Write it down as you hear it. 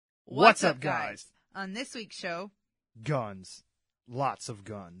What's up, guys? On this week's show, Guns. Lots of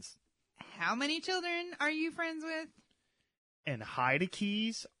guns. how many children are you friends with? And hide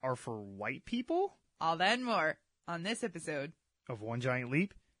keys are for white people? All that and more on this episode Of One Giant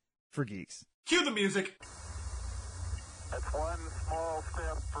Leap for Geeks. Cue the music. That's one small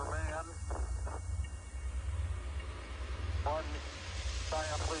step for man, one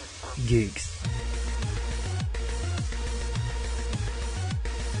giant leap for Geeks.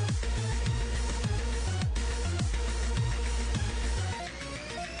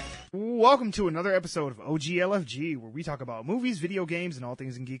 Welcome to another episode of OGLFG, where we talk about movies, video games, and all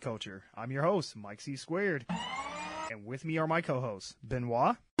things in geek culture. I'm your host, Mike C. Squared. And with me are my co-hosts,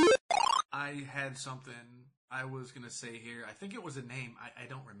 Benwah. I had something I was going to say here. I think it was a name. I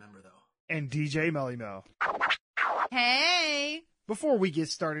don't remember, though. And DJ Melly Mel. Hey! Before we get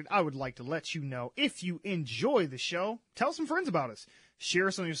started, I would like to let you know, if you enjoy the show, tell some friends about us. Share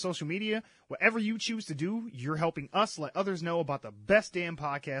us on your social media. Whatever you choose to do, you're helping us let others know about the best damn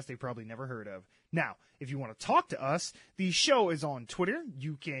podcast they probably never heard of. Now, if you want to talk to us, the show is on Twitter.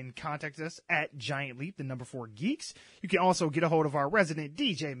 You can contact us at Giant Leap, the number 4 Geeks. You can also get a hold of our resident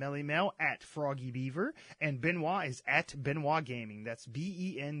DJ Melly Mel at Froggy Beaver. And Benwah is at Benwah Gaming. That's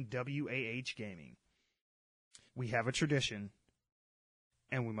BENWAH Gaming. We have a tradition,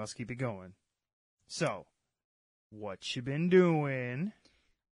 and we must keep it going. So, what you been doing?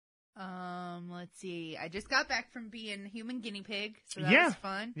 Let's see. I just got back from being human guinea pig, so that was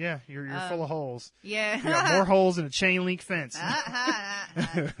fun. Yeah, you're full of holes. Yeah. You got more holes than a chain link fence.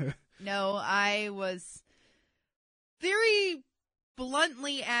 No, I was very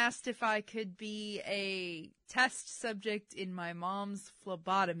bluntly asked if I could be a test subject in my mom's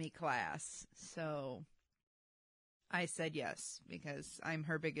phlebotomy class, so I said yes, because I'm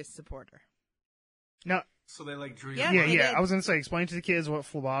her biggest supporter. Now, So they drew Yeah, your they yeah. did. I was gonna say, explain to the kids what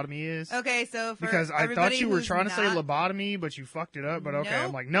phlebotomy is. Okay, so for Because I thought everybody you were who's trying to say not- lobotomy, but you fucked it up. But okay, Nope.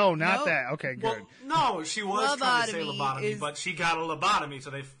 I'm like, no, not Nope. that. Okay, good. Well, no, she was trying to say Lobotomy lobotomy, is- but she got a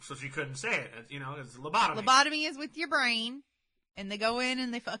lobotomy, so she couldn't say it. You know, it's lobotomy. Lobotomy is with your brain, and they go in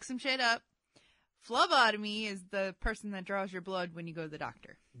and they fuck some shit up. Phlebotomy is the person that draws your blood when you go to the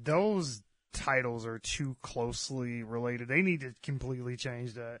doctor. Those titles are too closely related. They need to completely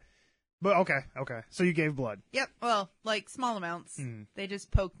change that. But okay. So you gave blood. Yep, well, small amounts. They just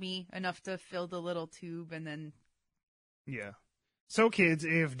poked me enough to fill the little tube, and then... Yeah. So kids,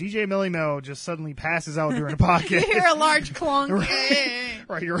 if DJ Melly Mel just suddenly passes out during a podcast, You hear a large clunk.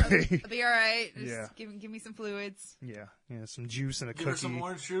 right, you're right. I'll be alright. Just Yeah. give me some fluids. Yeah, some juice and a Give her cookie. some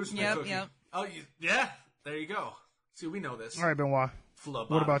orange juice and a Yep, cookie. yep. Oh, yeah, there you go. See, we know this. All right, Benwah.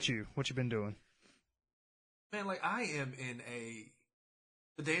 Phlebotomy. What about you? What you been doing? Man, I am in a...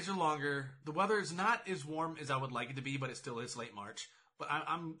 The days are longer. The weather is not as warm as I would like it to be, but it still is late March. But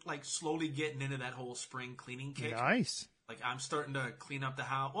I'm slowly getting into that whole spring cleaning kick. Nice. I'm starting to clean up the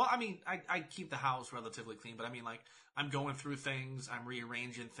house. Well, I mean, I keep the house relatively clean, but I mean, I'm going through things. I'm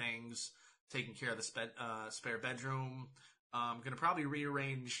rearranging things, taking care of the spare bedroom. I'm going to probably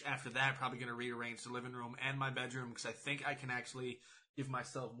rearrange after that, probably going to rearrange the living room and my bedroom, because I think I can actually give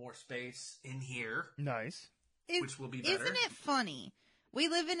myself more space in here, Nice. which will be better. Isn't it funny? We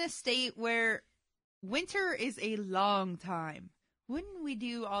live in a state where winter is a long time. Wouldn't we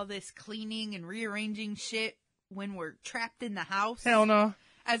do all this cleaning and rearranging shit when we're trapped in the house? Hell no.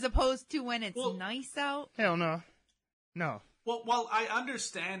 As opposed to when it's Well- nice out? Hell no. No. Well, I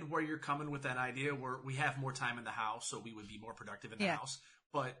understand where you're coming with that idea where we have more time in the house, so we would be more productive in the Yeah. house.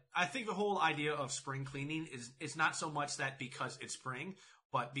 But I think the whole idea of spring cleaning is not so much that because it's spring,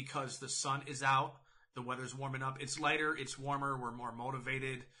 but because the sun is out, the weather's warming up. It's lighter, it's warmer, we're more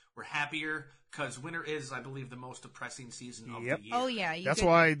motivated, we're happier, because winter is, I believe, the most depressing season of Yep. the year. Oh, yeah. That's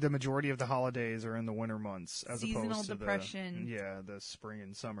why the majority of the holidays are in the winter months as Seasonal opposed to depression. the spring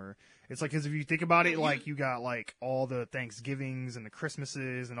and summer. It's because if you think about it, you got all the Thanksgivings and the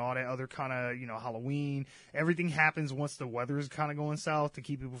Christmases and all that other kind of, Halloween. Everything happens once the weather is kind of going south to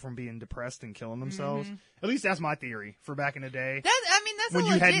keep people from being depressed and killing themselves. At least that's my theory for back in the day. That's When a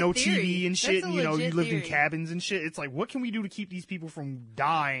you had legit no theory. TV and shit, That's a and you legit lived in theory. cabins and shit. It's like, what can we do to keep these people from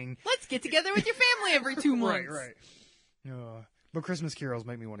dying? Let's get together with your family every 2 months. Right. But Christmas carols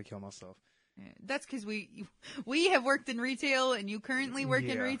make me want to kill myself. That's because we have worked in retail, and you currently work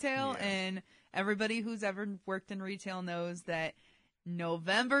in Yeah, retail, yeah. and everybody who's ever worked in retail knows that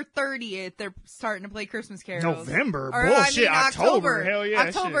November 30th they're starting to play Christmas carols. November? Or, Bullshit. I mean, October. Hell yeah.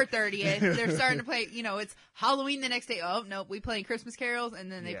 October shit. 30th they're starting to play. It's Halloween the next day. Oh nope, we play Christmas carols,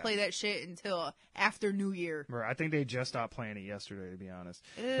 and then they Yeah. play that shit until after New Year. Right, I think they just stopped playing it yesterday, to be honest.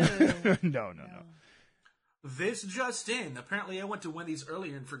 Ew. No. This just in. Apparently, I went to Wendy's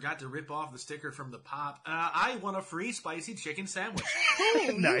earlier and forgot to rip off the sticker from the pop. I want a free spicy chicken sandwich.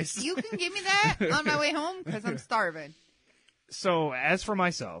 Cool. Nice. You can give me that on my way home because I'm starving. So, as for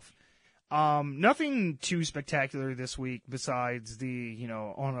myself, nothing too spectacular this week besides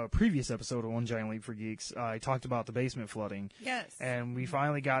on a previous episode of One Giant Leap for Geeks, I talked about the basement flooding. Yes. And we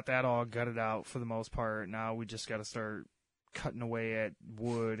finally got that all gutted out for the most part. Now we just got to start cutting away at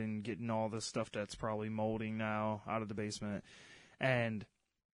wood and getting all the stuff that's probably molding now out of the basement. And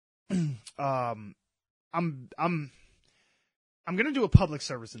I'm going to do a public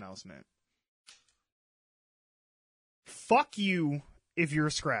service announcement. Fuck you if you're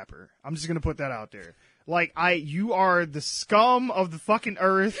a scrapper. I'm just going to put that out there. Like, you are the scum of the fucking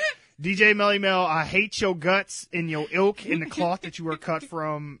earth. DJ Melly Mel, I hate your guts and your ilk and the cloth that you were cut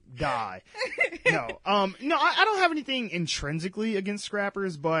from. Die. No, I don't have anything intrinsically against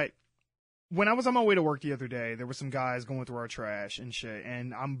scrappers, but when I was on my way to work the other day, there were some guys going through our trash and shit,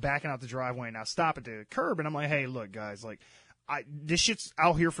 and I'm backing out the driveway, and I stop at the curb, and I'm like, hey, look, guys, like, this shit's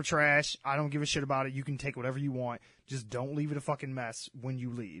out here for trash. I don't give a shit about it. You can take whatever you want. Just don't leave it a fucking mess when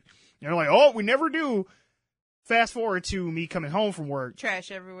you leave. And they're like, oh, we never do. Fast forward to me coming home from work.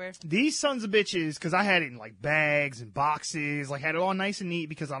 Trash everywhere. These sons of bitches, because I had it in like bags and boxes, like had it all nice and neat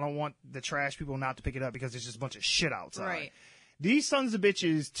because I don't want the trash people not to pick it up because there's just a bunch of shit outside. Right. These sons of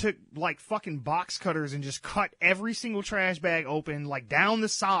bitches took like fucking box cutters and just cut every single trash bag open, like down the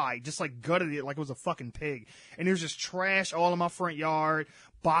side, just like gutted it like it was a fucking pig. And there's just trash all in my front yard.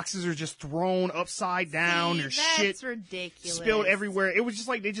 Boxes are just thrown upside down. There's shit ridiculous. Spilled everywhere. It was just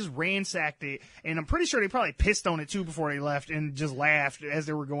like they just ransacked it. And I'm pretty sure they probably pissed on it too before they left and just laughed as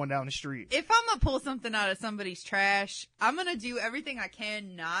they were going down the street. If I'm going to pull something out of somebody's trash, I'm going to do everything I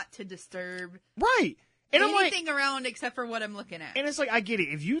can not to disturb Right. And anything around except for what I'm looking at. And it's like, I get it.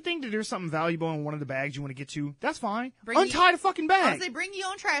 If you think that there's something valuable in one of the bags you want to get to, that's fine. Untie the fucking bag. They bring your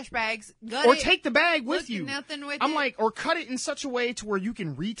own trash bags. Or take the bag with you. Nothing with I'm it. like, or cut it in such a way to where you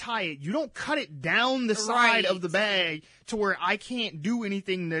can retie it. You don't cut it down the side of the bag to where I can't do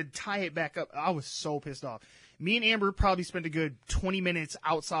anything to tie it back up. I was so pissed off. Me and Amber probably spent a good 20 minutes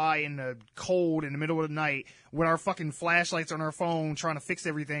outside in the cold in the middle of the night with our fucking flashlights on our phone trying to fix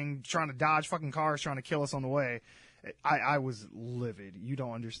everything, trying to dodge fucking cars trying to kill us on the way. I was livid. You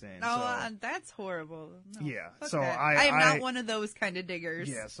don't understand. Oh, that's horrible. No, yeah. So that. I am not one of those kind of diggers.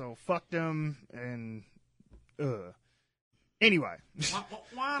 Yeah, so fuck them and Anyway.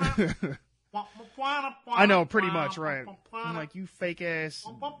 I know, pretty much, right. I'm like, you fake ass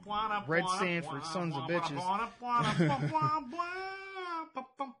Red Sanford sons of bitches.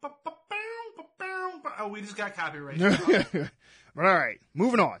 Oh, we just got copyrighted. But alright,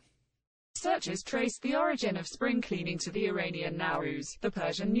 moving on. Searchers traced the origin of spring cleaning to the Iranian Nowruz, the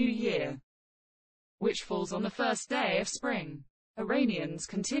Persian New Year, which falls on the first day of spring. Iranians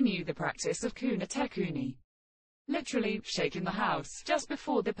continue the practice of kuna tekuni, literally shaking the house, just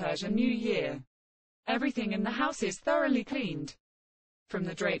before the Persian New Year. Everything in the house is thoroughly cleaned, from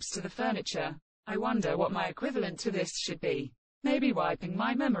the drapes to the furniture. I wonder what my equivalent to this should be. Maybe wiping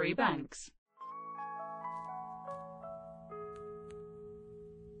my memory banks.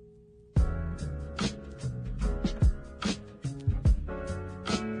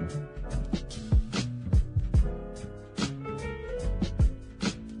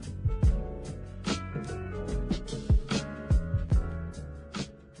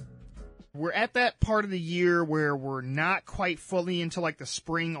 We're at that part of the year where we're not quite fully into like the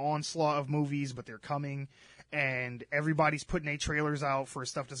spring onslaught of movies, but they're coming, and everybody's putting their trailers out for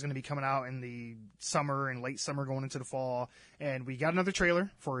stuff that's going to be coming out in the summer and late summer going into the fall. And we got another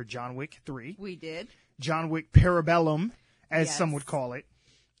trailer for John Wick 3. We did. John Wick Parabellum, as some would call it.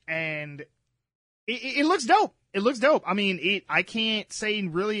 And it looks dope. It looks dope. I mean, I can't say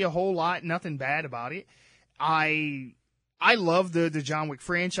really a whole lot, nothing bad about it. I love the John Wick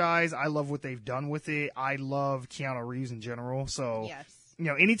franchise. I love what they've done with it. I love Keanu Reeves in general. So,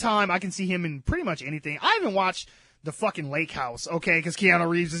 anytime I can see him in pretty much anything. I haven't watched the fucking Lake House, okay, because Keanu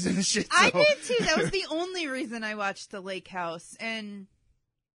Reeves is in the shit. So. I did too. That was the only reason I watched the Lake House, and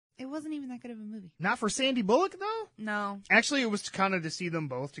it wasn't even that good of a movie. Not for Sandy Bullock, though? No. Actually, it was kind of to see them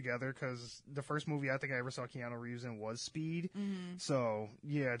both together, because the first movie I think I ever saw Keanu Reeves in was Speed. Mm-hmm. So,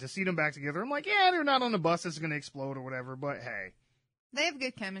 yeah, to see them back together, I'm like, yeah, they're not on the bus that's going to explode or whatever, but hey. They have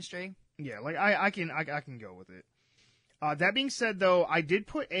good chemistry. Yeah, like, I can go with it. That being said, though, I did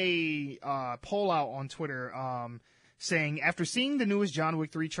put a poll out on Twitter saying, after seeing the newest John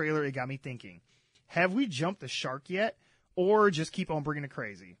Wick 3 trailer, it got me thinking, have we jumped the shark yet, or just keep on bringing it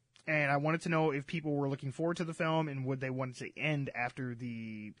crazy? And I wanted to know if people were looking forward to the film and would they want it to end after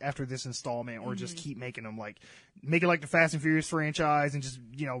this installment, or just keep making them make it like the Fast and Furious franchise and just,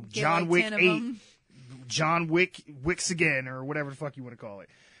 Get John like Wick 10 of 8, them. John Wicks again, or whatever the fuck you want to call it.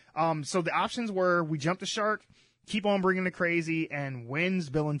 So the options were: we jump the shark, keep on bringing the crazy, and wins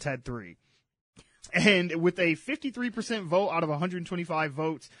Bill and Ted 3. And with a 53% vote out of 125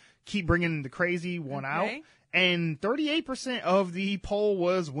 votes, keep bringing the crazy one out. And 38% of the poll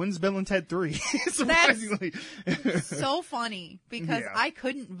was wins Bill and Ted 3. Surprisingly. So funny, because Yeah. I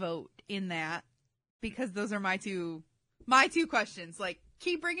couldn't vote in that, because those are my two questions. Like,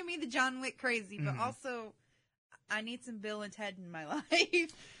 keep bringing me the John Wick crazy, but also I need some Bill and Ted in my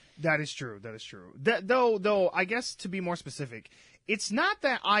life. That is true. Though, I guess to be more specific, it's not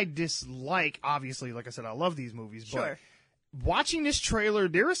that I dislike, obviously, like I said, I love these movies, Sure. but watching this trailer,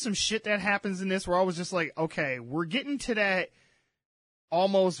 there is some shit that happens in this where I was just like, okay, we're getting to that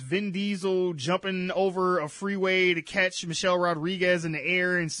almost Vin Diesel jumping over a freeway to catch Michelle Rodriguez in the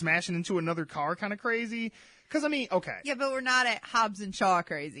air and smashing into another car kind of crazy. Because, I mean, okay. Yeah, but we're not at Hobbs and Shaw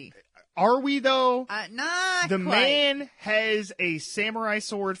crazy. Are we, though? Not The quite. man has a samurai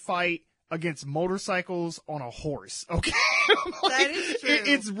sword fight against motorcycles on a horse, okay? That is true.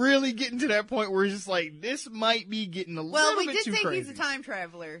 It's really getting to that point where it's just like, this might be getting a Well, little we bit did too say crazy. he's a time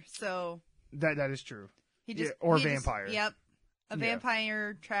traveler, so That is true. he just or he just- vampire. Yep, a Yeah.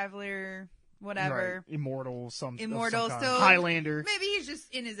 vampire traveler, whatever. Right. Immortal, of some Immortal, kind. so Highlander. Maybe he's just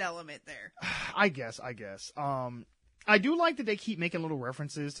in his element there. I guess. I do like that they keep making little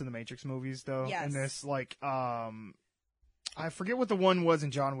references to the Matrix movies, though. Yes. And this, I forget what the one was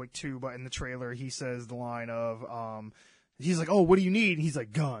in John Wick 2, but in the trailer, he says the line of, he's like, oh, what do you need? And he's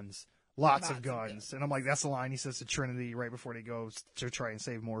like, guns. Lots of guns. And I'm like, that's the line he says to Trinity right before they go to try and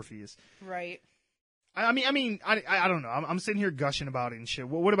save Morpheus. Right. I don't know. I'm sitting here gushing about it and shit.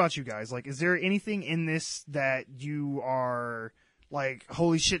 What about you guys? Like, is there anything in this that you are like,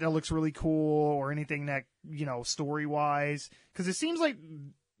 holy shit, that looks really cool, or anything that, story wise? Because it seems like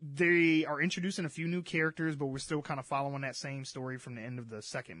they are introducing a few new characters, but we're still kind of following that same story from the end of the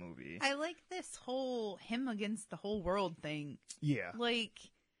second movie. I like this whole him against the whole world thing. Yeah. Like,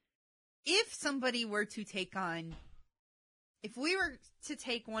 if somebody were to take on, if we were to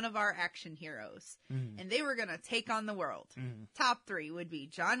take one of our action heroes and they were going to take on the world, top 3 would be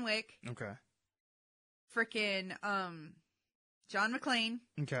John Wick. Okay. Frickin' John McClane.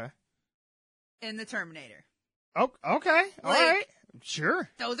 Okay. And the Terminator. Oh, okay. All right. Sure.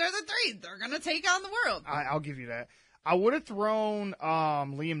 Those are the 3. They're going to take on the world. I'll give you that. I would have thrown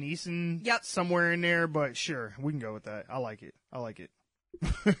Liam Neeson somewhere in there, but sure, we can go with that. I like it.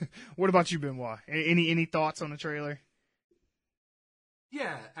 What about you, Benwah? Any thoughts on the trailer?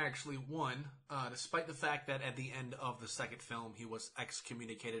 Yeah, actually, one, despite the fact that at the end of the second film he was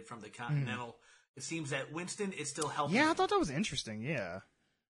excommunicated from the Continental, it seems that Winston is still helping Yeah, I him, thought that was interesting, yeah.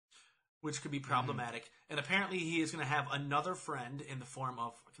 which could be problematic. And apparently he is going to have another friend in the form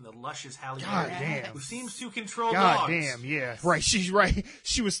of the luscious Halle God Berry, damn. who seems to control God dogs. damn, yeah. Right, she's right.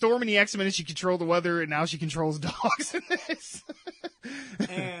 She was storming the X-Men and she controlled the weather, and now she controls dogs in this.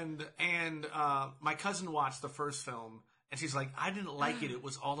 And my cousin watched the first film, and she's like, I didn't like it. It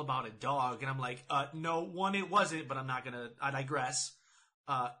was all about a dog. And I'm like, no, one, it wasn't, but I digress.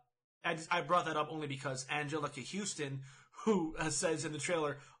 I brought that up only because Angelica Houston, who says in the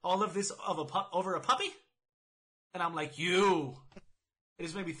trailer, all of this over a puppy? And I'm like, you. It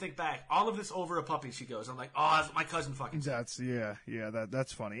just made me think back. All of this over a puppy, she goes. I'm like, oh, that's my cousin fucking said.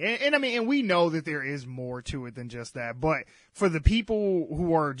 That's funny. And I mean, and we know that there is more to it than just that, but for the people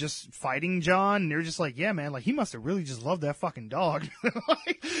who are just fighting John, they're just like, yeah, man, like, he must have really just loved that fucking dog.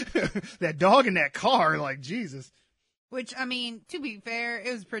 Like, that dog in that car, like, Jesus. Which, I mean, to be fair,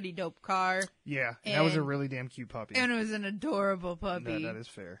 it was a pretty dope car. Yeah, that was a really damn cute puppy. And it was an adorable puppy. That is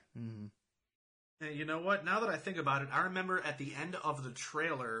fair. Mm-hmm. And you know what? Now that I think about it, I remember at the end of the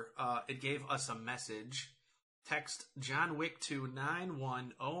trailer, it gave us a message. Text John Wick to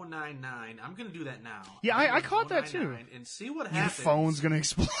 91099. I'm going to do that now. Yeah, I caught that too. And see what Your happens. phone's going to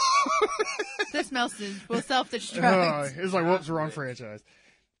explode. This message will self-destruct. It's like, whoops, wrong franchise.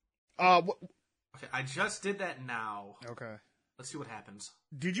 Okay, I just did that now. Okay. Let's see what happens.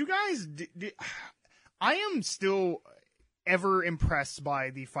 Did you guys... I am still ever impressed by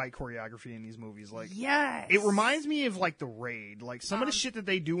the fight choreography in these movies. Like, yes. It reminds me of, like, The Raid. Like, some of the shit that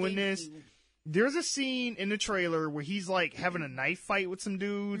they do in this... There's a scene in the trailer where he's, like, having a knife fight with some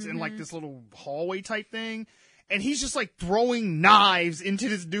dudes in, like, this little hallway type thing. And he's just, like, throwing knives into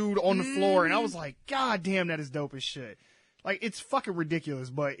this dude on the floor. And I was like, God damn, that is dope as shit. Like, it's fucking ridiculous,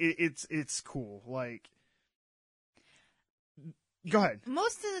 but it's cool. Like, Go ahead.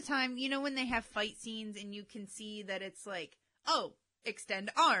 Most of the time, you know, when they have fight scenes and you can see that it's like, oh,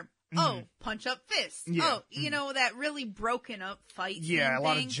 extend arm. Oh, punch up fist. Yeah. Oh, you know, that really broken up fight scene Yeah, a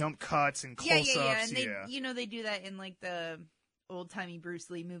lot thing. of jump cuts and close-ups. Yeah. And they, you know, they do that in like the old-timey Bruce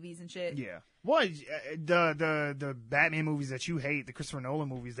Lee movies and shit. Yeah. Well, the Batman movies that you hate, the Christopher Nolan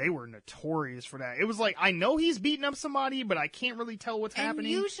movies, they were notorious for that. It was like, I know he's beating up somebody, but I can't really tell what's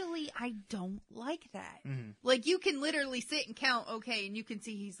happening. And usually I don't like that. Mm-hmm. Like, you can literally sit and count, okay, and you can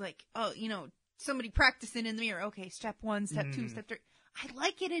see he's like, oh, you know, somebody practicing in the mirror. Okay, step 1, step 2, step 3. I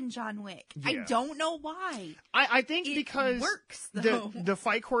like it in John Wick. Yeah. I don't know why. I think it because works, though. the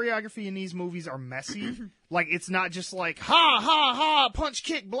fight choreography in these movies are messy. Like, it's not just like, ha, ha, ha, punch,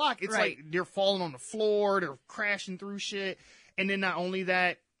 kick, block. It's right. like they're falling on the floor, they're crashing through shit. And then not only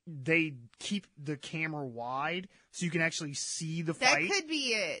that, they keep the camera wide so you can actually see the fight. That could be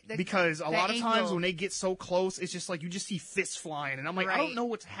it. Because a lot of times angle. when they get so close, it's just like you just see fists flying. And I'm like, I don't know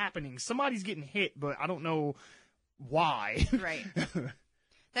what's happening. Somebody's getting hit, but I don't know why. Right.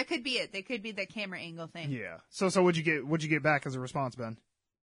 That could be it. That could be the camera angle thing. Yeah. So what'd you get back as a response, Ben?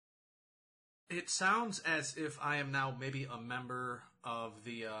 It sounds as if I am now maybe a member of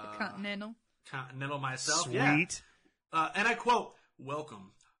the Continental myself. Sweet. Yeah. And I quote,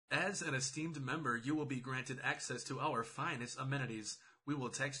 "Welcome. As an esteemed member, you will be granted access to our finest amenities. We will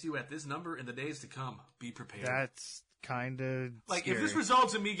text you at this number in the days to come. Be prepared." That's kind of like scary. if this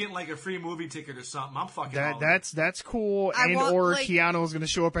results in me getting like a free movie ticket or something, I'm fucking. That's cool. I want, or like, Keanu's gonna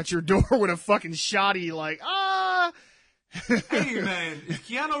show up at your door with a fucking shotty, like Hey man, if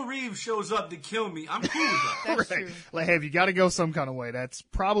Keanu Reeves shows up to kill me, I'm cool with that. That's right. true. Like, hey, if you got to go some kind of way, that's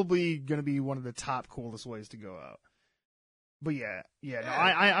probably gonna be one of the top coolest ways to go out. But yeah. No,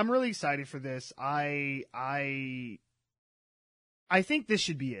 I'm really excited for this. I think this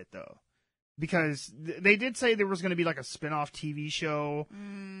should be it though. Because they did say there was going to be like a spin-off TV show,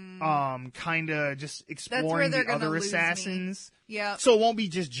 kind of just exploring the other assassins. Yeah. So it won't be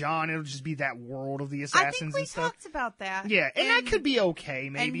just John; it'll just be that world of the assassins I think we and stuff. talked about that. Yeah, and that could be okay,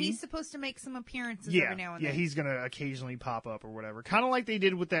 maybe. And he's supposed to make some appearances yeah, every now and yeah, then. he's going to occasionally pop up or whatever. Kind of like they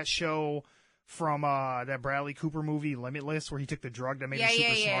did with that show from that Bradley Cooper movie, Limitless, where he took the drug that made him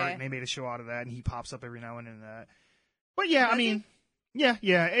super smart, and they made a show out of that, and he pops up every now and then in that. But yeah, I mean. Yeah.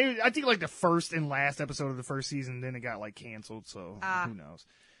 I think like the first and last episode of the first season, then it got like canceled, so who knows.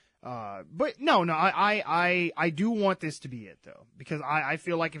 But no, I do want this to be it though, because I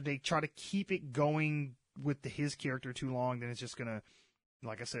feel like if they try to keep it going with his character too long, then it's just gonna,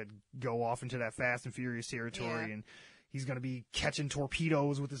 like I said, go off into that Fast and Furious territory, and he's gonna be catching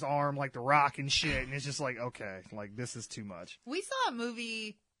torpedoes with his arm like The Rock and shit, and it's just like, okay, like this is too much. We saw a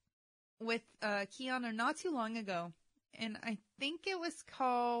movie with Keanu not too long ago. And I think it was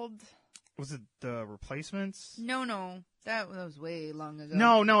called... Was it The Replacements? No. That was way long ago.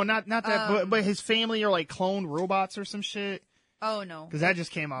 No, not that. But his family are like cloned robots or some shit. Oh, no. Because that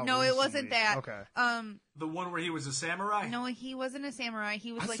just came out No, recently. it wasn't that. Okay. The one where he was a samurai? No, he wasn't a samurai.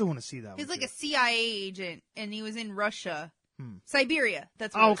 He was I like... still want to see that one. He was like too. a CIA agent, and he was in Russia. Siberia.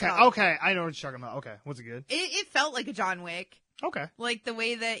 That's what it's called. Okay. I know what you're talking about. Okay. Was it good? It felt like a John Wick. Okay. Like the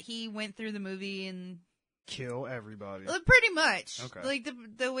way that he went through the movie and... Kill everybody. Pretty much. Okay. Like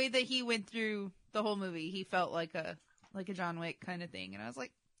the way that he went through the whole movie, he felt like a John Wick kind of thing, and I was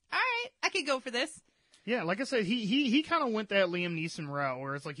like, all right, I could go for this. Yeah, like I said, he kind of went that Liam Neeson route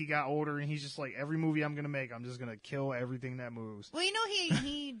where it's like he got older and he's just like, every movie I'm gonna make, I'm just gonna kill everything that moves. Well, you know,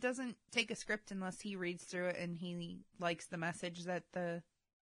 he doesn't take a script unless he reads through it and he likes the message that the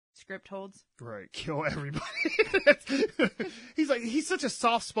script holds. Right, kill everybody. He's such a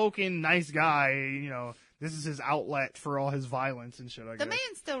soft-spoken, nice guy. You know, this is his outlet for all his violence and shit. I guess the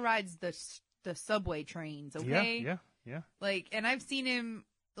man still rides the subway trains. Okay. Yeah. Like, and I've seen him.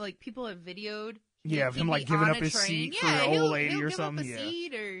 Like, people have videoed. Yeah, of him like giving up his seat for an old lady or something. He'll give up a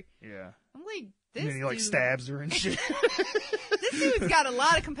seat or. Yeah. I'm like, and then he like stabs her and shit. This dude's got a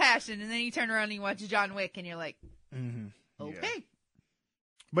lot of compassion, and then you turn around and you watch John Wick, and you're like, okay. Yeah.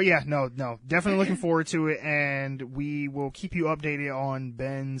 But yeah, no, definitely looking forward to it, and we will keep you updated on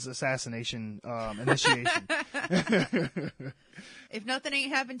Ben's assassination initiation. If nothing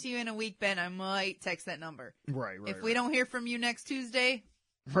ain't happened to you in a week, Ben, I might text that number. Right. If we don't hear from you next Tuesday,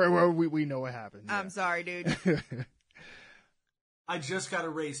 well, we know what happened. Yeah. I'm sorry, dude. I just got a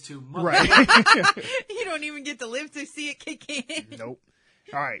raise too. Right. You don't even get to live to see it kick in. Nope.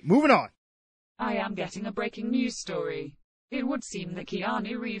 All right, moving on. I am getting a breaking news story. It would seem that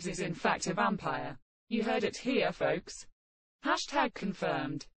Keanu Reeves is in fact a vampire. You heard it here, folks. #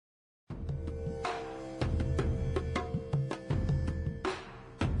 confirmed.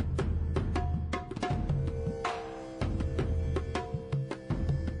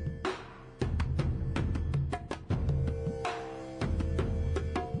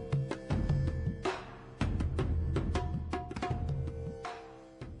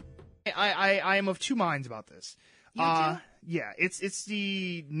 I am of two minds about this. You too? Yeah, it's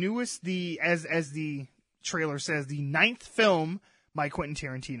the newest, as the trailer says, the 9th film by Quentin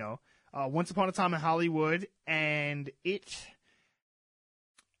Tarantino. Once Upon a Time in Hollywood, and it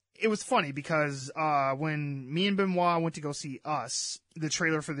was funny because when me and Benwah went to go see Us, the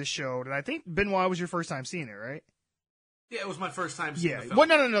trailer for this show, and I think Benwah was your first time seeing it, right? Yeah, it was my first time seeing the film. Well,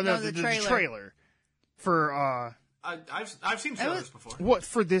 no, the the trailer. trailer for I've seen trailers before. what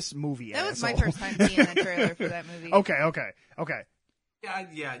for this movie? That was my asshole. first time seeing the trailer for that movie. Okay.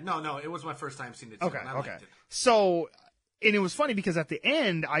 Yeah, no, it was my first time seeing it too, and I liked it. So, and it was funny because at the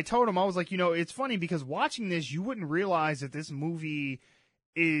end, I told him, I was like, it's funny because watching this, you wouldn't realize that this movie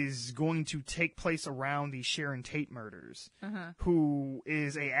is going to take place around the Sharon Tate murders, who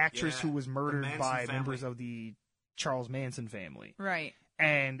is a actress who was murdered by members of the Charles Manson family. Right.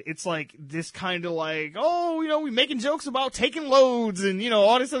 And it's like this kind of like, we making jokes about taking loads and,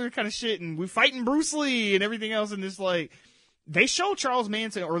 all this other kind of shit. And we fighting Bruce Lee and everything else. And this like, they show Charles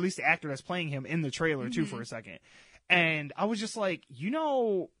Manson, or at least the actor that's playing him, in the trailer too for a second. And I was just like,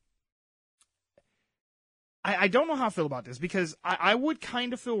 I don't know how I feel about this because I would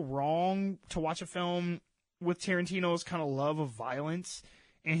kind of feel wrong to watch a film with Tarantino's kind of love of violence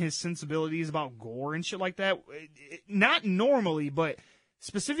and his sensibilities about gore and shit like that. Not normally, but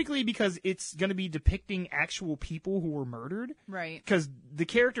specifically because it's going to be depicting actual people who were murdered. Right. Because the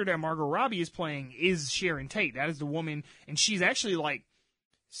character that Margot Robbie is playing is Sharon Tate. That is the woman, and she's actually like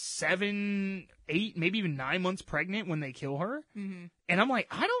 7, 8, maybe even 9 months pregnant when they kill her. Mm-hmm. And I'm like,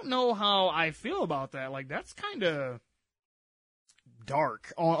 I don't know how I feel about that. Like, that's kind of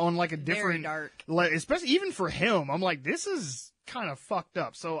dark on like a different, very dark. Like, especially even for him. I'm like, this is kind of fucked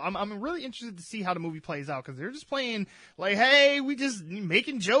up. So I'm really interested to see how the movie plays out because they're just playing like, hey, we just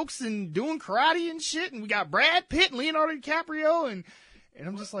making jokes and doing karate and shit, and we got Brad Pitt and Leonardo DiCaprio, and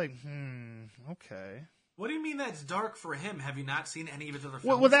I'm just like, okay. What do you mean that's dark for him? Have you not seen any of his other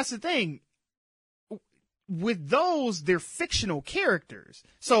films? Well, that's the thing. With those, they're fictional characters,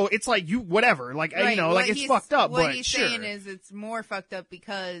 so it's like whatever, like right. like it's fucked up. What but he's sure. saying is it's more fucked up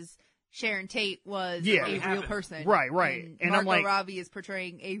because Sharon Tate was Yeah. a real person. Right. And I'm Margot like, Robbie is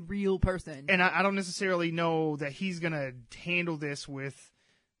portraying a real person. and I don't necessarily know that he's gonna handle this with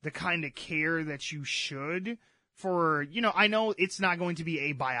the kind of care that you should. For, I know it's not going to be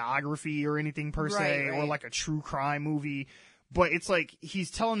a biography or anything per se, or like a true crime movie, but it's like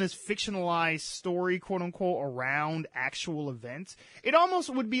he's telling this fictionalized story, quote unquote, around actual events. It almost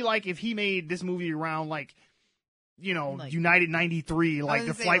would be like if he made this movie around like United 93, like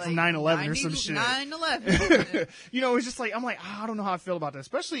the flight from 9/11 or some shit. 9/11. It's just like, I'm like, I don't know how I feel about that,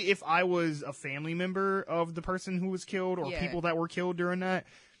 especially if I was a family member of the person who was killed or people that were killed during that.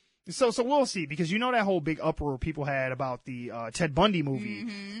 So we'll see, because that whole big uproar people had about the Ted Bundy movie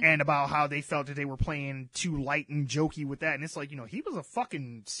and about how they felt that they were playing too light and jokey with that. And it's like, he was a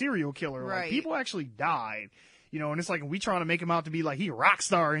fucking serial killer. Right. Like, people actually died, and it's like, we trying to make him out to be like he a rock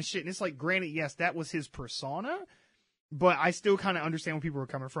star and shit. And it's like, granted, yes, that was his persona, but I still kind of understand where people are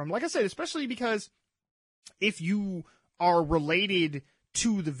coming from. Like I said, especially because if you are related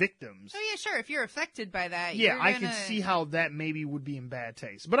to the victims. Oh yeah, sure. If you're affected by that, yeah, I can see how that maybe would be in bad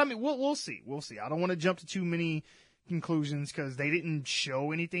taste. But I mean, we'll see. We'll see. I don't want to jump to too many conclusions because they didn't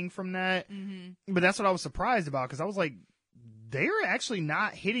show anything from that. Mm-hmm. But that's what I was surprised about, because I was like, they're actually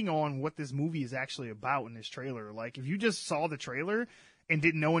not hitting on what this movie is actually about in this trailer. Like, if you just saw the trailer and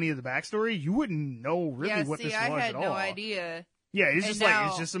didn't know any of the backstory, you wouldn't know really what this was at all. I had no idea. Yeah, it's just like,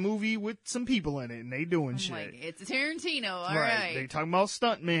 it's just a movie with some people in it, and they doing shit. Like, it's a Tarantino, all right. right. They talking about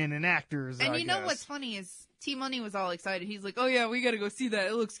stuntmen and actors, and I guess. What's funny is T-Money was all excited. He's like, oh yeah, we gotta go see that.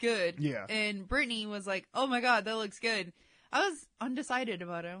 It looks good. Yeah. And Brittany was like, oh my god, that looks good. I was undecided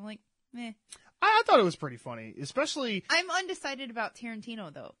about it. I'm like, meh. I thought it was pretty funny, especially... I'm undecided about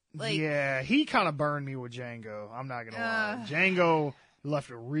Tarantino, though. Like, yeah, he kind of burned me with Django. I'm not gonna lie. Django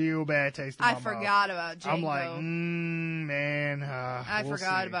left a real bad taste in my mouth. I forgot about Django. I'm like, man. I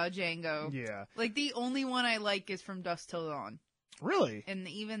forgot about Django. Yeah. Like, the only one I like is From Dusk Till Dawn. Really? And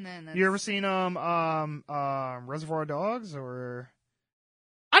even then, You ever seen Reservoir Dogs or?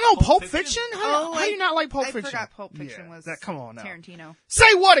 I know Pulp Fiction. How do you not like Pulp Fiction? I forgot Pulp Fiction was come on now. Tarantino.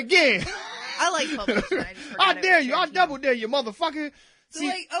 Say what again? I like Pulp Fiction. I just forgot I dare you. I double dare you, motherfucker. So,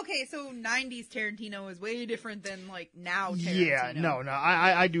 so 90s Tarantino is way different than, now Tarantino. Yeah, no.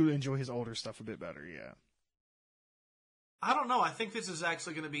 I do enjoy his older stuff a bit better, yeah. I don't know. I think this is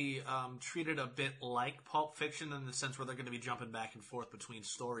actually going to be treated a bit like Pulp Fiction in the sense where they're going to be jumping back and forth between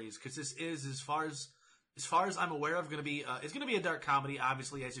stories, because this is, as far as I'm aware of, going to be it's going to be a dark comedy,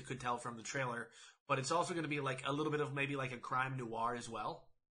 obviously, as you could tell from the trailer, but it's also going to be a little bit of maybe a crime noir as well.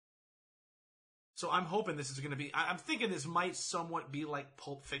 So I'm hoping this is going to be. I'm thinking this might somewhat be like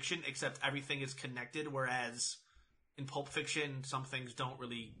Pulp Fiction, except everything is connected. Whereas in Pulp Fiction, some things don't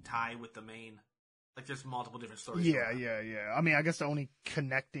really tie with the main. Like there's multiple different stories. Yeah. I mean, I guess the only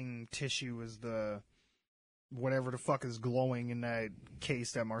connecting tissue is the whatever the fuck is glowing in that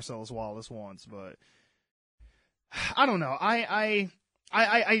case that Marcellus Wallace wants. But I don't know. I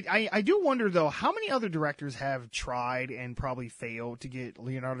do wonder though, how many other directors have tried and probably failed to get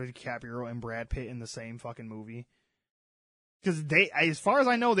Leonardo DiCaprio and Brad Pitt in the same fucking movie? Because as far as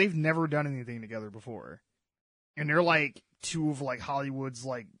I know, they've never done anything together before, and they're like two of like Hollywood's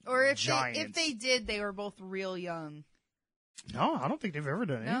like giants. If they did, they were both real young. No, I don't think they've ever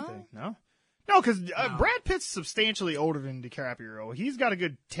done anything. No, because Brad Pitt's substantially older than DiCaprio. He's got a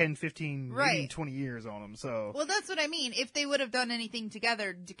good 10, 15, maybe 20 years on him. So, well, that's what I mean. If they would have done anything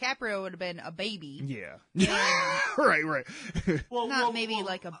together, DiCaprio would have been a baby. Yeah. Right. Not maybe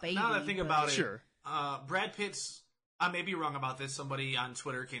like a baby. Now that I think about it, sure. Brad Pitt's. I may be wrong about this. Somebody on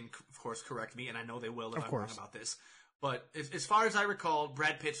Twitter can, of course, correct me, and I know they will if I'm wrong about this. But as far as I recall,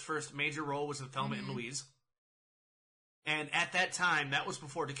 Brad Pitt's first major role was in Thelma and Louise. And at that time, that was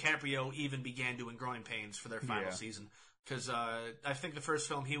before DiCaprio even began doing Growing Pains for their final season. Because I think the first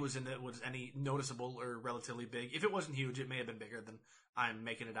film he was in that was any noticeable or relatively big. If it wasn't huge, it may have been bigger than I'm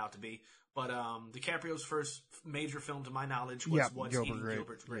making it out to be. But DiCaprio's first major film, to my knowledge, was What's Eating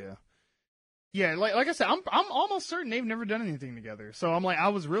Gilbert Grape. Yeah, like I said, I'm almost certain they've never done anything together. So I'm like, I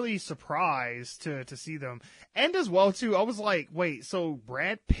was really surprised to see them. And as well, too, I was like, wait, so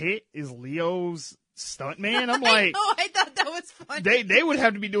Brad Pitt is Leo's stuntman? I'm like, I thought that was funny. They would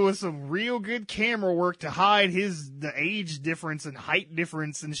have to be doing some real good camera work to hide the age difference and height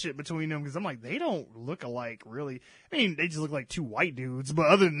difference and shit between them. Because I'm like, they don't look alike, really. I mean, they just look like two white dudes. But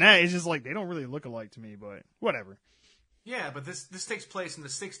other than that, it's just like, they don't really look alike to me. But whatever. Yeah, but this takes place in the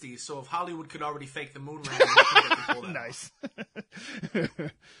 60s, so if Hollywood could already fake the moon landing, nice.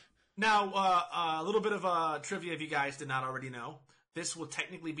 Now, a little bit of trivia if you guys did not already know. This will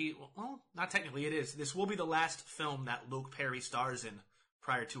technically be, well, not technically, it is. This will be the last film that Luke Perry stars in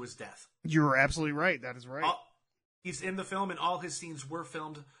prior to his death. You're absolutely right. That is right. He's in the film, and all his scenes were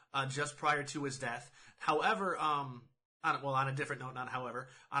filmed just prior to his death. However, on a different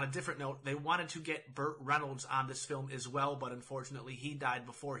note, they wanted to get Burt Reynolds on this film as well, but unfortunately he died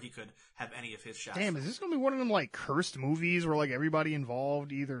before he could have any of his shots. Damn, is this going to be one of them, like, cursed movies where, like, everybody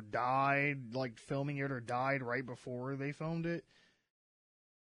involved either died, like, filming it or died right before they filmed it?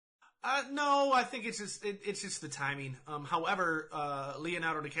 No, I think it's just the timing. However,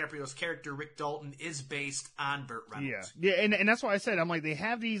 Leonardo DiCaprio's character, Rick Dalton, is based on Burt Reynolds. Yeah, and that's why I said, I'm like, they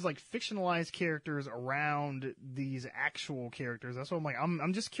have these, like, fictionalized characters around these actual characters. That's what I'm like,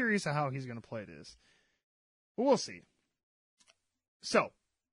 I'm just curious of how he's going to play this. But we'll see. So,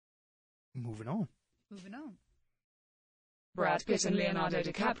 moving on. Brad Pitt and Leonardo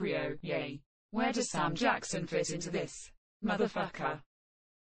DiCaprio, yay. Where does Sam Jackson fit into this? Motherfucker.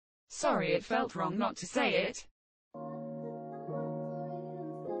 Sorry, it felt wrong not to say it.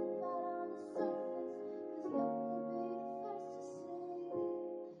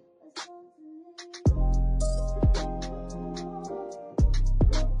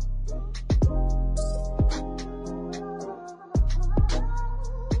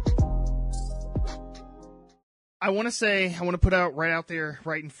 I want to put out right out there,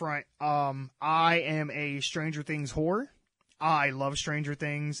 right in front, I am a Stranger Things whore. I love Stranger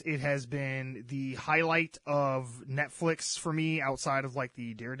Things. It has been the highlight of Netflix for me outside of like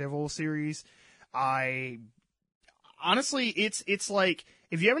the Daredevil series. Honestly, it's like,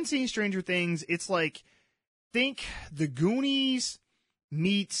 if you haven't seen Stranger Things, it's like, think The Goonies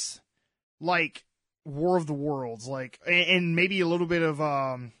meets like War of the Worlds, like, and maybe a little bit of,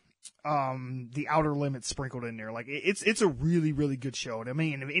 The Outer Limits sprinkled in there. Like, it's a really, really good show. I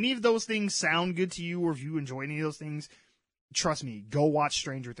mean, if any of those things sound good to you, or if you enjoy any of those things, trust me, go watch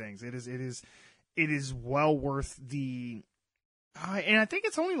Stranger Things. It is well worth the, and I think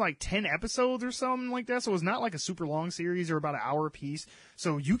it's only like 10 episodes or something like that. So it's not like a super long series or about an hour a piece.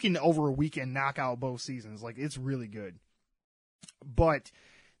 So you can over a weekend knock out both seasons. Like, it's really good. But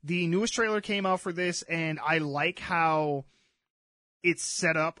the newest trailer came out for this, and I like how it's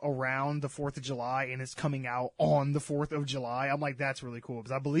set up around the 4th of July and it's coming out on the 4th of July. I'm like, that's really cool,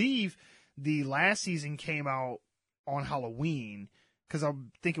 because I believe the last season came out on Halloween, because I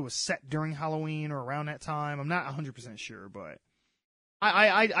think it was set during Halloween or around that time. I'm not 100% sure, but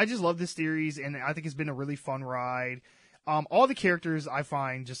I just love this series, and I think it's been a really fun ride. All the characters I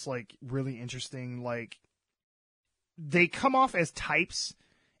find just like really interesting. Like, they come off as types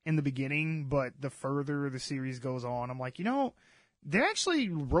in the beginning, but the further the series goes on, I'm like, they actually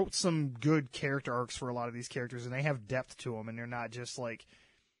wrote some good character arcs for a lot of these characters, and they have depth to them, and they're not just like,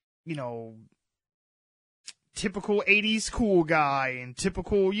 you know, typical 80s cool guy and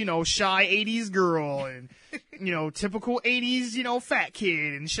typical, you know, shy 80s girl and, you know, typical 80s, you know, fat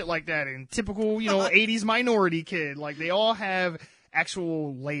kid and shit like that and typical, you know, 80s minority kid. Like, they all have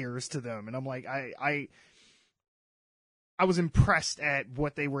actual layers to them. And I'm like, I was impressed at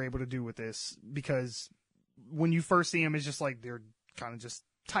what they were able to do with this, because when you first see them, it's just like they're kind of just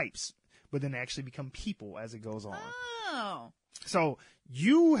types, but then they actually become people as it goes on. Oh. So,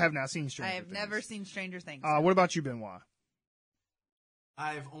 you have not seen Stranger Things. I have never seen Stranger Things. What about you, Benwah?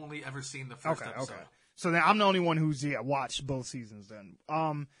 I've only ever seen the first episode. Okay. So then I'm the only one who's watched both seasons then.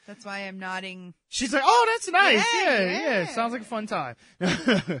 That's why I'm nodding. She's like, oh, that's nice. Yeah. Sounds like a fun time.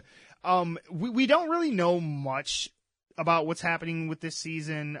 We don't really know much about what's happening with this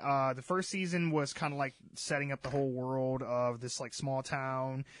season. The first season was kind of like setting up the whole world of this like small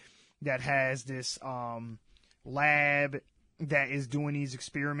town that has this lab that is doing these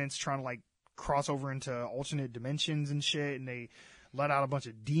experiments, trying to like cross over into alternate dimensions and shit, and they let out a bunch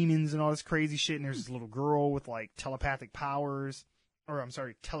of demons and all this crazy shit, and there's this little girl with like telepathic powers, or I'm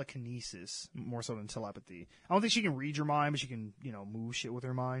sorry, telekinesis, more so than telepathy. I don't think she can read your mind, but she can, you know, move shit with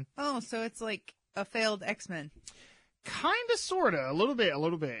her mind. Oh, so it's like a failed X-Men. Kinda, sorta, a little bit.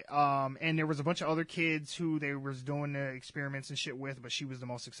 And there was a bunch of other kids who they was doing the experiments and shit with, but she was the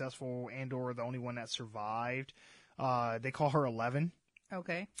most successful and or the only one that survived. They call her 11.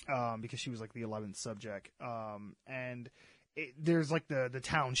 Okay. Because she was like the 11th subject. And there's like the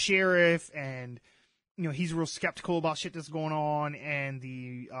town sheriff, and you know, he's real skeptical about shit that's going on, and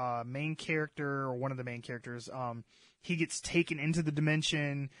the main character, or one of the main characters, he gets taken into the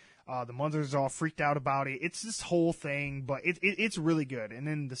dimension. The mothers are all freaked out about it. It's this whole thing, but it's really good. And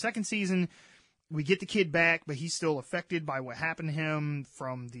then the second season, we get the kid back, but he's still affected by what happened to him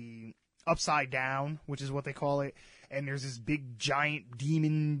from the Upside Down, which is what they call it. And there's this big giant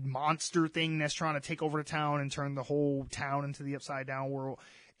demon monster thing that's trying to take over the town and turn the whole town into the Upside Down world.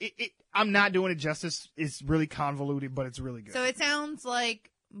 I'm not doing it justice. It's really convoluted, but it's really good. So it sounds like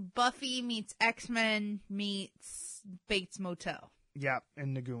Buffy meets X-Men meets Bates Motel. Yeah,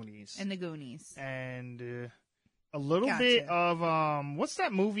 and the Goonies. And a little bit of, what's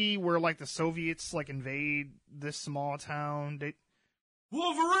that movie where, like, the Soviets, like, invade this small town?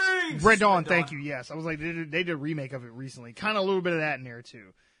 Wolverines! Red Dawn, thank you, yes. I was like, they did a remake of it recently. Kind of a little bit of that in there,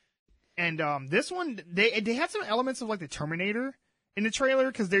 too. And this one, they had some elements of, like, the Terminator in the trailer,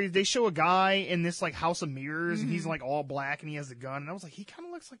 because they show a guy in this, like, house of mirrors, and he's, like, all black, and he has a gun. And I was like, he kind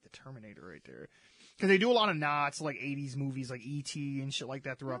of looks like the Terminator right there. Because they do a lot of nods to, like, 80s movies, like E.T. and shit like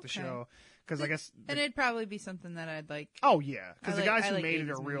that throughout the show. Because I guess... And it'd probably be something that I'd like. Oh, yeah. Because the guys who like made it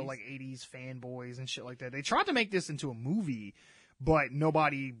are real, like, 80s fanboys and shit like that. They tried to make this into a movie, but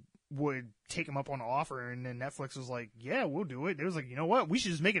nobody would take them up on the offer. And then Netflix was like, yeah, we'll do it. It was like, you know what? We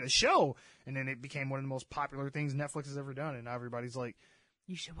should just make it a show. And then it became one of the most popular things Netflix has ever done. And now everybody's like...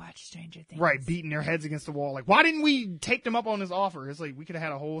 You should watch Stranger Things. Right, beating their heads against the wall. Like, why didn't we take them up on this offer? It's like, we could have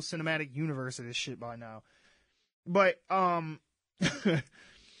had a whole cinematic universe of this shit by now. But,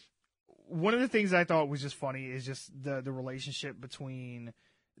 one of the things I thought was just funny is just the relationship between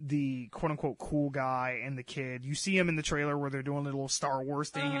the quote-unquote cool guy and the kid. You see him in the trailer where they're doing a little Star Wars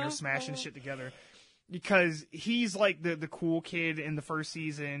thing and they're smashing shit together. Because he's like the cool kid in the first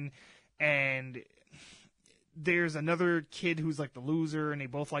season, and there's another kid who's like the loser, and they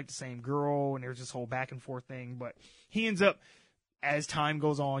both like the same girl, and there's this whole back and forth thing. But he ends up, as time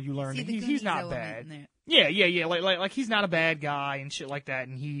goes on, you learn that he's not bad. Yeah. Like he's not a bad guy and shit like that,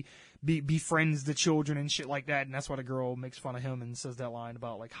 and he befriends the children and shit like that, and that's why the girl makes fun of him and says that line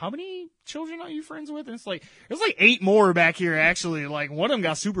about, like, how many children are you friends with? And it's like, there's like 8 more back here, actually. Like, one of them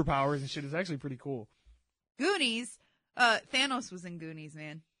got superpowers and shit. It's actually pretty cool. Goonies. Thanos was in Goonies,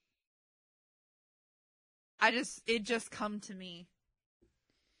 man. It just come to me.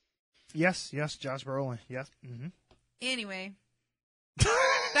 Yes, Josh Brolin. Yes. Mm-hmm. Anyway.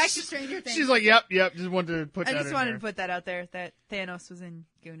 Back to Stranger Things. She's like, yep. Just wanted to put that I just wanted there. to put that out there, that Thanos was in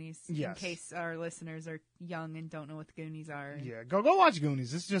Goonies. Yes. In case our listeners are young and don't know what the Goonies are. Yeah, go watch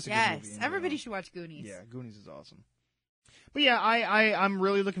Goonies. This is just a good movie. Yes, everybody should watch Goonies. Yeah, Goonies is awesome. But yeah, I'm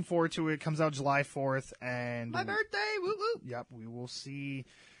really looking forward to it. It comes out July 4th, and my birthday, woo woo. Yep, we will see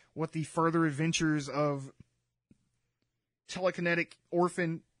what the further adventures of Telekinetic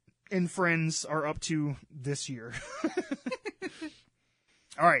Orphan and friends are up to this year.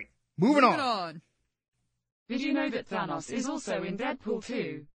 All right, moving on. Did you know that Thanos is also in Deadpool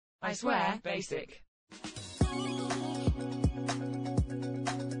 2? I swear, basic.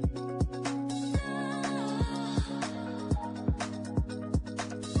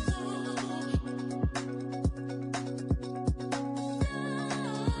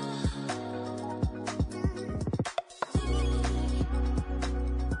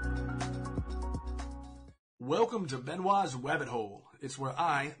 Welcome to Benwah's Wabbit Hole. It's where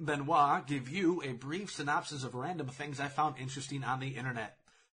I, Benwah, give you a brief synopsis of random things I found interesting on the internet.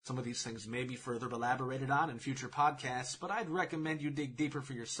 Some of these things may be further elaborated on in future podcasts, but I'd recommend you dig deeper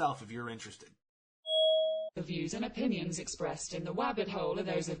for yourself if you're interested. The views and opinions expressed in the Wabbit Hole are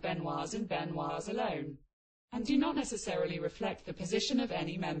those of Benwah's and Benwah's alone, and do not necessarily reflect the position of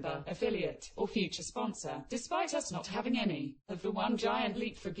any member, affiliate, or future sponsor, despite us not having any, of the One Giant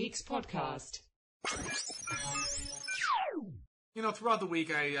Leap for Geeks podcast. You know, throughout the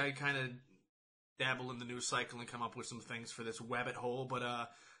week, I kind of dabble in the news cycle and come up with some things for this Wabbit Hole, but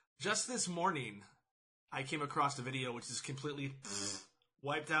just this morning, I came across a video which is completely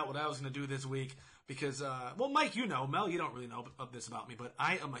wiped out what I was going to do this week. Because, well, Mike, you know, Mel, you don't really know this about me, but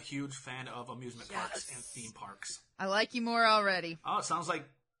I am a huge fan of amusement parks and theme parks. I like you more already. Oh, it sounds like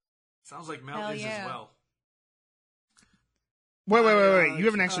Mel Hell is as well. Wait. You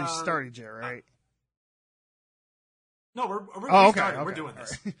haven't actually started yet, right? No, we're starting. Okay, we're doing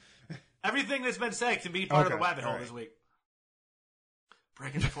this. Everything that's been said can be part of the Wabbit Hole this week.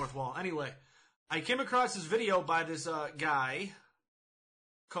 Breaking the fourth wall. Anyway, I came across this video by this guy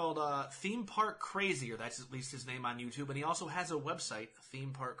called Theme Park Crazy, or that's at least his name on YouTube, and he also has a website,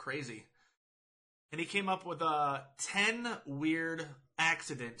 Theme Park Crazy. And he came up with 10 weird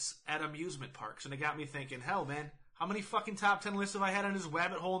accidents at amusement parks, and it got me thinking, hell, man, how many fucking top 10 lists have I had on this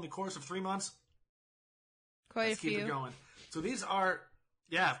Wabbit Hole in the course of 3 months? Let's keep it going. So these are,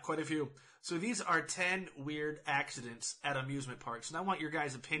 quite a few. So these are 10 weird accidents at amusement parks, and I want your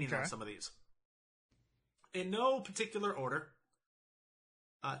guys' opinion on some of these. In no particular order.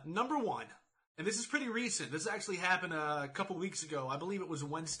 Number 1, and this is pretty recent. This actually happened a couple weeks ago. I believe it was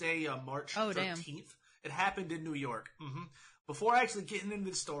Wednesday, March 13th. Damn. It happened in New York. Mm-hmm. Before actually getting into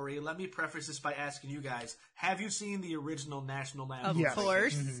the story, let me preface this by asking you guys, have you seen the original National Lampoon? Of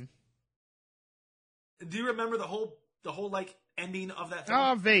course. Mm-hmm. Do you remember the whole like ending of that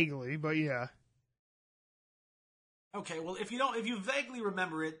film? Vaguely, but yeah. Okay, well, if you vaguely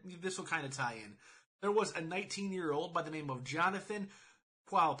remember it, this will kind of tie in. There was a 19-year-old by the name of Jonathan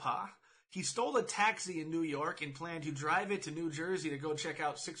Qualpa. He stole a taxi in New York and planned to drive it to New Jersey to go check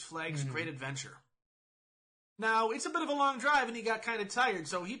out Six Flags Great Adventure. Now, it's a bit of a long drive and he got kind of tired,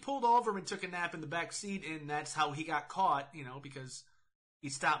 so he pulled over and took a nap in the back seat, and that's how he got caught, because he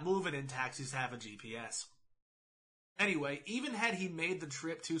stopped moving and taxis have a GPS. Anyway, even had he made the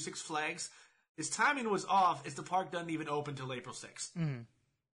trip to Six Flags, his timing was off as the park doesn't even open till April 6th. Mm-hmm.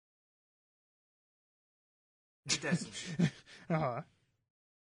 That's some shit. Uh-huh.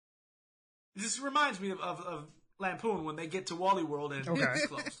 This reminds me of Lampoon when they get to Wally World and it's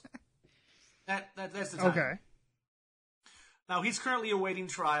closed. That's the time. Okay. Now he's currently awaiting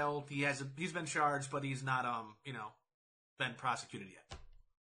trial. He's been charged, but he's not been prosecuted yet.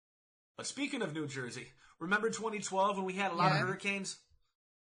 But speaking of New Jersey, remember 2012 when we had a lot of hurricanes?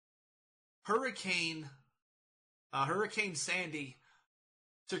 Hurricane Sandy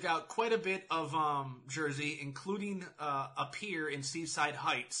took out quite a bit of Jersey, including a pier in Seaside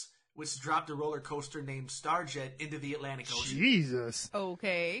Heights, which dropped a roller coaster named Starjet into the Atlantic Ocean. Jesus.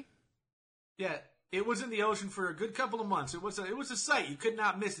 Okay. Yeah, it was in the ocean for a good couple of months. It was a sight. You could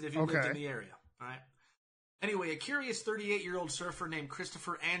not miss it if you lived in the area. All right. Anyway, a curious 38-year-old surfer named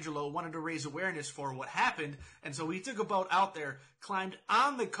Christopher Angelo wanted to raise awareness for what happened, and so he took a boat out there, climbed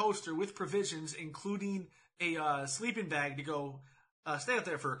on the coaster with provisions, including a sleeping bag, to go stay out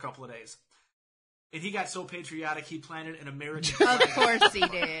there for a couple of days. And he got so patriotic, he planted an American flag. Of course he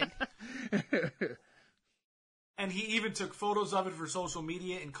did. And he even took photos of it for social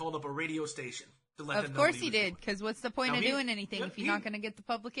media and called up a radio station to let them know. Of course he did, because what's the point of doing anything if you're not going to get the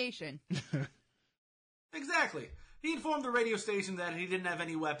publication? Exactly. He informed the radio station that he didn't have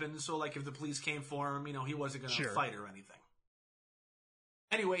any weapons, so like if the police came for him, he wasn't going to fight or anything.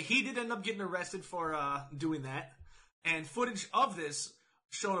 Anyway, he did end up getting arrested for doing that, and footage of this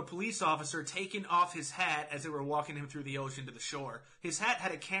showed a police officer taking off his hat as they were walking him through the ocean to the shore. His hat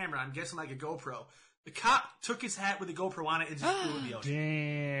had a camera, I'm guessing like a GoPro. The cop took his hat with the GoPro on it and just threw it in the ocean.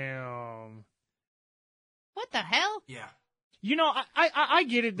 Damn. What the hell? Yeah. I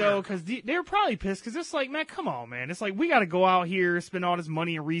get it, though, because they're probably pissed, because it's like, man, come on, man. It's like, we got to go out here, spend all this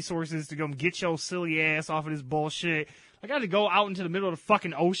money and resources to go get your silly ass off of this bullshit. I got to go out into the middle of the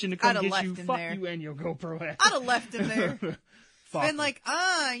fucking ocean to come get you. Fuck you and your GoPro ass. I'd have left him there. Been like,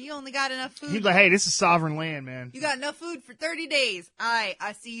 you only got enough food. He's like, hey, this is sovereign land, man. You got enough food for 30 days. I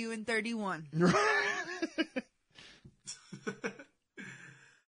see you in 31.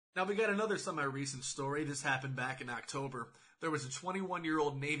 Now we got another semi-recent story. This happened back in October. There was a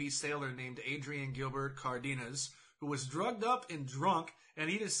 21-year-old Navy sailor named Adrian Gilbert Cardenas who was drugged up and drunk, and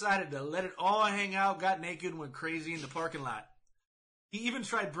he decided to let it all hang out, got naked, and went crazy in the parking lot. He even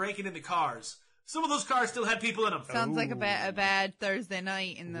tried breaking into cars. Some of those cars still had people in them. Sounds like a bad Thursday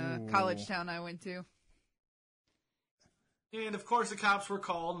night in the college town I went to. And, of course, the cops were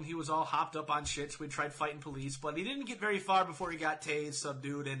called, and he was all hopped up on shit, so we tried fighting police. But he didn't get very far before he got tased,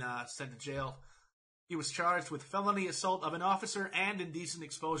 subdued, and sent to jail. He was charged with felony assault of an officer and indecent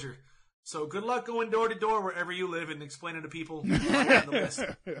exposure. So good luck going door to door wherever you live and explaining to people what's on the list.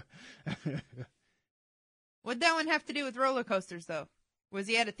 What'd that one have to do with roller coasters, though? Was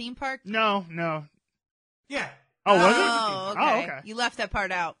he at a theme park? No. Yeah. Oh, was it? Oh, okay. Oh, okay. You left that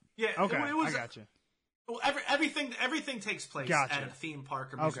part out. Yeah. Okay, It was, I got you. Well, everything takes place Gotcha. at a theme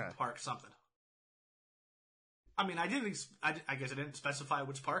park or amusement park, something. I mean, I guess I didn't specify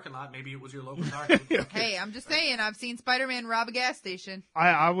which parking lot. Maybe it was your local target. Hey, I'm just saying, I've seen Spider-Man rob a gas station.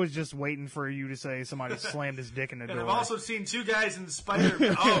 I was just waiting for you to say somebody slammed his dick in the And door. I've also seen two guys in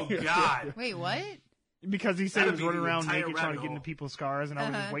Spider-Man. Oh, God. Wait, what? Because he said he That'd was be running the around entire naked trying to rabbit get into hole. people's cars, and I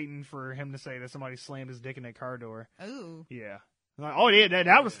was just Uh-huh. waiting for him to say that somebody slammed his dick in that car door. Ooh. Yeah. Like, oh, yeah,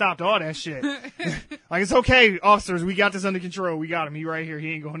 that would stop all that shit. Like, it's okay, officers. We got this under control. We got him. He right here.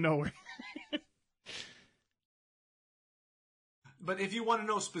 He ain't going nowhere. But if you want to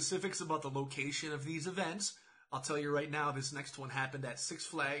know specifics about the location of these events, I'll tell you right now, this next one happened at Six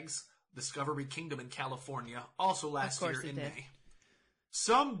Flags Discovery Kingdom in California, also last year course it in did. May.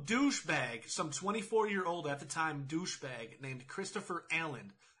 Some douchebag, some 24-year-old at the time douchebag named Christopher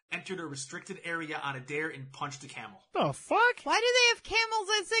Allen, entered a restricted area on a dare and punched a camel. The fuck? Why do they have camels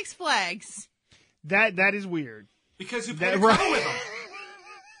at Six Flags? That is weird. Because you That- paid a right. car with them.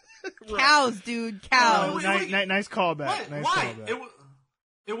 Cows, dude, cows. wait, Nice callback. What? Nice Why? callback.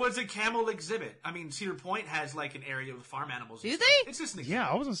 It was a camel exhibit. I mean, Cedar Point has like an area with farm animals. and Do stuff. they? It's just an Yeah,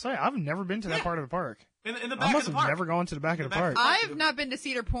 I was going to say, I've never been to that Yeah. part of the park. in the I back must of the have park. never gone to the back of the park. I've not been to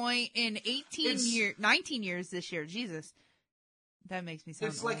Cedar Point in It's- 19 years this year. Jesus. That makes me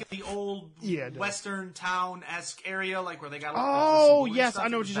sound It's like old. the old Yeah, it does. western town-esque area, like where they got. Oh, the yes, stuff I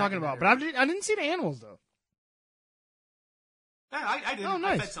know in what the you're back talking of about. there. But I didn't see the animals, though. Yeah, I did. Oh,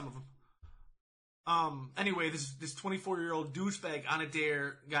 nice. I fed some of them. Anyway, this 24-year-old douchebag on a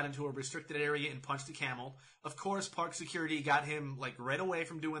dare got into a restricted area and punched a camel. Of course, park security got him like right away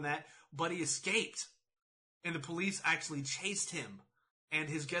from doing that, but he escaped, and the police actually chased him and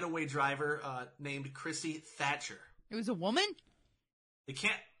his getaway driver named Chrissy Thatcher. It was a woman? They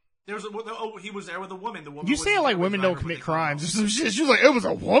can't. He was there with a woman. The woman. You was say the it like getaway women driver, don't but they commit caught him. crimes or some shit. She was like, it was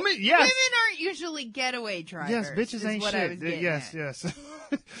a woman? Yes. Women aren't usually getaway drivers. Yes, bitches is ain't what I shit. was getting Yes, at. yes.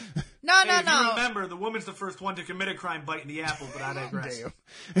 No, Hey, no, if you no. remember, the woman's the first one to commit a crime biting the apple, but I digress.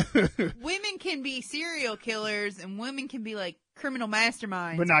 Damn. Women can be serial killers and women can be like criminal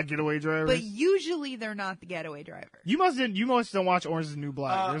masterminds. But not getaway drivers. But usually they're not the getaway driver. You must don't watch Orange is the New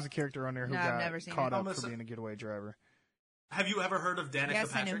Black. There's a character on there who No, I've got never seen caught it. up Almost- for being a getaway driver. Have you ever heard of Danica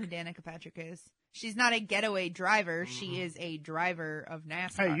Yes, I know who Patrick? Danica Patrick is. She's not a getaway driver. She is a driver of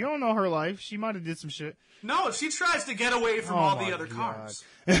NASCAR. Hey, you don't know her life. She might have did some shit. No, she tries to get away from Oh all my the other God. cars.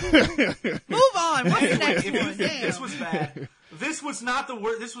 Move on. What's the next If you one? think Damn. this was bad, this was not the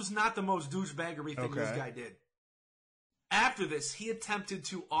worst. This was not the most douchebaggery thing this Okay. guy did. After this, he attempted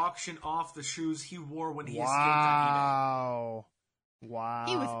to auction off the shoes he wore when he escaped on Wow.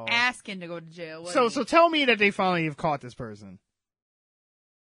 He was asking to go to jail. So wasn't tell me that they finally have caught this person.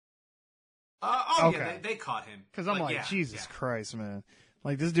 eBay. Okay. Yeah, they caught him. Because I'm like, yeah, Jesus yeah. Christ, man.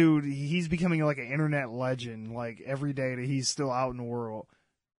 Like, this dude, he's becoming like an internet legend, like, every day that he's still out in the world.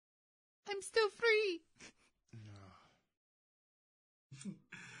 he? I'm still free.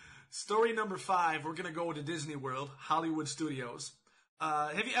 Story number 5, we're going to go to Disney World, Hollywood Studios.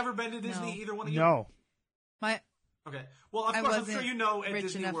 Have you ever been to Disney, No. either one of you? No. My Okay. Well, of I course, I'm wasn't sure you know at rich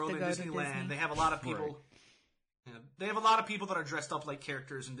Disney enough World to and go to Disneyland, Disney. they have a lot of people. Right. Yeah, they have a lot of people that are dressed up like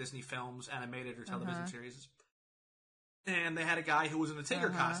characters in Disney films, animated or television Uh-huh. series. And they had a guy who was in a Tigger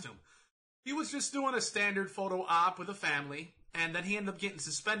Uh-huh. costume. He was just doing a standard photo op with a family, and then he ended up getting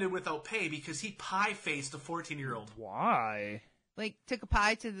suspended without pay because he pie-faced a 14-year-old. Why? like took a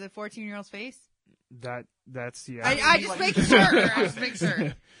pie to the 14-year-old's face. That's, yeah. I just make sure. I just make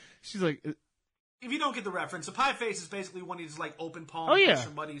sure. She's like, If you don't get the reference, a pie face is basically when you just like open palm Oh, yeah. push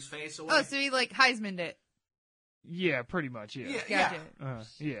somebody's face away. Oh, so he like Heisman'd it. yeah, pretty much, yeah. Yeah, Gotcha.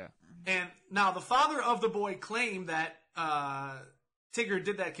 Yeah. And now the father of the boy claimed that Tigger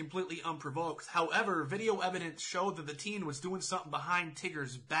did that completely unprovoked. However, video evidence showed that the teen was doing something behind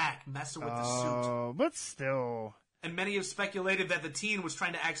Tigger's back, messing with the suit. Oh, but still. and many have speculated that the teen was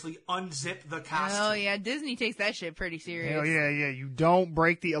trying to actually unzip the costume. Oh yeah, Disney takes that shit pretty serious. Hell yeah, yeah. You don't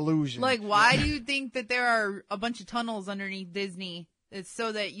break the illusion. Like, why do you think that there are a bunch of tunnels underneath Disney? It's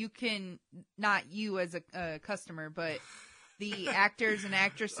so that you can, not you as a customer, but the actors and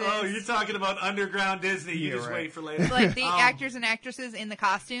actresses. Oh, you're talking about underground Disney. You just wait for later. Like the actors and actresses in the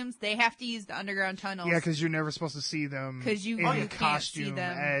costumes, they have to use the underground tunnels. Yeah, because you're never supposed to see them in you the can't costume see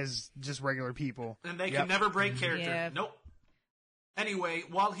them as just regular people. And they can never break character. Yep. Nope. Anyway,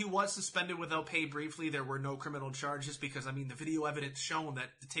 while he was suspended without pay briefly, there were no criminal charges because, I mean, the video evidence shown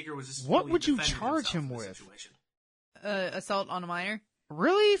that the Tigger was just What really would you defending charge himself him in the with? situation. Assault on a minor.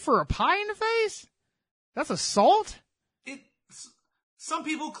 Really? For a pie in the face? That's assault? Some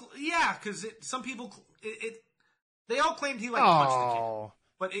people, because they all claimed he punched the kid,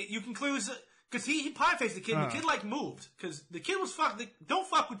 but you can clue because he pie faced the kid. And the kid moved because the kid was don't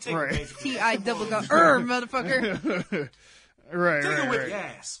fuck with Tigger. Right. Basically. T.I. double gun, motherfucker. Right, Tigger right, whip right. your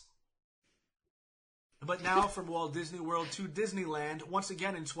ass. But now from Walt Disney World to Disneyland, once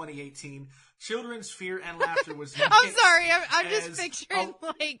again in 2018, children's fear and laughter was. I'm sorry, I'm just picturing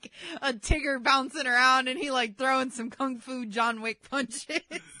like a Tigger bouncing around and he throwing some kung fu John Wick punches.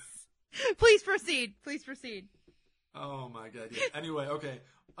 Please proceed. Oh my god. Yeah. Anyway, okay.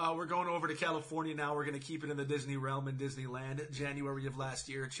 We're going over to California now. We're going to keep it in the Disney realm in Disneyland. January of last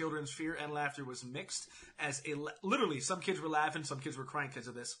year, children's fear and laughter was mixed as literally some kids were laughing, some kids were crying because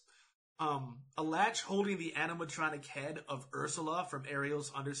of this. A latch holding the animatronic head of Ursula from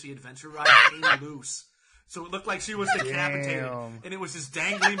Ariel's Undersea Adventure ride came loose. So it looked like she was decapitated, and it was just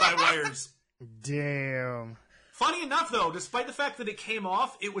dangling by wires. Damn. Funny enough, though, despite the fact that it came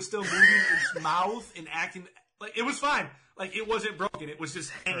off, it was still moving its mouth and acting like it was fine. Like, it wasn't broken. It was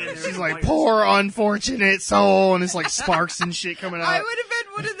just hanging there. She's like, poor unfortunate soul, and it's like sparks and shit coming out. I would have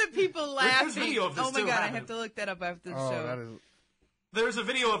been one of the people laughing. There's video of this oh my too, god, I happening. have to look that up after the show. That is... There's a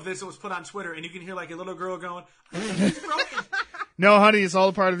video of this that was put on Twitter, and you can hear like a little girl going, "It's broken." No, honey, it's all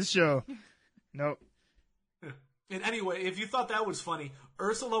a part of the show. Nope. And anyway, if you thought that was funny,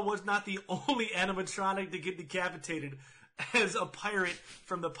 Ursula was not the only animatronic to get decapitated, as a pirate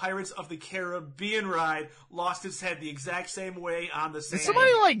from the Pirates of the Caribbean ride lost his head the exact same way on the same. Did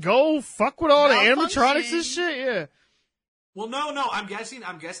somebody go fuck with all the Malfunction. animatronics and shit? Yeah. Well, no. I'm guessing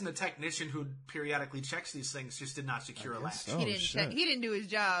the technician who periodically checks these things just did not secure a latch. so. He Oh, didn't. shit. He didn't do his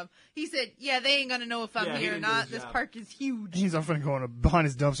job. He said, "Yeah, they ain't gonna know if I'm Yeah, he here or didn't do not. his This job. park is huge." He's off and going behind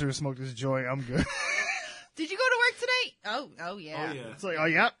his dumpster and smoke this joint. I'm good. Did you go to work today? Oh yeah. Oh yeah. It's like,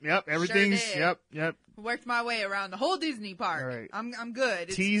 yep, everything's, did. yep. Worked my way around the whole Disney park. All right. I'm good.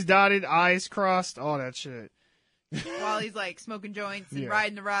 It's, T's dotted, I's crossed, all that shit. while he's smoking joints and Yeah.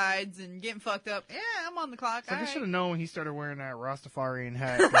 riding the rides and getting fucked up. Yeah, I'm on the clock. It's like, I All should have right. known when he started wearing that Rastafarian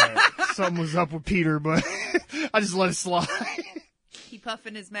hat that something was up with Peter, but I just let it slide. He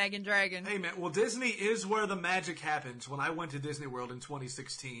puffing his mag and dragon. Hey man, well Disney is where the magic happens. When I went to Disney World in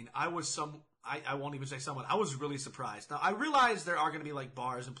 2016, I won't even say someone. I was really surprised. Now I realize there are going to be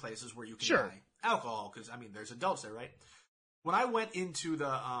bars and places where you can Sure. buy alcohol because there's adults there, right? When I went into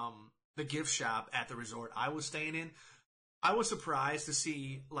the gift shop at the resort I was staying in, I was surprised to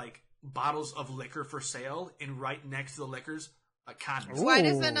see bottles of liquor for sale, and right next to the liquors, condoms. Ooh. Why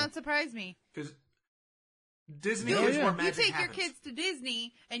does that not surprise me? Because Disney Yeah, is yeah. where You magic take happens. your kids to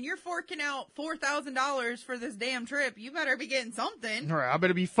Disney and you're forking out $4,000 for this damn trip. You better be getting something. All right, I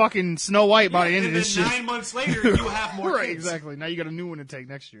better be fucking Snow White by the end of and this then shit. 9 months later, you have more Right, kids. exactly. Now you got a new one to take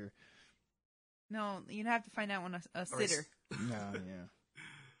next year. No, you'd have to find out when a sitter. No, yeah.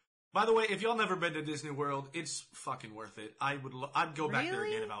 By the way, if y'all never been to Disney World, it's fucking worth it. I'd go back there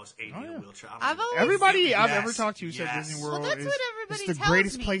Really? again if I was 80 in a wheelchair. I've always Everybody I've Yes, ever talked to said yes. Disney Well, World that's is what everybody it's the tells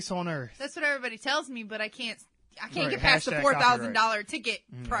greatest me. place on earth. That's what everybody tells me, but I can't Right, get past the hashtag $4,000 ticket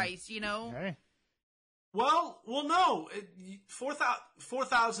price. Okay. Well, no.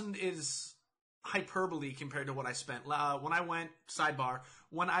 4,000 is hyperbole compared to what I spent. When I went, sidebar,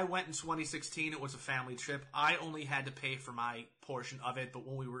 when I went in 2016, it was a family trip. I only had to pay for my portion of it, but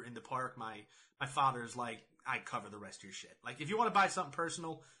when we were in the park, my father's like, I cover the rest of your shit. Like, if you want to buy something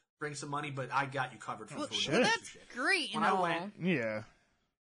personal, bring some money, but I got you covered for food. shit. Well, and that's shit. great and When I all. went, Yeah.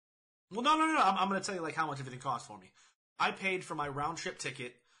 well, no. I'm going to tell you how much everything cost for me. I paid for my round trip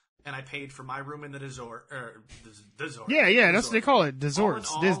ticket, and I paid for my room in the resort. Yeah, that's what they call it. All in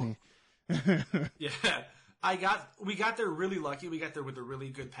Desorts, all- Disney. Yeah, we got there really lucky. We got there with a really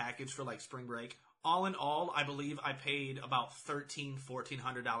good package for spring break. All in all, I believe I paid about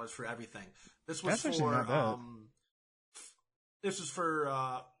 $1,400 for everything. This was That's actually for not bad. this was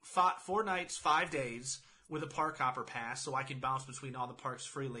for 4 nights, 5 days with a park hopper pass, so I can bounce between all the parks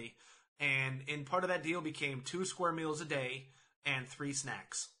freely. And in part of that deal became 2 square meals a day and 3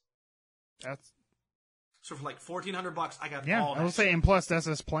 snacks. That's So for like $1,400, I got yeah. all that. I was saying, and plus that's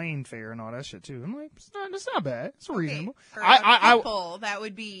us plane fare and all that shit too. I'm like, it's not bad. It's reasonable. For a couple, that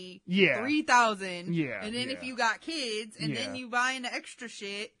would be $3,000. Yeah, and then yeah. if you got kids, and Yeah. then you buying the extra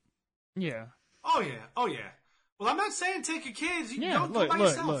shit. Yeah. Oh yeah. Well, I'm not saying take your kids. You Yeah, don't go by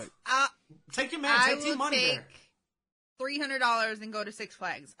yourself. Take your man. I Take Team will Money take there. $300 and go to Six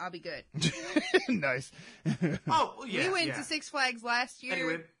Flags. I'll be good. Nice. Oh, well, yeah. We went yeah. to Six Flags last year.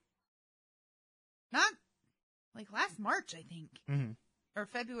 Anyway, Not like last March, I think, Mhm. or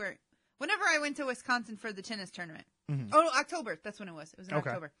February. Whenever I went to Wisconsin for the tennis tournament. Mhm. Oh, October. That's when it was. It was in Okay.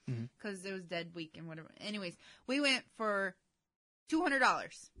 October Mhm. because it was dead week and whatever. Anyways, we went for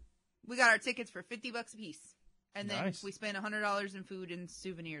 $200. We got our tickets for $50 a piece, and then Nice. we spent $100 in food and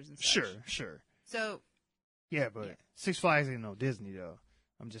souvenirs and stuff. Sure. So Yeah, but Six Flags ain't no Disney though.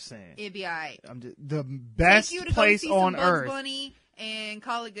 I'm just saying. it'd be alright. The best Take you to place go see on some Bugs earth. Bunny and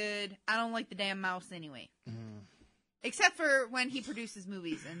call it good. I don't like the damn mouse anyway. Mm. Except for when he produces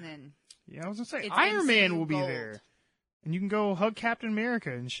movies, and then Yeah, I was gonna say It's Iron Man MCU will be gold. there, and you can go hug Captain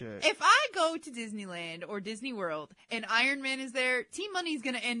America and shit. if I go to Disneyland or Disney World and Iron Man is there, Team Money's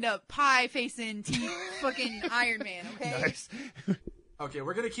gonna end up pie facing Team fucking Iron Man. Okay. Nice. okay,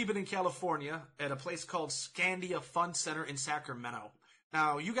 we're going to keep it in California at a place called Scandia Fun Center in Sacramento.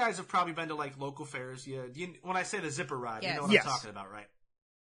 Now, you guys have probably been to like local fairs. When I say the zipper ride, you Yes. know what Yes. I'm talking about, right?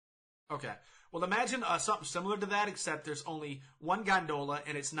 Okay. Well, imagine something similar to that, except there's only one gondola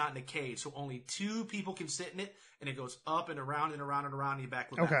and it's not in a cage, so only 2 people can sit in it, and it goes up and around and around and around, and you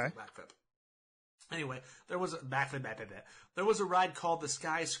backflip, Okay. backflip. Anyway, there was a There was a ride called the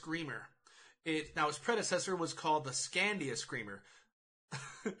Sky Screamer. Now its predecessor was called the Scandia Screamer.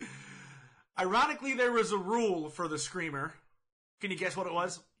 Ironically, there was a rule for the Screamer. Can you guess what it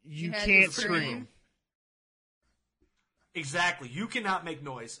was? You had can't to scream. Exactly. You cannot make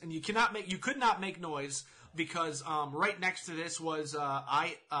noise, and you could not make noise because right next to this was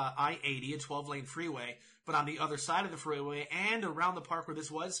I-80, a 12-lane freeway, but on the other side of the freeway and around the park where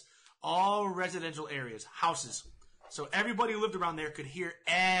this was, all residential areas, houses. So everybody who lived around there could hear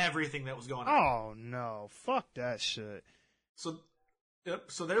everything that was going on. Oh no! Fuck that shit.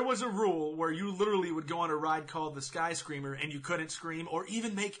 So there was a rule where you literally would go on a ride called the Sky Screamer, and you couldn't scream or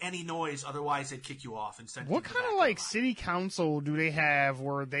even make any noise, otherwise they'd kick you off and send you What to the kind back of the like line. city council do they have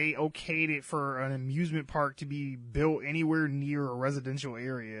where they okayed it for an amusement park to be built anywhere near a residential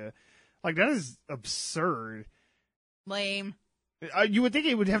area? Like that is absurd. Lame. You would think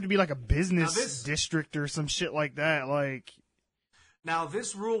it would have to be like a business Now this- district or some shit like that. Like, Now,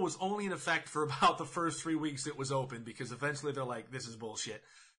 this rule was only in effect for about the first 3 weeks it was open, because eventually they're like, this is bullshit.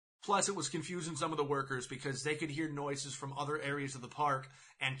 Plus, it was confusing some of the workers because they could hear noises from other areas of the park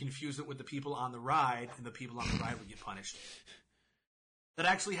and confuse it with the people on the ride, and the people on the ride would get punished. That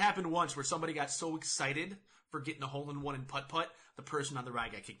actually happened once where somebody got so excited for getting a hole-in-one in putt-putt, the person on the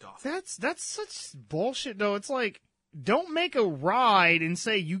ride got kicked off. that's such bullshit, though. It's like, don't make a ride and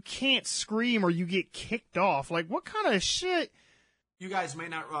say you can't scream or you get kicked off. Like, what kind of shit? You guys may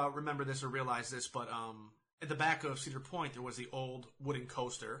not remember this or realize this, but at the back of Cedar Point, there was the old wooden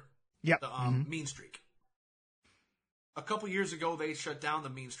coaster, Yep. the Mean Streak. A couple years ago, they shut down the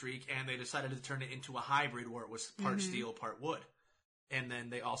Mean Streak, and they decided to turn it into a hybrid where it was part steel, part wood. And then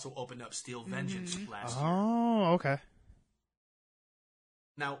they also opened up Steel Vengeance last year. Oh, okay.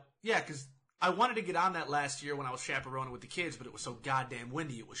 Now, yeah, because I wanted to get on that last year when I was chaperoning with the kids, but it was so goddamn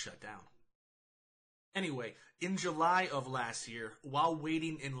windy it was shut down. Anyway, in July of last year, while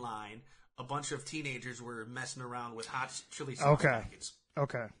waiting in line, a bunch of teenagers were messing around with hot chili sauce Okay. packets.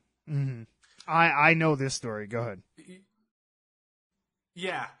 Okay. Mm-hmm. I know this story. Go ahead.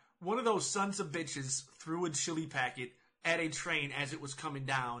 Yeah, one of those sons of bitches threw a chili packet at a train as it was coming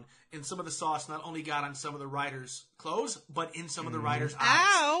down, and some of the sauce not only got on some of the riders' clothes, but in some of the riders' eyes.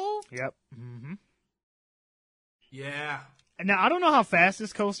 Ow! Yep. Mm-hmm. Yeah. And now, I don't know how fast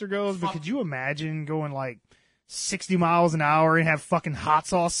this coaster goes, but Fuck. could you imagine going like 60 miles an hour and have fucking hot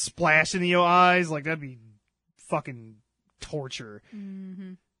sauce splashing in your eyes? Like, that'd be fucking torture.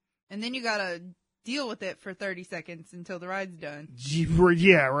 Mm-hmm. And then you gotta deal with it for 30 seconds until the ride's done.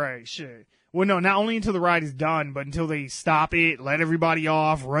 Yeah, right, shit. Well, no, not only until the ride is done, but until they stop it, let everybody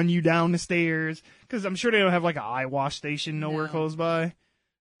off, run you down the stairs. Because I'm sure they don't have like an eye wash station nowhere No. close by.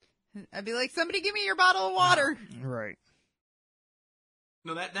 I'd be like, somebody give me your bottle of water. Right.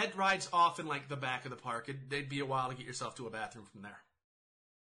 No, that ride's off in, like, the back of the park. It'd be a while to get yourself to a bathroom from there.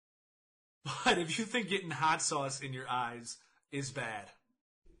 But if you think getting hot sauce in your eyes is bad,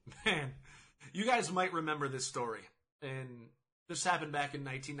 man, you guys might remember this story. And This happened back in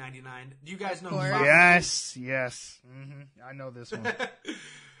 1999. Do you guys know? Of course. Fabio? Yes. I know this one. Yep,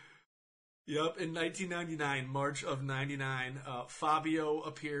 in 1999, March of 99, Fabio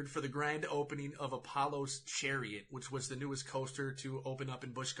appeared for the grand opening of Apollo's Chariot, which was the newest coaster to open up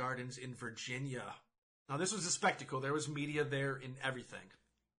in Busch Gardens in Virginia. Now, this was a spectacle. There was media there and everything.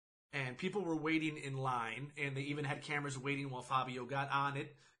 And people were waiting in line, and they even had cameras waiting while Fabio got on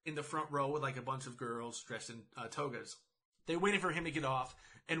it in the front row with like a bunch of girls dressed in togas. They waited for him to get off,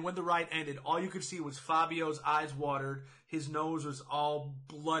 and when the ride ended, all you could see was Fabio's eyes watered, his nose was all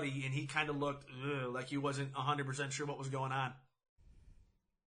bloody, and he kind of looked like he wasn't 100% sure what was going on.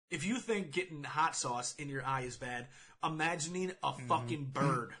 If you think getting hot sauce in your eye is bad, imagining a fucking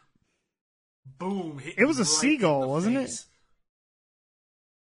bird. Boom. It was a seagull, wasn't it?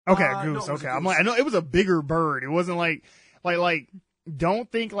 Okay, goose. No, okay, I'm like, I know it was a bigger bird. It wasn't like,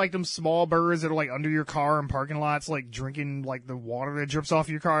 don't think like them small birds that are like under your car in parking lots, like drinking like the water that drips off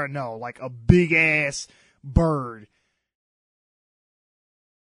your car. No, like a big ass bird.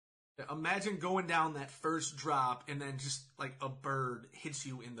 Imagine going down that first drop and then just like a bird hits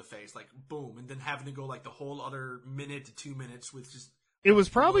you in the face, like boom, and then having to go like the whole other minute to 2 minutes with just. It was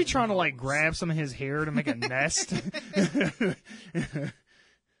probably trying to like grab some of his hair to make a nest.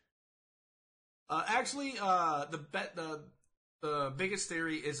 Actually, the biggest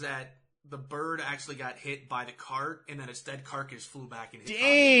theory is that the bird actually got hit by the cart, and then its dead carcass flew back and hit.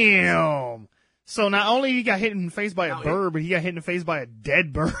 Damn! So not only he got hit in the face by a Now bird, but he got hit in the face by a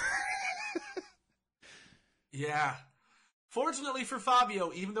dead bird. Yeah. Fortunately for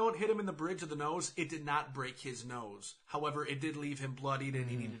Fabio, even though it hit him in the bridge of the nose, it did not break his nose. However, it did leave him bloodied, and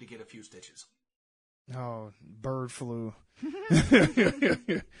he needed to get a few stitches. Oh, bird flu.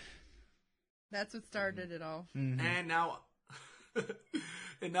 That's what started it all. Mm-hmm.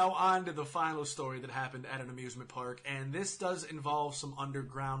 And now on to the final story that happened at an amusement park, and this does involve some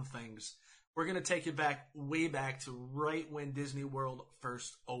underground things. We're going to take you back, way back to right when Disney World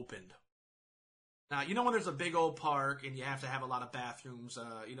first opened. Now, you know when there's a big old park and you have to have a lot of bathrooms,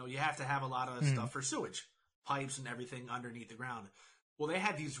 you have to have a lot of stuff for sewage, pipes and everything underneath the ground. Well, they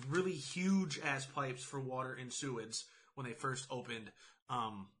had these really huge-ass pipes for water and sewage when they first opened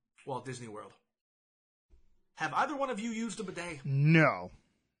Walt Disney World. Have either one of you used a bidet? No.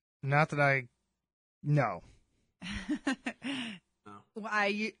 Not that no. No. Well,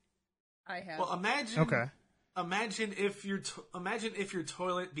 I have. Well, imagine. Okay. Imagine if your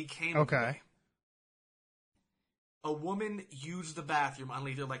toilet became Okay. a bidet. A woman used the bathroom on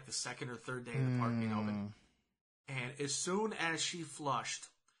either like the second or third day of the park being open, and as soon as she flushed,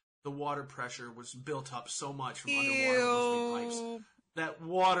 the water pressure was built up so much from underwater on those big pipes. That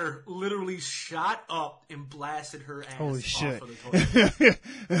water literally shot up and blasted her ass Holy off shit. of the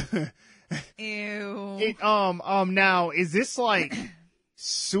toilet. Ew. Now, is this like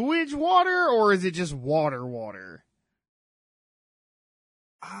sewage water or is it just water? Well,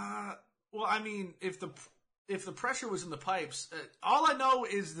 I mean, if the pressure was in the pipes, all I know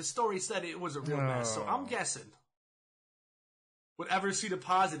is the story said it was a real mess. So I'm guessing whatever she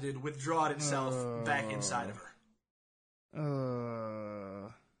deposited withdrawed itself back inside of her.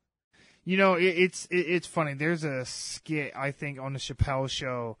 It's funny. There's a skit, I think, on the Chappelle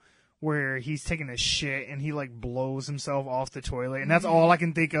Show where he's taking a shit and he like blows himself off the toilet, and that's all I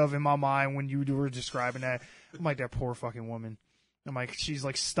can think of in my mind when you were describing that. I'm like, that poor fucking woman. I'm like, she's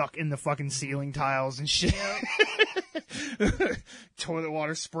like stuck in the fucking ceiling tiles and shit. Yep. Toilet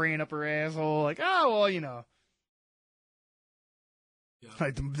water spraying up her asshole. Like, oh well, Yeah.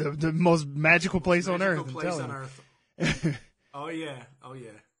 like the most magical place on earth. I'm telling you. Oh yeah.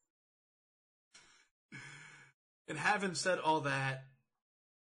 And having said all that,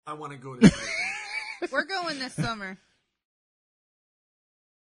 I want to go to We're going this summer.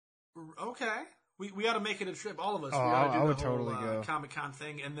 Okay. We got to make it a trip, all of us. Oh, we gotta do I would the whole, totally go. Comic-Con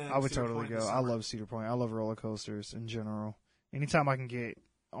thing, and then I would Cedar totally Point go. this I summer. love Cedar Point. I love roller coasters in general. Anytime I can get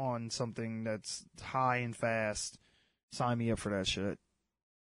on something that's high and fast, sign me up for that shit.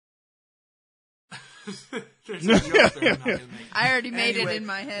 There's a joke there I'm not gonna make. I already made Anyway, it in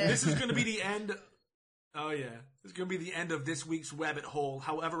my head. This is going to be the end. Oh, yeah. This is going to be the end of this week's Wabbit Hole.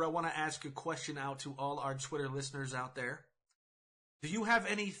 However, I want to ask a question out to all our Twitter listeners out there. Do you have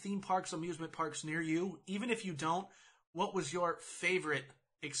any theme parks, amusement parks near you? Even if you don't, what was your favorite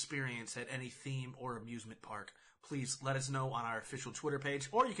experience at any theme or amusement park? Please let us know on our official Twitter page,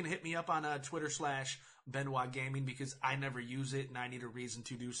 or you can hit me up on Twitter/Benwah Gaming because I never use it and I need a reason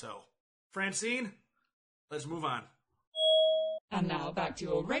to do so. Francine, let's move on. And now back to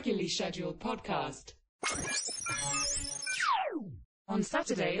your regularly scheduled podcast. On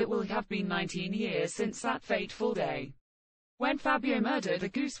Saturday it will have been 19 years since that fateful day. when Fabio murdered a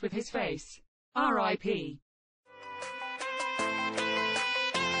goose with his face. R.I.P.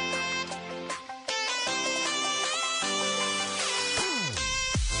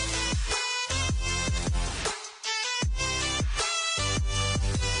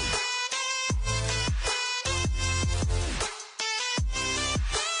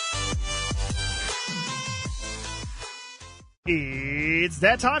 It's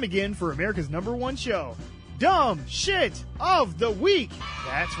that time again for America's #1 show, Dumb Shit of the Week.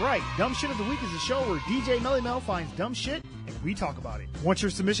 That's right, Dumb Shit of the Week is a show where DJ Melly Mel finds dumb shit and we talk about it. Want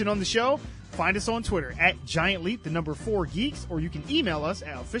your submission on the show? Find us on Twitter at GiantLeap4Geeks, or you can email us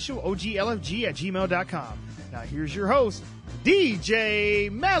at officialoglfg@gmail.com. Now here's your host, DJ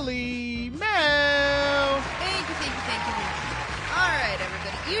Melly Mel. Thank you. All right,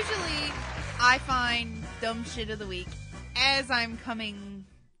 everybody. Usually, I find dumb shit of the week as I'm coming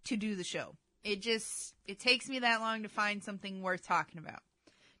to do the show. It takes me that long to find something worth talking about.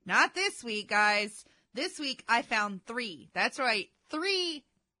 Not this week, guys. This week, I found 3. That's right, 3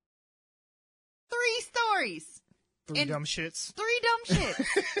 stories. 3 dumb shits. 3 dumb shits.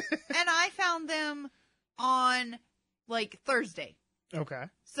 And I found them on, Thursday. Okay.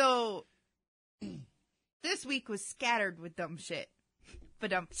 So, this week was scattered with dumb shit.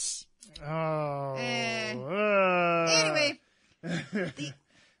 But Oh. Anyway.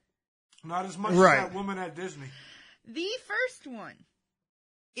 Not as much Right. as that woman at Disney. The first one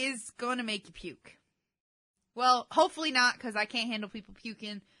is going to make you puke. Well, hopefully not, because I can't handle people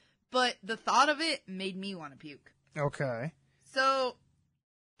puking. But the thought of it made me want to puke. Okay. So,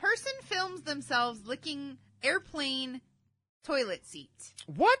 person films themselves licking airplane toilet seat.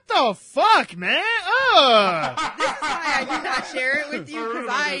 What the fuck, man? This is why I did not share it with you, because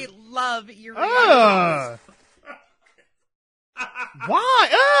I love your reactions.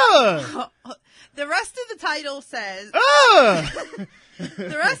 Why? The rest of the title says... The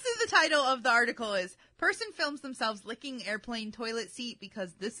rest of the title of the article is, person films themselves licking airplane toilet seat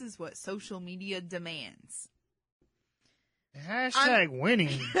because this is what social media demands. Hashtag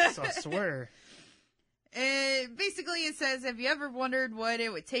winning, I swear. Basically, it says, have you ever wondered what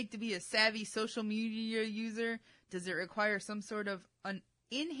it would take to be a savvy social media user? Does it require some sort of an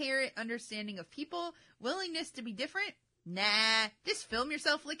inherent understanding of people, willingness to be different? Nah, just film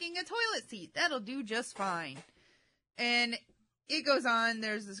yourself licking a toilet seat. That'll do just fine. And it goes on.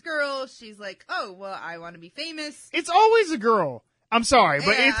 There's this girl. She's like, oh, well, I want to be famous. It's always a girl. I'm sorry,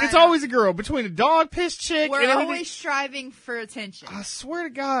 but Yeah, it's always a girl. Between a dog piss chick We're and everything. always striving for attention. I swear to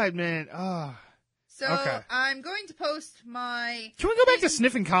God, man. So okay. I'm going to post my... Can we go back to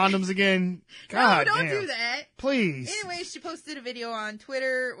sniffing condoms again? God no, don't damn. do that. Please. Anyway, she posted a video on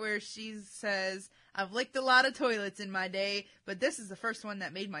Twitter where she says, I've licked a lot of toilets in my day, but this is the first one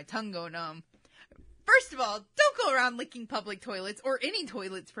that made my tongue go numb. First of all, don't go around licking public toilets, or any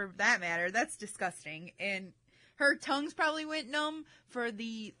toilets for that matter. That's disgusting. And her tongues probably went numb for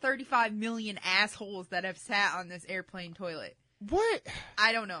the 35 million assholes that have sat on this airplane toilet. What?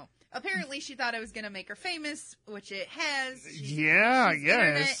 I don't know. Apparently, she thought it was going to make her famous, which it has. She's Yes.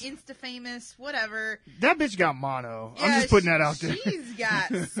 internet, insta-famous, whatever. That bitch got mono. I'm Yeah, just putting that out there. She's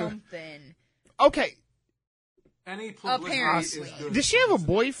got something. Okay. Any publicity Apparently. is good. Does she have a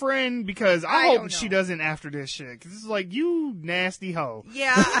boyfriend? Because I don't hope she know. doesn't after this shit. Because this is like, you nasty hoe.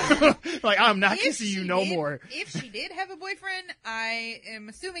 Yeah. Like, I'm not If kissing you she no did- more. If she did have a boyfriend, I am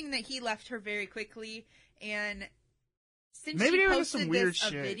assuming that he left her very quickly. And since Maybe she there was posted some weird this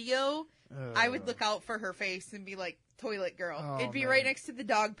shit. a video, I would look out for her face and be like, toilet girl. Oh, It'd be man. right next to the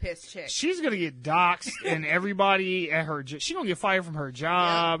dog piss chick. She's gonna get doxxed, and everybody at her she's gonna get fired from her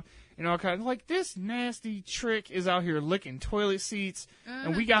job. You know, kind of like, this nasty trick is out here licking toilet seats,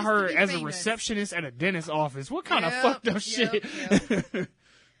 and we got just her to be as a famous. receptionist at a dentist's office. What kind of Yep, fucked up yep, shit? yep.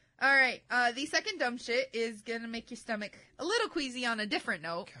 All right. The second dumb shit is going to make your stomach a little queasy on a different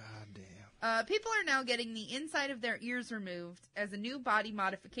note. God damn. People are now getting the inside of their ears removed as a new body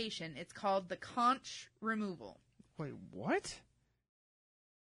modification. It's called the conch removal. Wait, what?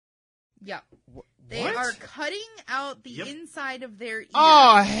 Yep. They What? are cutting out the Yep. inside of their ear.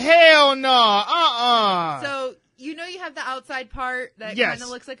 Oh, hell no. So, you know you have the outside part that Yes. kind of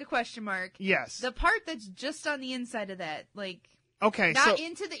looks like a question mark. Yes. The part that's just on the inside of that, like, Okay, not so...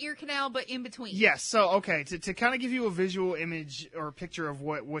 into the ear canal, but in between. Yes, so, okay, to kind of give you a visual image or picture of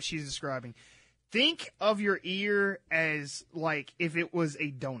what she's describing, think of your ear as, like, if it was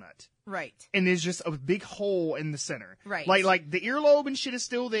a donut. Right. And there's just a big hole in the center. Right. Like the earlobe and shit is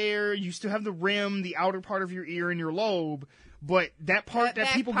still there. You still have the rim, the outer part of your ear and your lobe, but that part that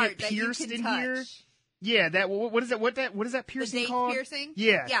back people part get that you pierced can in touch. here. Yeah, that what is that The piercing date called? piercing?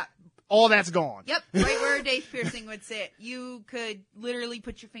 Yeah. Yeah. all that's gone. Yep, right where a Dave piercing would sit. You could literally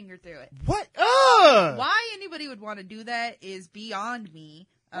put your finger through it. What? Ugh! Why anybody would want to do that is beyond me.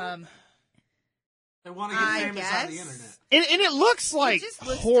 They want to get famous guess. on the internet. And it looks like just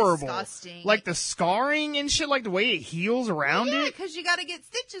looks horrible. disgusting. Like the scarring and shit, like the way it heals around Yeah, it. because you got to get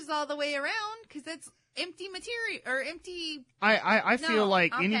stitches all the way around, because that's empty material, or empty... I feel No,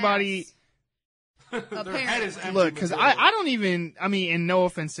 like I'll anybody... Their head Apparently. is empty Look, because material. I don't even... I mean, and no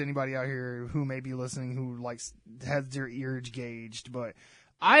offense to anybody out here who may be listening who likes has their ears gauged, but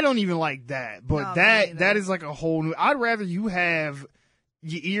I don't even like that. But No, me that neither. is like a whole new... I'd rather you have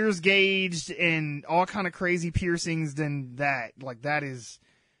your ears gauged and all kind of crazy piercings than that. Like, that is...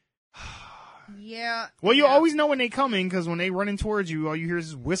 Yeah. Well, you yeah. always know when they coming, because when they running towards you, all you hear is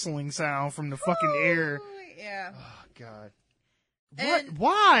this whistling sound from the fucking air. Yeah. Oh, God. And-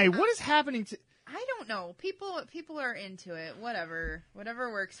 Why? What is happening to... I don't know. People are into it. Whatever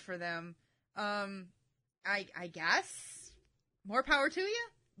works for them. I guess more power to you,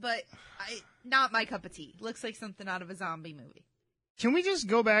 but not my cup of tea. Looks like something out of a zombie movie. Can we just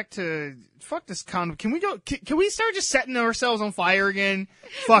go back to fuck this condom? Can we go? Can we start just setting ourselves on fire again?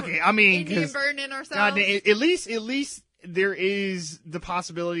 Fuck it. I mean, Indian 'cause burning ourselves. God, at least there is the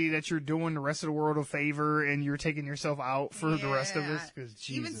possibility that you're doing the rest of the world a favor and you're taking yourself out for the rest of us. Because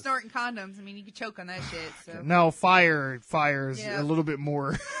Even snorting condoms. I mean, you could choke on that shit. So No, fire is Yeah. a little bit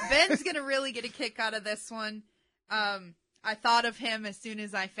more. Ben's gonna really get a kick out of this one. I thought of him as soon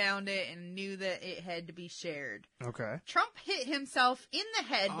as I found it and knew that it had to be shared. Okay. Trump hit himself in the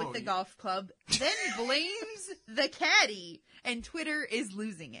head with the golf club, then blames the caddy, and Twitter is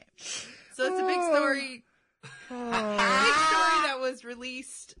losing it. So it's a big story. Big story that was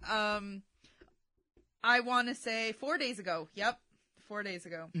released, I want to say 4 days ago. Yep, 4 days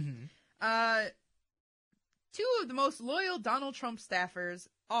ago. Mm-hmm. Two of the most loyal Donald Trump staffers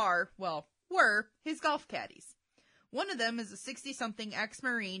were his golf caddies. One of them is a 60-something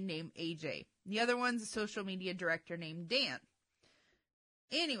ex-Marine named AJ. The other one's a social media director named Dan.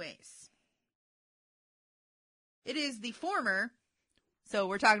 Anyways, it is the former, so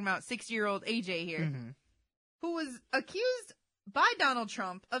we're talking about 60-year-old AJ here, Mm-hmm. who was accused by Donald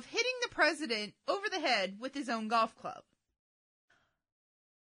Trump of hitting the president over the head with his own golf club.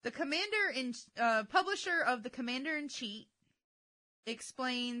 The publisher of the Commander-in-Chief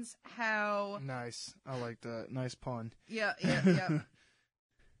explains how... Nice. I like that. Nice pun. Yeah.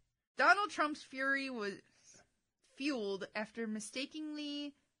 Donald Trump's fury was fueled after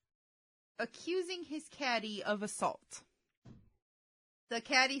mistakenly accusing his caddy of assault. The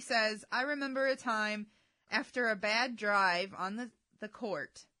caddy says, "I remember a time after a bad drive on the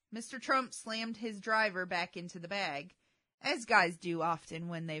court, Mr. Trump slammed his driver back into the bag, as guys do often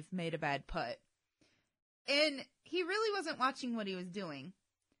when they've made a bad putt. And he really wasn't watching what he was doing.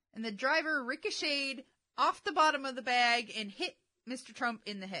 And the driver ricocheted off the bottom of the bag and hit Mr. Trump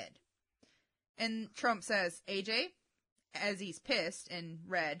in the head." And Trump says, "AJ," as he's pissed and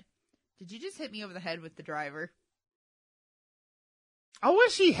red, "Did you just hit me over the head with the driver?" I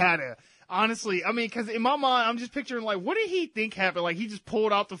wish he had honestly, I mean, because in my mind, I'm just picturing, like, what did he think happened? Like, he just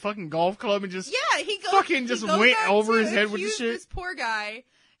pulled out the fucking golf club and just Yeah, he goes, fucking just went on over to his head with the accuse shit. This poor guy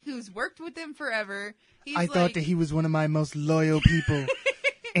who's worked with him forever. He's I like, thought that he was one of my most loyal people,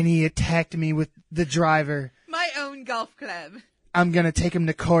 and he attacked me with the driver. my own golf club. I'm gonna take him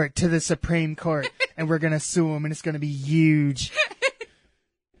to court, to the Supreme Court, and we're gonna sue him, and it's gonna be huge.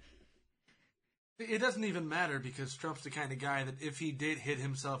 It doesn't even matter because Trump's the kind of guy that if he did hit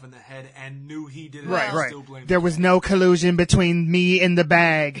himself in the head and knew he did it, Right, he'll right. still blame There the was guy. no collusion between me and the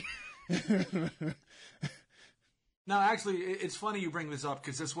bag. Now, actually, it's funny you bring this up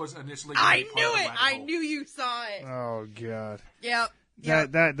because this was initially. I gonna be part knew of the it. rabbit I hole. knew you saw it. Oh God. Yep.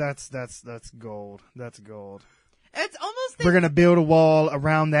 That's gold. That's gold. It's almost. We're gonna build a wall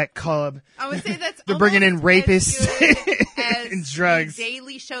around that club. I would say that's. They're bringing in almost rapists as good as and drugs. The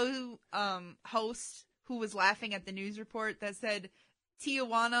Daily Show host who was laughing at the news report that said people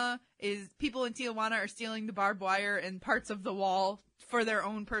in Tijuana are stealing the barbed wire and parts of the wall for their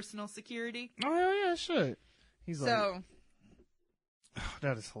own personal security. Oh yeah, shit. He's like, So, oh,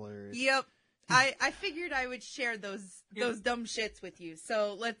 that is hilarious. yep. I figured I would share those dumb shits with you.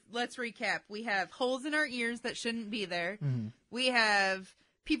 So let's recap. We have holes in our ears that shouldn't be there. Mm-hmm. We have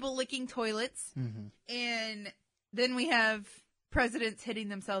people licking toilets. Mm-hmm. And then we have presidents hitting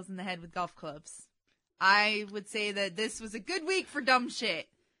themselves in the head with golf clubs. I would say that this was a good week for dumb shit.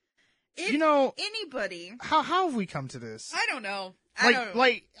 If anybody, how have we come to this? I don't know.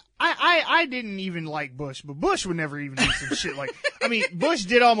 I didn't even like Bush, but Bush would never even do some shit like. I mean, Bush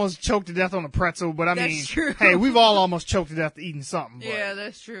did almost choke to death on a pretzel, but I That's mean, true. hey, we've all almost choked to death eating something. But, Yeah,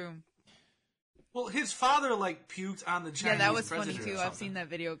 that's true. Well, his father, like, puked on the Chinese Yeah, that was funny president or too. I've something. seen that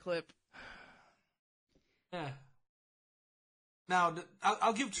video clip. Yeah. Now,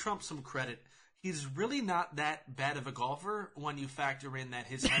 I'll give Trump some credit. He's really not that bad of a golfer when you factor in that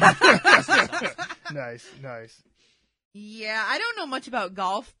his head. Nice. Yeah, I don't know much about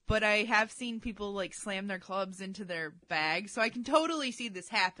golf, but I have seen people like slam their clubs into their bag, so I can totally see this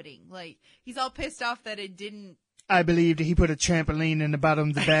happening. Like, he's all pissed off that it didn't. I believed he put a trampoline in the bottom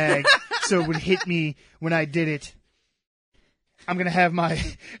of the bag so it would hit me when I did it. I'm going to have my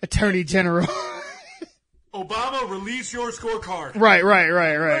attorney general. Obama, release your scorecard. Right. Oh my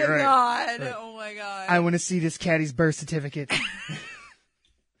god! Right. Oh my god! I want to see this caddy's birth certificate.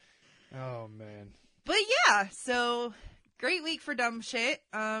 Oh, man. But yeah, so great week for dumb shit.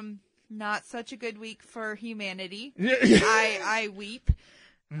 Not such a good week for humanity. I weep.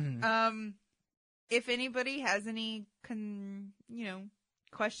 If anybody has any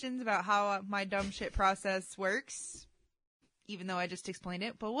questions about how my dumb shit process works, even though I just explained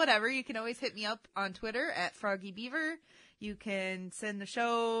it, but whatever, you can always hit me up on Twitter at FroggyBeaver. You can send the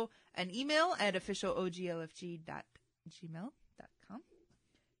show an email at officialoglfg.gmail.com.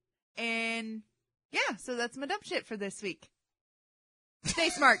 And yeah, so that's my dumb shit for this week. Stay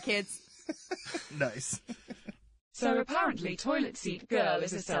smart, kids. Nice. So apparently Toilet Seat Girl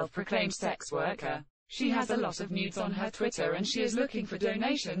is a self-proclaimed sex worker. She has a lot of nudes on her Twitter and she is looking for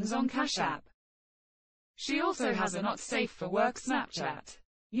donations on Cash App. She also has a not safe for work Snapchat.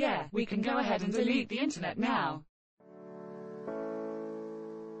 Yeah, we can go ahead and delete the internet now.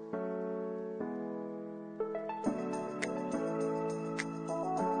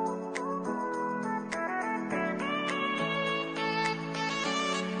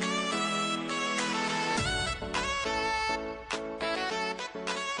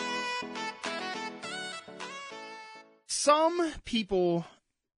 Some people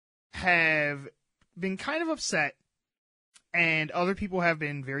have been kind of upset, and other people have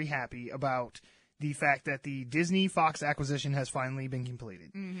been very happy about the fact that the Disney-Fox acquisition has finally been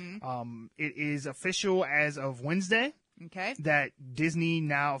completed. Mm-hmm. It is official as of Wednesday Okay. that Disney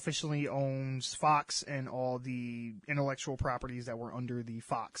now officially owns Fox and all the intellectual properties that were under the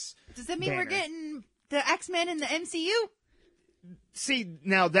Fox. Does that mean we're banner. getting the X-Men in the MCU? See,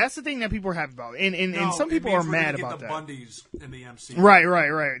 now that's the thing that people are happy about, and No, some it people means are we're gonna mad get about the that. Bundys in the MCU.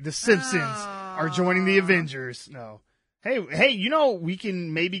 Right. The Simpsons are joining the Avengers. No. Hey, you know, we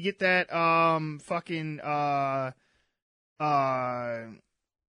can maybe get that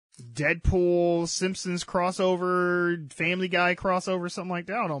Deadpool Simpsons crossover, Family Guy crossover, something like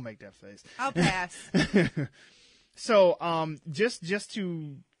that. Oh, don't make that face. I'll pass. So, just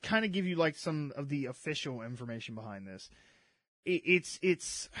to kind of give you like some of the official information behind this,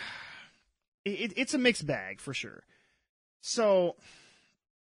 it's a mixed bag for sure. So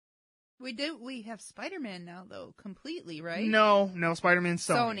we have Spider-Man now though, completely, right? no, Spider-Man's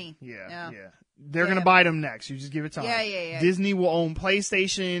Sony. Yeah. They're Yeah. gonna buy them next. You just give it time. Yeah. Disney will own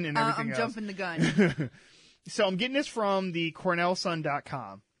PlayStation and everything I'm else. jumping the gun. So I'm getting this from the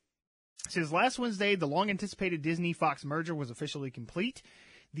CornellSun.com. It says, last Wednesday, the long-anticipated Disney-Fox merger was officially complete.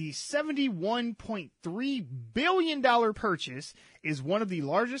 The $71.3 billion purchase is one of the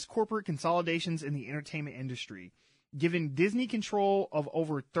largest corporate consolidations in the entertainment industry, giving Disney control of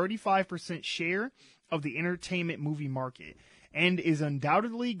over 35% share of the entertainment movie market, and is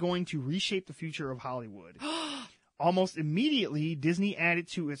undoubtedly going to reshape the future of Hollywood. Almost immediately, Disney added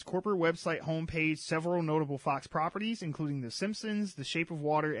to its corporate website homepage several notable Fox properties, including The Simpsons, The Shape of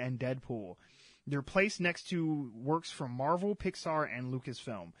Water, and Deadpool. They're placed next to works from Marvel, Pixar, and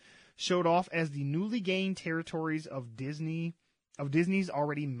Lucasfilm, showed off as the newly gained territories of Disney's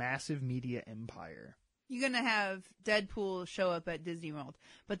already massive media empire. You're gonna have Deadpool show up at Disney World,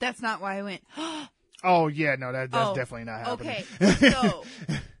 but that's not why I went. Oh yeah, no, that's definitely not happening. Okay, so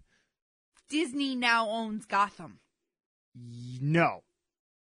Disney now owns Gotham. No.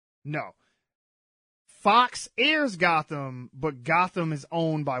 Fox airs Gotham, but Gotham is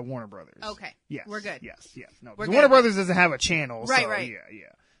owned by Warner Brothers. Okay. Yes. We're good. Yes. No, We're Warner good. Brothers doesn't have a channel. Right, so, right.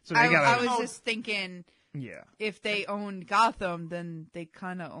 Yeah. So they I gotta. was just thinking, Yeah. if they owned Gotham, then they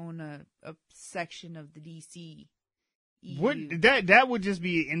kind of own a section of the DC. Would that would just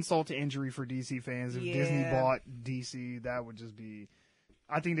be insult to injury for DC fans if Disney Yeah. bought DC? That would just be.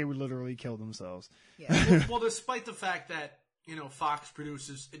 I think they would literally kill themselves. Yeah. Well, despite the fact that, you know, Fox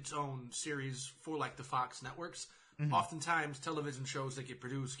produces its own series for, like, the Fox networks, oftentimes television shows that get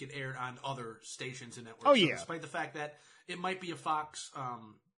produced get aired on other stations and networks. Oh, So yeah. despite the fact that it might be a Fox,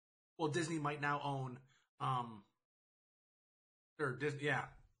 Disney might now own, or Disney, yeah.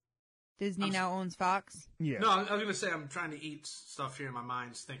 Disney now owns Fox. Yeah. No, I was going to say I'm trying to eat stuff here in my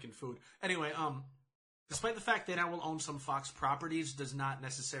mind, thinking food. Anyway, despite the fact they now will own some Fox properties, does not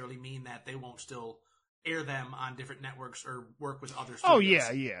necessarily mean that they won't still air them on different networks or work with other studios.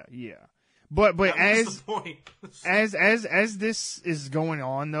 Oh yeah. But What's the point? as this is going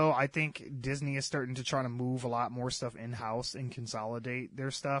on though, I think Disney is starting to try to move a lot more stuff in house and consolidate their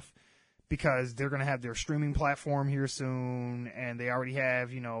stuff because they're going to have their streaming platform here soon, and they already have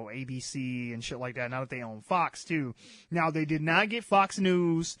ABC and shit like that. Now that they own Fox too. Now they did not get Fox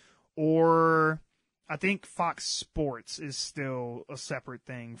News, or I think Fox Sports is still a separate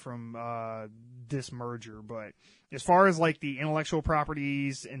thing from this merger, but as far as like the intellectual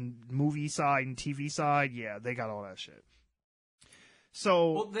properties and movie side and TV side, yeah, they got all that shit.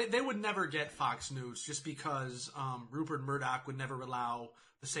 So, well, they would never get Fox News just because Rupert Murdoch would never allow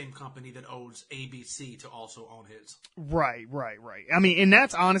the same company that owns ABC to also own his. Right. I mean, and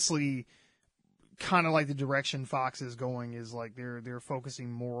that's honestly kind of like the direction Fox is going, is like they're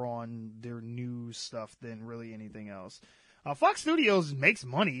focusing more on their news stuff than really anything else. Fox Studios makes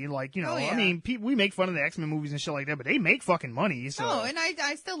money, like, Oh, yeah. I mean, we make fun of the X-Men movies and shit like that, but they make fucking money, so. Oh, and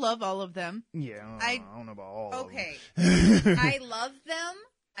I still love all of them. Yeah, I don't know about all Okay. of them. I love them.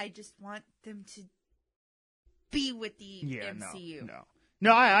 I just want them to be with the MCU.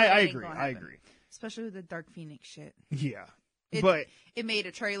 No, I Ain't agree. gonna I happen. agree. Especially with the Dark Phoenix shit. Yeah. It made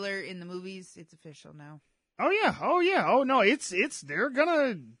a trailer in the movies. It's official now. Oh yeah. Oh no, they're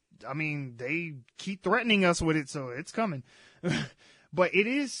gonna, I mean, they keep threatening us with it, so it's coming. But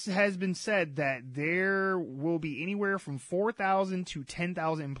has been said that there will be anywhere from 4,000 to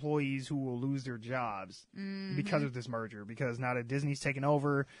 10,000 employees who will lose their jobs because of this merger. Because now that Disney's taken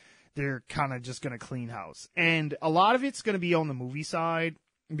over, they're kind of just going to clean house. And a lot of it's going to be on the movie side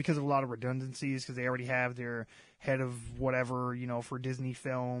because of a lot of redundancies, because they already have their head of whatever, for Disney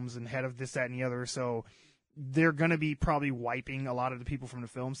films and head of this, that, and the other. So they're going to be probably wiping a lot of the people from the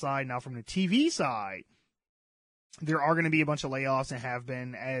film side. Now from the TV side, there are going to be a bunch of layoffs and have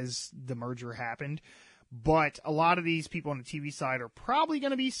been as the merger happened. But a lot of these people on the TV side are probably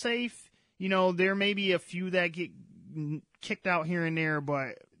going to be safe. There may be a few that get kicked out here and there,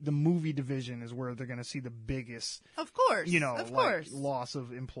 but the movie division is where they're going to see the biggest, of course, loss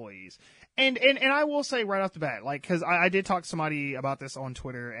of employees. And I will say right off the bat, because I did talk to somebody about this on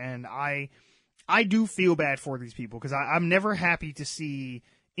Twitter, and I do feel bad for these people, because I'm never happy to see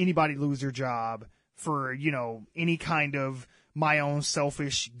anybody lose their job for, any kind of my own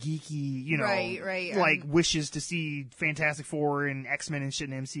selfish, geeky, right. Wishes to see Fantastic Four and X-Men and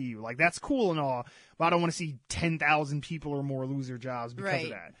shit in MCU. Like, that's cool and all, but I don't want to see 10,000 people or more lose their jobs because of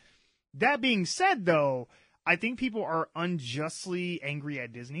that. That being said, though, I think people are unjustly angry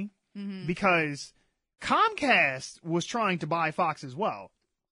at Disney because Comcast was trying to buy Fox as well.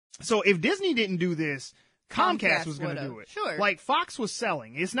 So if Disney didn't do this, Comcast was going to do it. Sure. Like, Fox was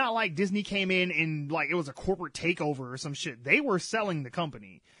selling. It's not like Disney came in and, it was a corporate takeover or some shit. They were selling the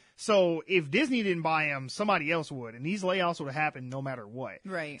company. So, if Disney didn't buy them, somebody else would. And these layoffs would have happened no matter what.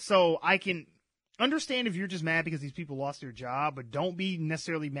 Right. So, I can understand if you're just mad because these people lost their job, but don't be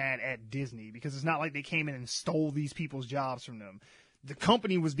necessarily mad at Disney, because it's not like they came in and stole these people's jobs from them. The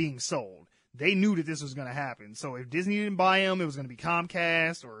company was being sold. They knew that this was going to happen. So if Disney didn't buy them, it was going to be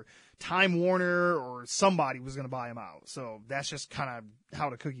Comcast or Time Warner, or somebody was going to buy them out. So that's just kind of how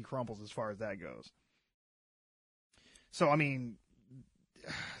the cookie crumbles as far as that goes. So, I mean,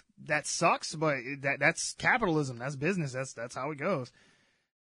 that sucks, but that's capitalism. That's business. That's how it goes.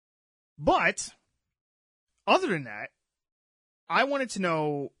 But other than that, I wanted to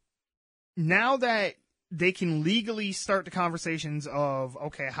know, now that they can legally start the conversations of,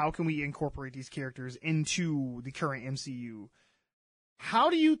 okay, how can we incorporate these characters into the current MCU? How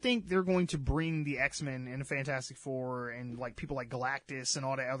do you think they're going to bring the X-Men and the Fantastic Four and people like Galactus and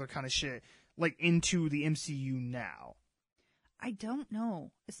all that other kind of shit into the MCU now? I don't know,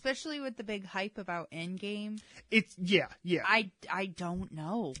 especially with the big hype about Endgame. It's yeah. I don't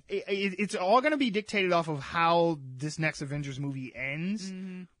know. It's all going to be dictated off of how this next Avengers movie ends.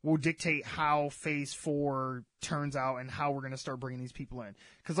 Will dictate how Phase 4 turns out and how we're going to start bringing these people in.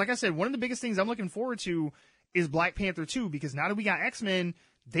 Because, like I said, one of the biggest things I'm looking forward to is Black Panther 2. Because now that we got X-Men,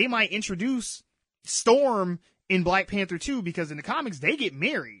 they might introduce Storm in Black Panther 2. Because in the comics, they get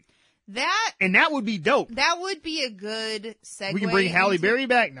married. That would be dope. That would be a good segue. We can bring Halle Berry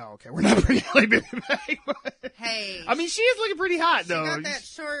back? No, okay, we're not bringing Halle Berry back. But, hey. I mean, she is looking pretty hot, though. She got that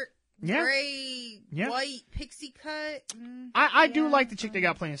short, gray, white pixie cut. I do like the chick they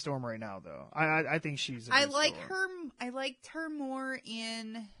got playing Storm right now, though. I think she's a good Storm. I liked her more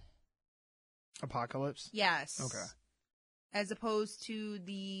in Apocalypse? Yes. Okay. As opposed to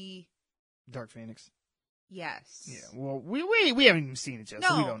the Dark Phoenix. Yes. Yeah. Well, we haven't even seen it yet,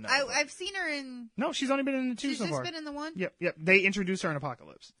 so we don't know. I've seen her in. No, she's only been in the 2 so far. She's just been in the 1? Yep. They introduced her in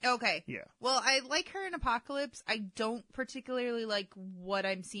Apocalypse. Okay. Yeah. Well, I like her in Apocalypse. I don't particularly like what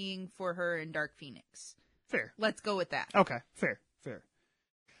I'm seeing for her in Dark Phoenix. Fair. Let's go with that. Okay. Fair.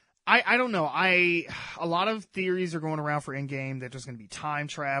 I don't know. A lot of theories are going around for Endgame that there's going to be time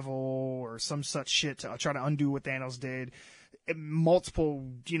travel or some such shit to try to undo what Thanos did.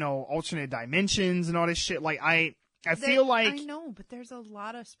 Multiple, alternate dimensions and all this shit. Like, I feel like... I know, but there's a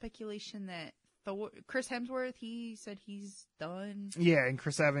lot of speculation that Chris Hemsworth, he said he's done. Yeah, and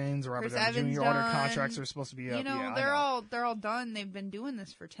Chris Evans, Robert Downey Jr., all their contracts are supposed to be up. They're all done. They've been doing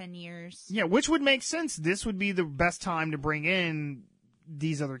this for 10 years. Yeah, which would make sense. This would be the best time to bring in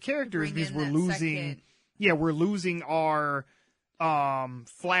these other characters because we're losing our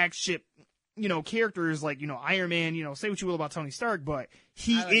flagship characters like Iron Man. Say what you will about Tony Stark, but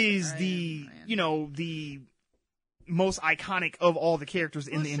he is the most iconic of all the characters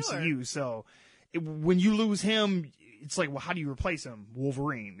in the MCU. So when you lose him, it's like, well, how do you replace him?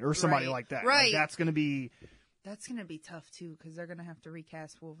 Wolverine or somebody like that. Right. Like, that's gonna be tough too because they're gonna have to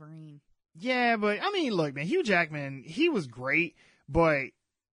recast Wolverine. Yeah, but I mean, look, man, Hugh Jackman, he was great, but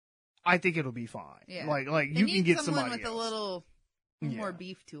I think it'll be fine. Yeah. Like you can get somebody with else. a little more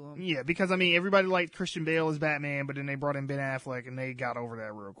beef to him. Yeah, because I mean, everybody liked Christian Bale as Batman, but then they brought in Ben Affleck, and they got over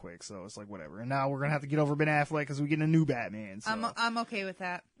that real quick. So it's like whatever. And now we're gonna have to get over Ben Affleck because we're getting a new Batman. So. I'm okay with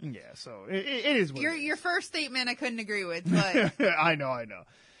that. Yeah, so it is. What your first statement I couldn't agree with, but I know.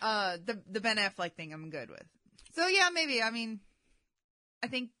 The Ben Affleck thing I'm good with. So yeah, maybe. I mean, I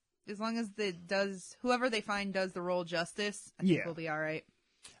think as long as whoever they find does the role justice, I think we'll be all right.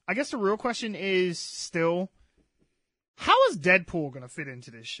 I guess the real question is still, how is Deadpool going to fit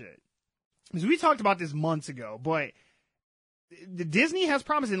into this shit? Because we talked about this months ago, but the Disney has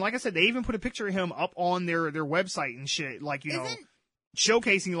promised, and like I said, they even put a picture of him up on their website and shit, like,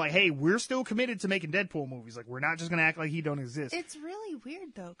 showcasing, like, hey, we're still committed to making Deadpool movies. Like, we're not just going to act like he don't exist. It's really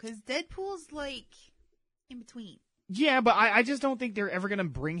weird, though, because Deadpool's, like, in between. Yeah, but I just don't think they're ever going to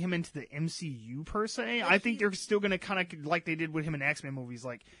bring him into the MCU, per se. I think they're still going to kind of, like they did with him in X-Men movies,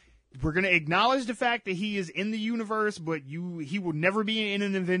 like, we're going to acknowledge the fact that he is in the universe, but he will never be in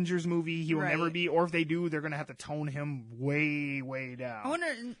an Avengers movie. He will never be, or if they do, they're going to have to tone him way, way down. I wonder,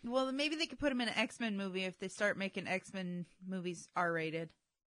 well, maybe they could put him in an X-Men movie if they start making X-Men movies R-rated.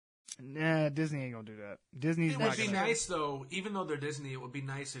 Nah, Disney ain't gonna do that. Disney's not gonna. It would be nice, though, even though they're Disney, it would be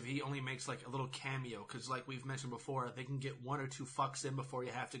nice if he only makes, like, a little cameo, because, like we've mentioned before, they can get 1 or 2 fucks in before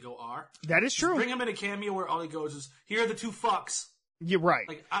you have to go R. That is true. Just bring him in a cameo where all he goes is, here are the 2 fucks. You're right.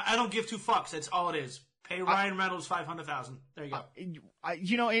 Like, I don't give 2 fucks, that's all it is. Pay Ryan Reynolds $500,000. There you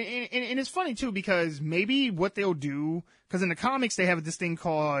go. And it's funny, too, because maybe what they'll do, because in the comics they have this thing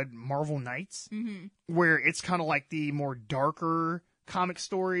called Marvel Knights, where it's kind of like the more darker comic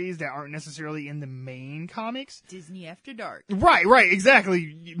stories that aren't necessarily in the main comics. Disney After Dark. Right,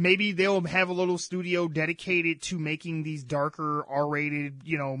 exactly. Maybe they'll have a little studio dedicated to making these darker R-rated,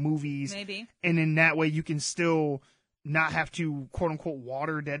 movies. Maybe. And in that way you can still not have to, quote unquote,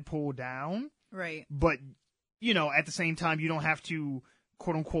 water Deadpool down. Right. But, at the same time you don't have to,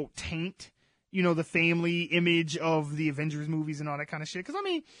 quote unquote, taint, the family image of the Avengers movies and all that kind of shit. Because, I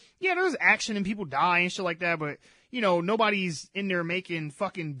mean, yeah, there's action and people die and shit like that, but nobody's in there making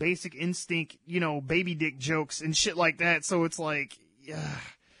fucking Basic Instinct, baby dick jokes and shit like that. So it's like,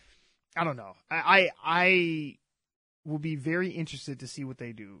 I don't know. I will be very interested to see what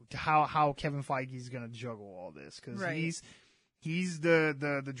they do, to how Kevin Feige's going to juggle all this. Because he's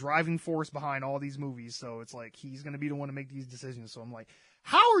the driving force behind all these movies. So it's like, he's going to be the one to make these decisions. So I'm like,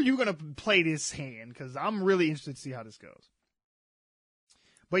 how are you going to play this hand? Because I'm really interested to see how this goes.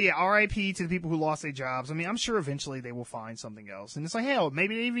 But yeah, RIP to the people who lost their jobs. I mean, I'm sure eventually they will find something else. And it's like, hell,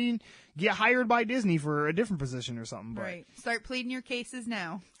 maybe they even get hired by Disney for a different position or something. But. Right. Start pleading your cases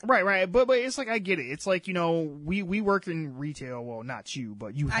now. Right. But it's like, I get it. It's like, we work in retail. Well, not you,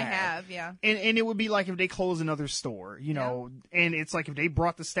 but you have. I have, yeah. And it would be like if they close another store, and it's like if they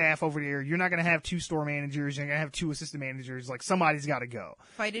brought the staff over there, you're not going to have 2 store managers. You're going to have 2 assistant managers. Like, somebody's got to go.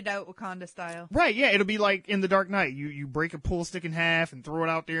 Fight it out Wakanda style. Right, yeah. It'll be like in The Dark Knight. You break a pool stick in half and throw it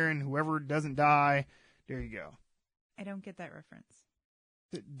out there, and whoever doesn't die, there you go. I don't get that reference.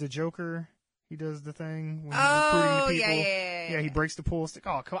 The Joker, he does the thing when he's recruiting the people. Yeah, he breaks the pool stick.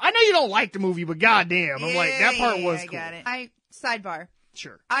 Oh, come on. I know you don't like the movie, but goddamn, I'm like, that part was cool. I got it. Sidebar.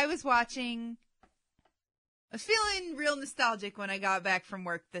 Sure. I was feeling real nostalgic when I got back from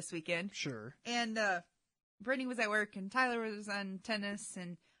work this weekend. Sure. And Brittany was at work, and Tyler was on tennis,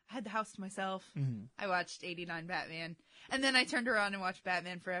 and I had the house to myself. Mm-hmm. I watched 89 Batman. And then I turned around and watched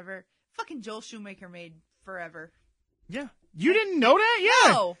Batman Forever. Fucking Joel Schumacher made Forever. Yeah. You didn't know that?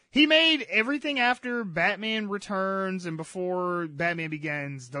 Yeah. No. He made everything after Batman Returns and before Batman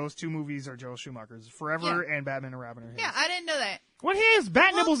Begins. Those two movies are Joel Schumacher's. Forever and Batman and Robin are his. Yeah, I didn't know that. What his?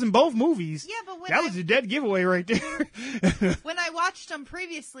 Bat Nibbles in both movies. Yeah, but that was a dead giveaway right there. when I watched them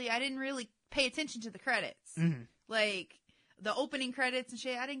previously, I didn't really pay attention to the credits. Mm-hmm. Like, the opening credits and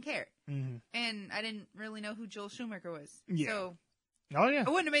shit, I didn't care. Mm-hmm. And I didn't really know who Joel Schumacher was. Yeah. So, Oh, yeah. I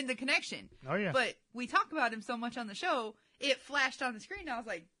wouldn't have made the connection. Oh, yeah. But we talk about him so much on the show, it flashed on the screen, and I was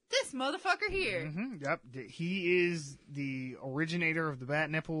like, this motherfucker here. Mm-hmm. Yep. He is the originator of the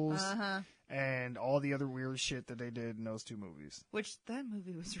Bat Nipples and all the other weird shit that they did in those two movies. Which, that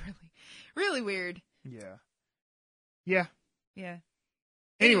movie was really, really weird. Yeah. Yeah. Yeah.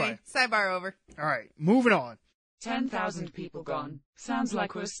 Anyway. Sidebar over. All right. Moving on. 10,000 people gone. Sounds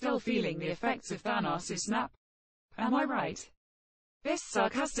like we're still feeling the effects of Thanos' snap. Am I right? This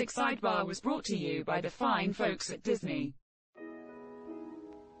sarcastic sidebar was brought to you by the fine folks at Disney.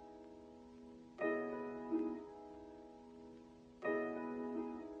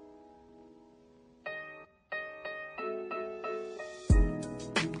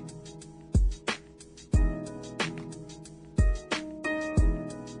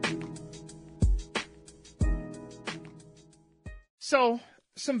 So,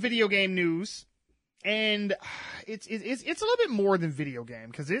 some video game news. And it's a little bit more than video game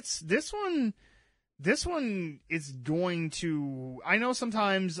because this one is going to. I know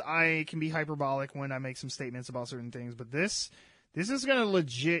sometimes I can be hyperbolic when I make some statements about certain things, but this is going to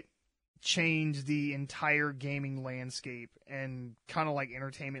legit change the entire gaming landscape and kind of like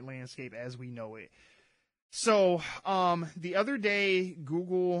entertainment landscape as we know it. So, the other day,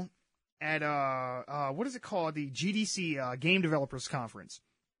 Google at what is it called? The GDC Game Developers Conference.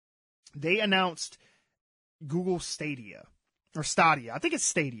 They announced Google Stadia. Or Stadia. I think it's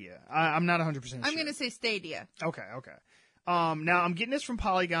Stadia. I'm not 100% sure. I'm going to say Stadia. Okay. Now, I'm getting this from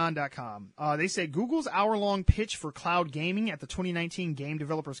Polygon.com. They said Google's hour-long pitch for cloud gaming at the 2019 Game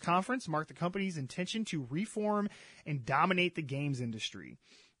Developers Conference marked the company's intention to reform and dominate the games industry.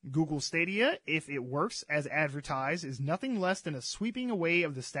 Google Stadia, if it works as advertised, is nothing less than a sweeping away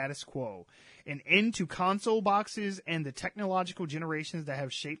of the status quo, an end to console boxes and the technological generations that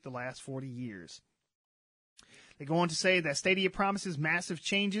have shaped the last 40 years. They go on to say that Stadia promises massive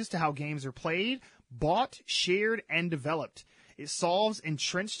changes to how games are played, bought, shared, and developed. It solves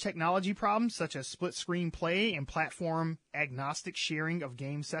entrenched technology problems such as split-screen play and platform-agnostic sharing of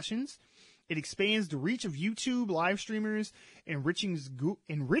game sessions. It expands the reach of YouTube live streamers, enriching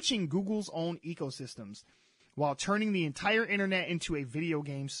Google's own ecosystems, while turning the entire internet into a video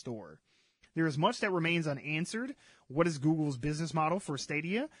game store. There is much that remains unanswered. What is Google's business model for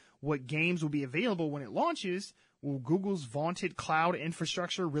Stadia? What games will be available when it launches? Will Google's vaunted cloud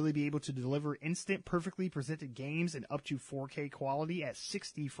infrastructure really be able to deliver instant, perfectly presented games in up to 4K quality at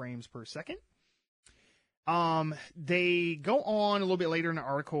 60 frames per second? They go on a little bit later in the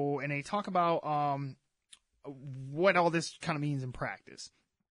article and they talk about what all this kind of means in practice.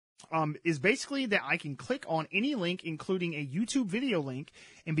 Is basically that I can click on any link, including a YouTube video link,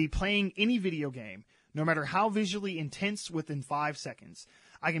 and be playing any video game, no matter how visually intense, within 5 seconds.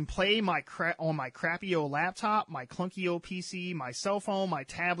 I can play on my crappy old laptop, my clunky old PC, my cell phone, my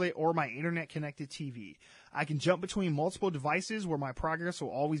tablet, or my internet-connected TV. I can jump between multiple devices where my progress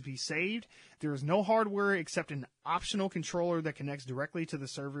will always be saved. There is no hardware except an optional controller that connects directly to the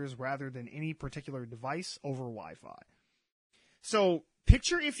servers rather than any particular device over Wi-Fi. So,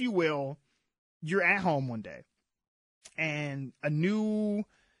 picture, if you will, you're at home one day, and a new,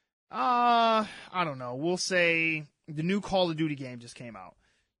 I don't know, we'll say the new Call of Duty game just came out.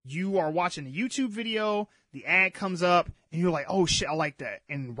 You are watching a YouTube video, the ad comes up, and you're like, oh shit, I like that.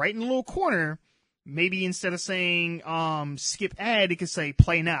 And right in the little corner, maybe instead of saying skip ad, it could say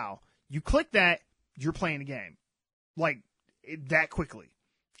play now. You click that, you're playing the game. Like, that quickly.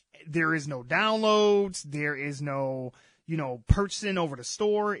 There is no downloads, there is no, purchasing over the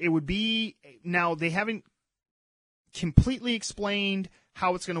store. It would be, now they haven't completely explained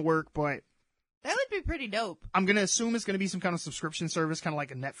how it's going to work, but that would be pretty dope. I'm going to assume it's going to be some kind of subscription service, kind of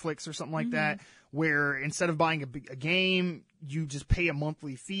like a Netflix or something like that, where instead of buying a game, you just pay a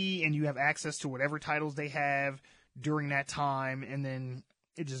monthly fee and you have access to whatever titles they have during that time, and then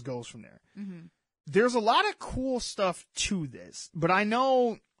it just goes from there. Mm-hmm. There's a lot of cool stuff to this, but I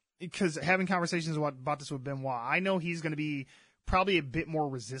know, because having conversations about this with Benwah, I know he's going to be probably a bit more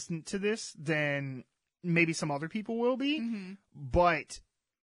resistant to this than maybe some other people will be, but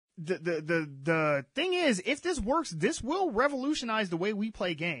the thing is, if this works, this will revolutionize the way we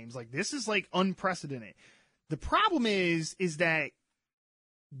play games. Like, this is like unprecedented. The problem is that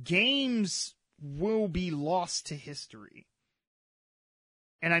games will be lost to history.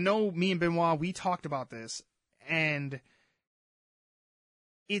 And I know me and Benwah, we talked about this, and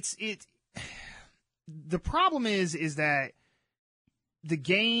the problem is that the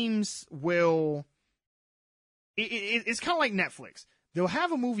games will, it's kind of like Netflix. They'll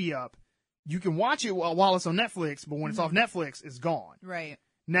have a movie up, you can watch it while it's on Netflix, but when it's off Netflix, it's gone. Right.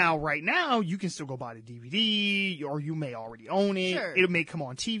 Now, right now, you can still go buy the DVD, or you may already own it. Sure. It may come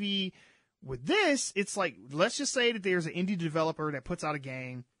on TV. With this, it's like, let's just say that there's an indie developer that puts out a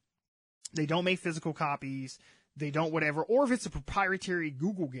game. They don't make physical copies. They don't whatever. Or if it's a proprietary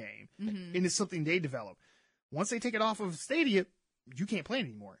Google game, and it's something they develop. Once they take it off of Stadia, you can't play it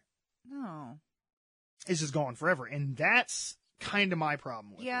anymore. No. It's just gone forever. And that's kind of my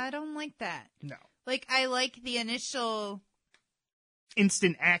problem with it. Yeah, I don't like that. No. Like, I like the initial...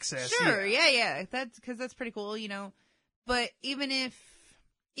 Instant access. Sure, yeah. That's pretty cool, you know. But even if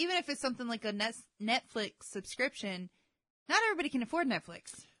it's something like a Netflix subscription, not everybody can afford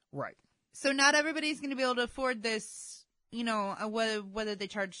Netflix. Right. So not everybody's going to be able to afford this, you know, whether they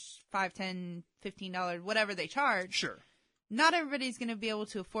charge $5, $10, $15, whatever they charge. Sure. Not everybody's going to be able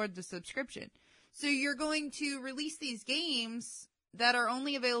to afford the subscription. So you're going to release these games that are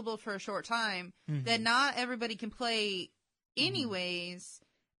only available for a short time, that not everybody can play anyways,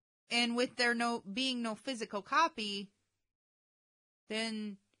 and with there being no physical copy,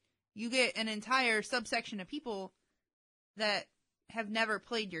 then you get an entire subsection of people that have never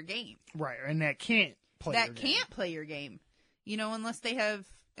played your game. Right, and that can't play your game, you know, unless they have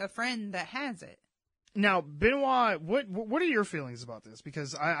a friend that has it. Now, Benwah, what are your feelings about this?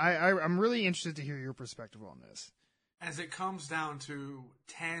 Because I'm really interested to hear your perspective on this. As it comes down to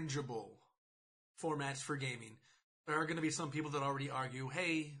tangible formats for gaming, there are going to be some people that already argue,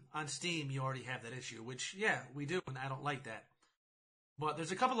 hey, on Steam you already have that issue, which, yeah, we do, and I don't like that. But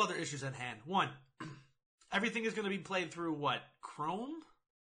there's a couple other issues at hand. One, everything is going to be played through what? Chrome?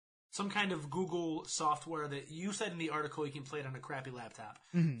 Some kind of Google software that you said in the article you can play it on a crappy laptop.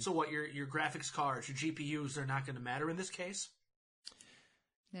 So what, your graphics cards, your GPUs, they're not going to matter in this case?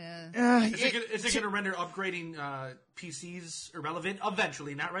 Yeah. Is it going to render upgrading PCs irrelevant?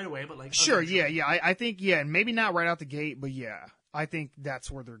 Eventually, not right away, but like... Sure, eventually. yeah. I think, yeah, maybe not right out the gate, but yeah. I think that's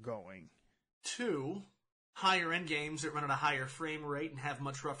where they're going. 2, higher-end games that run at a higher frame rate and have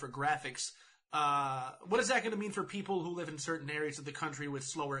much rougher graphics. What is that going to mean for people who live in certain areas of the country with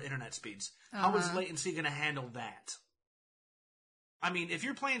slower internet speeds? How is latency going to handle that? I mean, if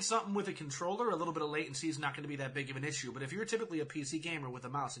you're playing something with a controller, a little bit of latency is not going to be that big of an issue. But if you're typically a PC gamer with a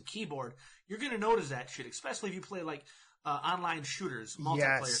mouse and keyboard, you're going to notice that shit, especially if you play like online shooters,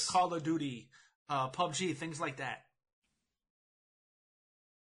 multiplayer, Call of Duty, PUBG, things like that.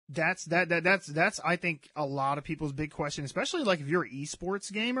 That's I think a lot of people's big question, especially like if you're an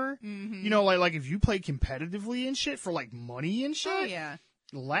esports gamer, you know, like if you play competitively and shit for like money and shit. Oh yeah.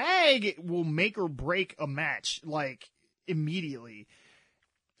 Lag will make or break a match like immediately.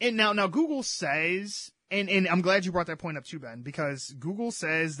 And now Google says, and I'm glad you brought that point up too, Ben, because Google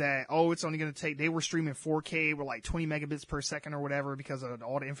says that, it's only going to take, they were streaming 4K with like 20 megabits per second or whatever because of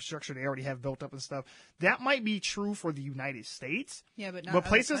all the infrastructure they already have built up and stuff. That might be true for the United States. Yeah, but not But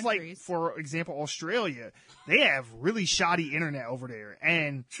places other like, countries. for example, Australia, they have really shoddy internet over there.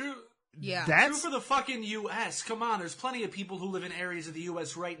 And True. Yeah. True for the fucking U.S. Come on, there's plenty of people who live in areas of the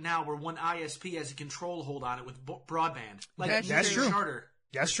U.S. right now where one ISP has a control hold on it with broadband. Like That's true. Charter.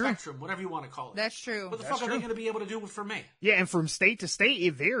 That's true. Spectrum, whatever you want to call it. That's true. What the fuck are they going to be able to do for me? yeah, and from state to state,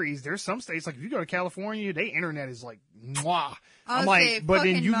 it varies. There's some states, like if you go to California, their internet is like, mwah. I'm like, but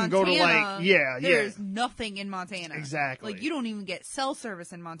then you can go to like, There's nothing in Montana. Exactly. Like, you don't even get cell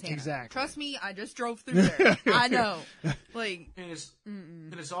service in Montana. Exactly. Trust me, I just drove through there. I know. Like, And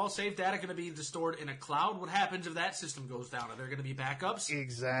is all save data going to be stored in a cloud? What happens if that system goes down? Are there going to be backups?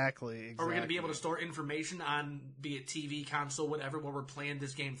 Exactly. Are we going to be able to store information on, be it TV, console, whatever, while we're playing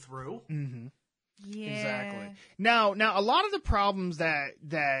this game through? yeah. Exactly. Now, a lot of the problems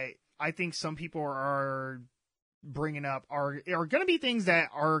that I think some people are bringing up are going to be things that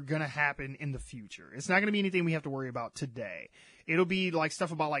are going to happen in the future. It's not going to be anything we have to worry about today. It'll be like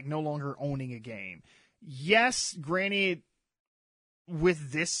stuff about like no longer owning a game. Yes, granted,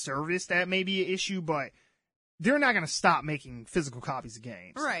 with this service that may be an issue, but they're not going to stop making physical copies of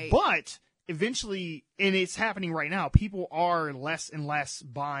games. Right. But eventually, and it's happening right now, people are less and less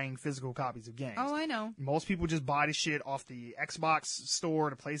buying physical copies of games. Oh, I know. Most people just buy the shit off the Xbox store,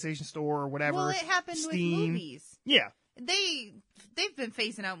 the PlayStation store, or whatever. Well, it happened Steam. with movies. Yeah. they've been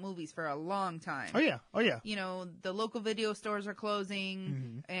phasing out movies for a long time. Oh yeah. You know, the local video stores are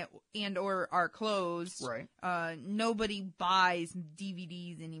closing and or are closed. Right. Nobody buys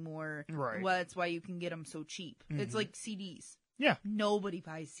DVDs anymore. Right. Well, that's why you can get them so cheap. It's like CDs. Yeah. Nobody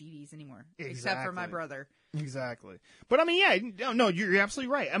buys CDs anymore, except for my brother. Exactly. But I mean, yeah, no, you're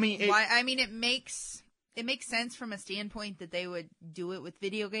absolutely right. I mean, it makes sense from a standpoint that they would do it with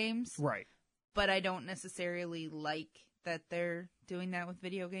video games. Right. But I don't necessarily like that they're doing that with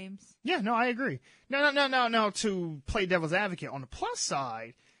video games. Yeah, no, I agree. No, to play devil's advocate, on the plus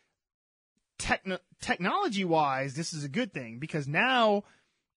side, technology-wise, this is a good thing, because now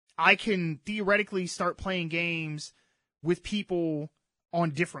I can theoretically start playing games with people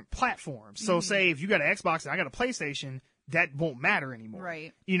on different platforms. So say if you got an Xbox and I got a PlayStation, that won't matter anymore.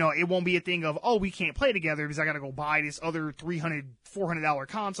 Right. You know, it won't be a thing of, oh, we can't play together because I got to go buy this other $300, $400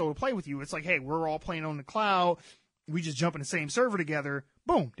 console to play with you. It's like, hey, we're all playing on the cloud. We just jump in the same server together.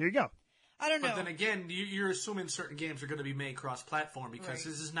 Boom, there you go. I don't know. But then again, you're assuming certain games are going to be made cross-platform, because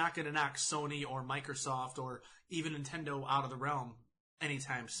this is not going to knock Sony or Microsoft or even Nintendo out of the realm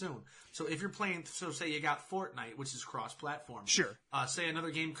anytime soon. So if you're playing, say you got Fortnite, which is cross-platform. Sure. Say another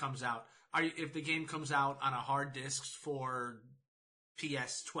game comes out. If the game comes out on a hard disk for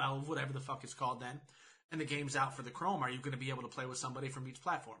PS12, whatever the fuck it's called then, and the game's out for the Chrome, are you going to be able to play with somebody from each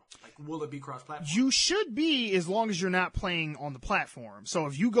platform? Like, will it be cross-platform? You should be, as long as you're not playing on the platform. So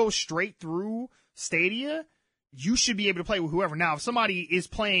if you go straight through Stadia, you should be able to play with whoever. Now, if somebody is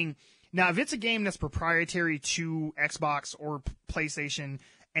playing... Now, if it's a game that's proprietary to Xbox or PlayStation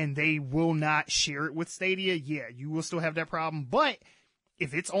and they will not share it with Stadia, yeah, you will still have that problem. But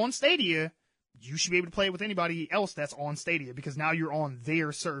if it's on Stadia, you should be able to play it with anybody else that's on Stadia, because now you're on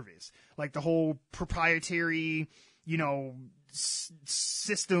their service. Like the whole proprietary, you know,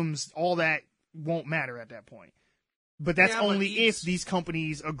 systems, all that won't matter at that point. But that's only if these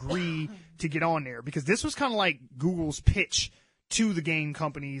companies agree to get on there, because this was kind of like Google's pitch to the game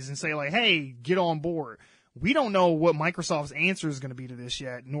companies and say, like, hey, get on board. We don't know what Microsoft's answer is going to be to this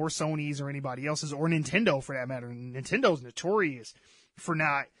yet, nor Sony's or anybody else's, or Nintendo for that matter. Nintendo's notorious for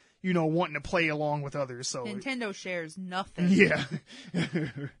not, you know, wanting to play along with others. So Nintendo shares nothing. Yeah.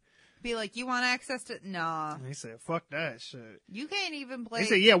 Be like, you want access to... Nah. They said, fuck that shit. You can't even play... They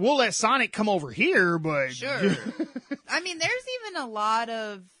said, yeah, we'll let Sonic come over here, but... Sure. I mean, there's even a lot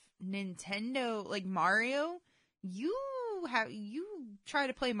of Nintendo, like Mario. You try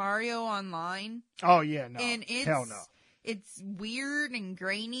to play Mario online. Oh, yeah, no. And hell no. It's weird and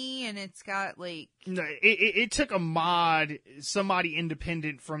grainy, and it's got, like... No, it took a mod, somebody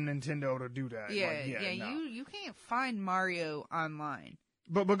independent from Nintendo to do that. Yeah, like, no. You can't find Mario online.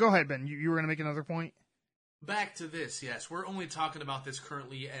 But go ahead, Ben. You were going to make another point? Back to this, yes. We're only talking about this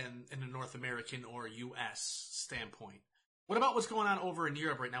currently in a North American or U.S. standpoint. What about what's going on over in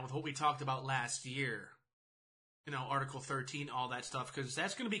Europe right now with what we talked about last year? You know, Article 13, all that stuff, because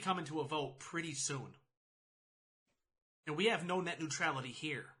that's going to be coming to a vote pretty soon. And we have no net neutrality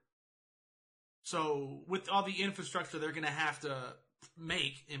here. So, with all the infrastructure they're going to have to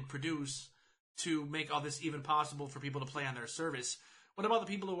make and produce to make all this even possible for people to play on their service, what about the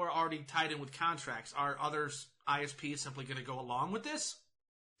people who are already tied in with contracts? Are other ISPs simply going to go along with this?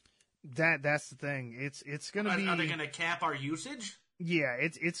 That's the thing. It's going to be... Are they going to cap our usage? Yeah,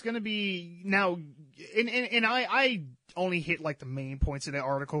 it's going to be... Now, and I only hit, like, the main points of that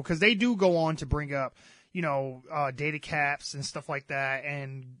article, because they do go on to bring up, you know, data caps and stuff like that,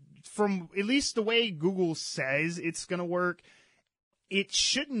 and from at least the way Google says it's going to work, it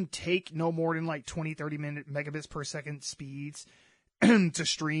shouldn't take no more than, like, 20-30 megabits per second speeds to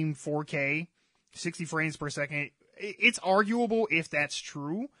stream 4K, 60 frames per second. It's arguable if that's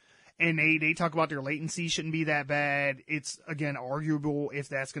true. And they talk about their latency shouldn't be that bad. It's, again, arguable if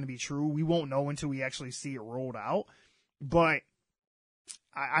that's going to be true. We won't know until we actually see it rolled out. But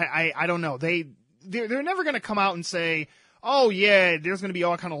I don't know. They're never going to come out and say, oh, yeah, there's going to be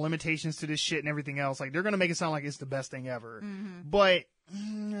all kind of limitations to this shit and everything else. Like, they're going to make it sound like it's the best thing ever. Mm-hmm. But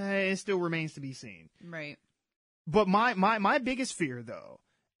it still remains to be seen. Right. But my biggest fear, though,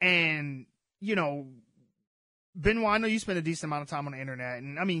 and, you know, Benwah, I know you spend a decent amount of time on the internet,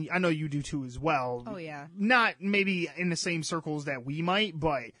 and I mean, I know you do too as well. Oh, yeah. Not maybe in the same circles that we might,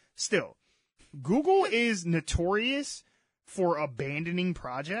 but still. Google is notorious for abandoning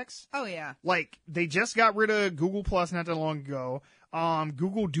projects. Oh, yeah. Like, they just got rid of Google Plus not that long ago.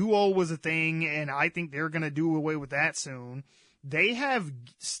 Google Duo was a thing, and I think they're going to do away with that soon. They have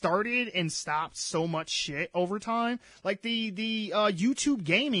started and stopped so much shit over time. Like the YouTube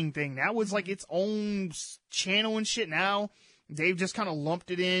gaming thing, that was like its own channel and shit. Now they've just kind of lumped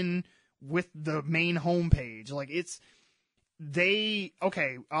it in with the main homepage. Like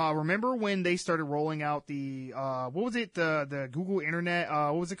remember when they started rolling out the, what was it? The Google Internet,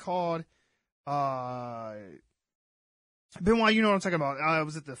 what was it called? Benwah, you know what I'm talking about.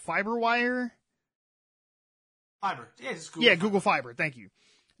 Was it the fiber wire? Fiber. Yeah, it's Google. Google Fiber. Thank you.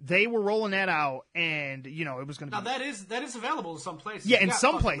 They were rolling that out, and it was going to be. Now that is available in some places. Yeah, in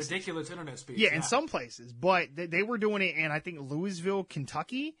some places. Ridiculous internet speeds. Yeah, in some places, but they were doing it in, I think, Louisville,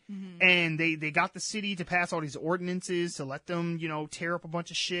 Kentucky, and they got the city to pass all these ordinances to let them tear up a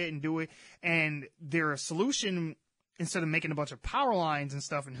bunch of shit and do it. And their solution, instead of making a bunch of power lines and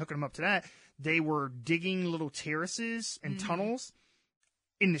stuff and hooking them up to that, they were digging little terraces and tunnels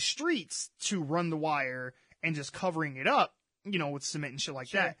in the streets to run the wire and just covering it up, with cement and shit like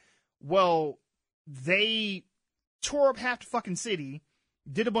that. Well, they tore up half the fucking city,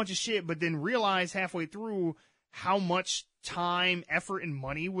 did a bunch of shit, but then realized halfway through how much time, effort, and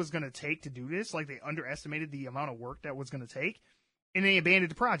money was going to take to do this. Like, they underestimated the amount of work that was going to take, and they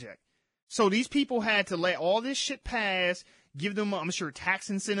abandoned the project. So these people had to let all this shit pass, give them, I'm sure, tax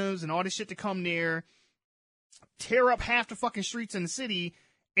incentives and all this shit to come there, tear up half the fucking streets in the city,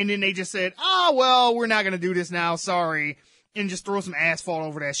 and then they just said, well, we're not going to do this now, sorry, and just throw some asphalt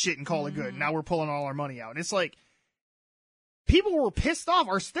over that shit and call it good. Now we're pulling all our money out. And it's like, people were pissed off,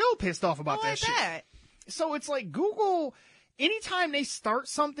 are still pissed off about that shit. So it's like, Google, anytime they start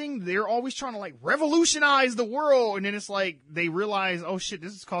something, they're always trying to, like, revolutionize the world, and then it's like, they realize, oh shit,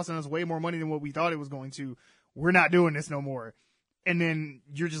 this is costing us way more money than what we thought it was going to. We're not doing this no more. And then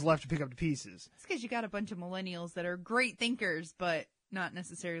you're just left to pick up the pieces. It's because you got a bunch of millennials that are great thinkers, but not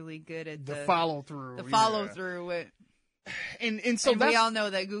necessarily good at the follow through. The follow through. And so we all know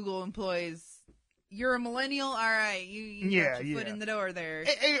that Google employs. You're a millennial, all right. You got your foot in the door there.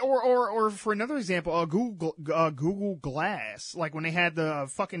 Or for another example, Google Glass, like when they had the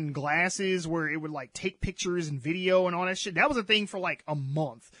fucking glasses where it would like take pictures and video and all that shit. That was a thing for like a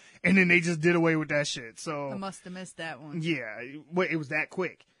month, and then they just did away with that shit. So I must have missed that one. Yeah, it was that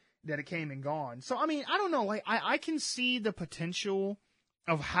quick that it came and gone. So I mean, I don't know. Like I can see the potential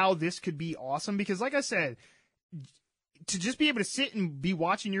of how this could be awesome because, like I said, to just be able to sit and be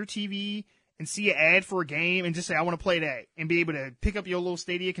watching your TV and see an ad for a game and just say, I want to play that, and be able to pick up your little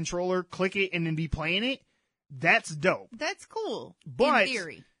Stadia controller, click it, and then be playing it, that's dope. That's cool, but, in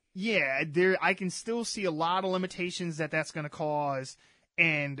theory. Yeah, I can still see a lot of limitations that's going to cause,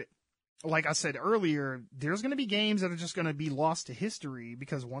 and like I said earlier, there's going to be games that are just going to be lost to history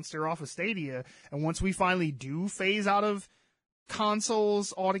because once they're off of Stadia, and once we finally do phase out of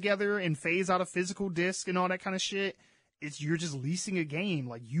consoles altogether and phase out of physical disc and all that kind of shit, you're just leasing a game.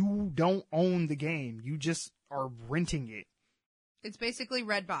 Like, you don't own the game. You just are renting it. It's basically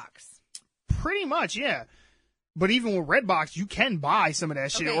Redbox. Pretty much, yeah. But even with Redbox, you can buy some of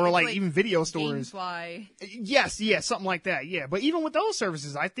that shit, or like even video stores. Gamefly. Yes, something like that, yeah. But even with those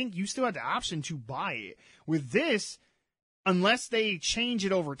services, I think you still have the option to buy it. With this, unless they change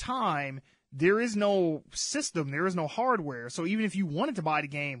it over time, there is no system, there is no hardware. So even if you wanted to buy the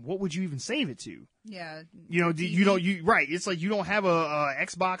game, what would you even save it to? Yeah. Right. It's like you don't have a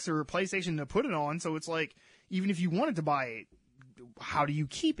Xbox or a PlayStation to put it on. So it's like, even if you wanted to buy it, how do you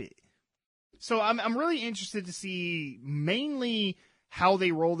keep it? So I'm really interested to see mainly how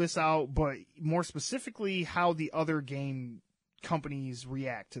they roll this out, but more specifically how the other game companies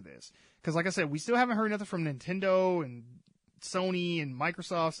react to this. Because like I said, we still haven't heard nothing from Nintendo and Sony and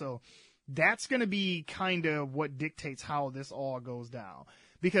Microsoft, so that's going to be kind of what dictates how this all goes down.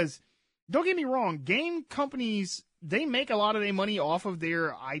 Because, don't get me wrong, game companies, they make a lot of their money off of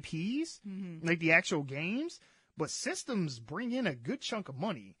their IPs, like the actual games, but systems bring in a good chunk of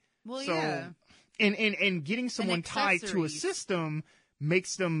money. Well, so, yeah. And getting someone tied to a system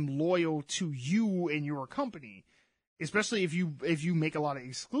makes them loyal to you and your company. Especially if you make a lot of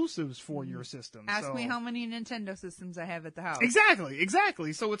exclusives for your system. Ask me how many Nintendo systems I have at the house.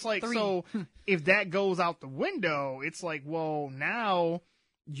 Exactly. So it's like, 3. So if that goes out the window, it's like, well, now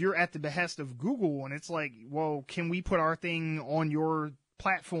you're at the behest of Google, and it's like, well, can we put our thing on your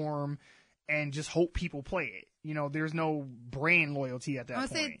platform and just hope people play it? There's no brand loyalty at that point.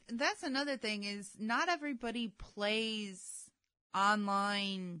 Say that's another thing is not everybody plays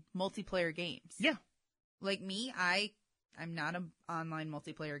online multiplayer games. Yeah. Like me, I'm not an online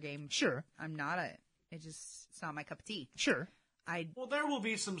multiplayer game. Sure. I'm not it's not my cup of tea. Sure. Well, there will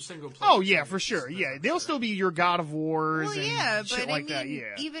be some single player. Oh, yeah, for sure. Yeah, they'll still be your God of Wars and shit like that,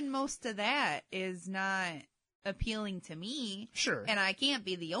 yeah. Even most of that is not appealing to me. Sure. And I can't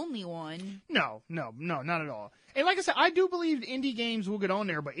be the only one. No, not at all. And like I said, I do believe indie games will get on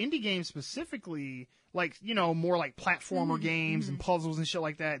there, but indie games specifically, like, more like platformer games and puzzles and shit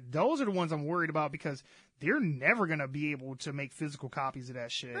like that, those are the ones I'm worried about because they're never going to be able to make physical copies of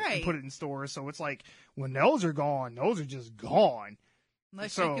that shit and put it in stores. So it's like, when those are gone, those are just gone.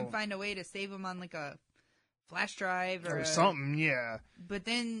 Unless you can find a way to save them on like a flash drive or something, yeah. But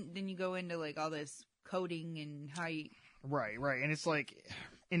then you go into like all this coding and how you... Right. And it's like,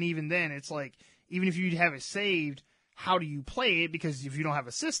 and even then, it's like, even if you have it saved, how do you play it? Because if you don't have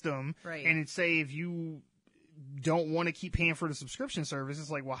a system, and it's say if you don't want to keep paying for the subscription service, it's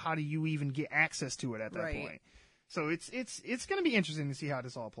like, well, how do you even get access to it at that point? So it's going to be interesting to see how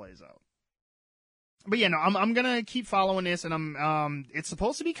this all plays out. But yeah, no, I'm gonna keep following this, and it's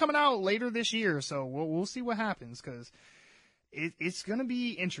supposed to be coming out later this year, so we'll see what happens because it's gonna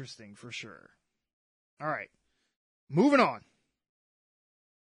be interesting for sure. All right, moving on.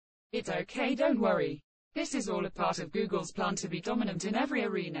 It's okay, don't worry. This is all a part of Google's plan to be dominant in every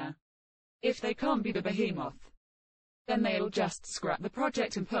arena. If they can't be the behemoth, then they'll just scrap the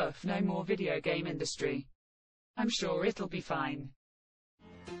project and poof, no more video game industry. I'm sure it'll be fine.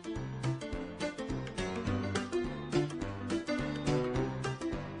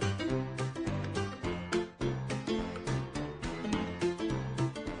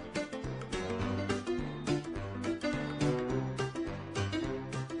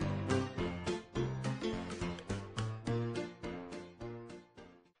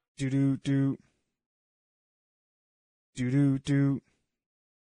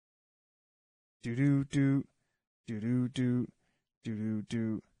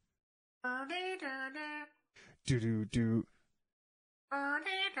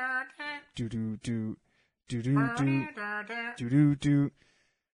 Do.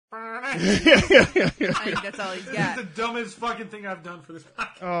 I think that's all he's got. It's the dumbest fucking thing I've done for this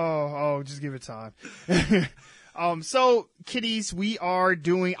podcast. Oh, just give it time. So, kiddies, we are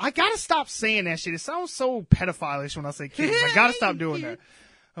doing... I gotta stop saying that shit. It sounds so pedophile-ish when I say kiddies. I gotta stop doing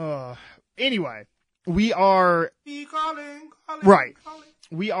that. Anyway, we are... Right.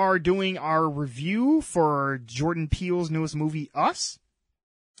 We are doing our review for Jordan Peele's newest movie, Us.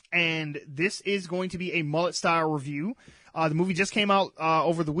 And this is going to be a mullet-style review. The movie just came out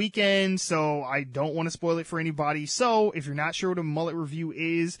over the weekend, so I don't want to spoil it for anybody. So, if you're not sure what a mullet review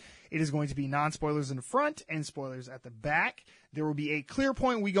is, it is going to be non-spoilers in the front and spoilers at the back. There will be a clear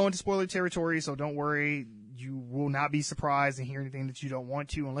point when we go into spoiler territory, so don't worry. You will not be surprised and hear anything that you don't want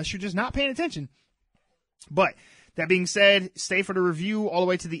to unless you're just not paying attention. But that being said, stay for the review all the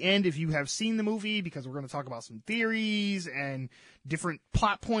way to the end if you have seen the movie, because we're going to talk about some theories and different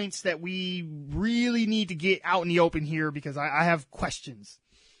plot points that we really need to get out in the open here because I have questions.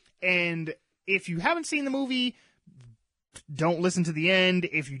 And if you haven't seen the movie, don't listen to the end.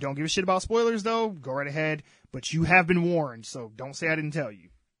 If you don't give a shit about spoilers, though, go right ahead. But you have been warned, so don't say I didn't tell you.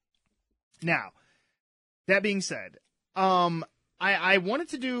 Now, that being said, I wanted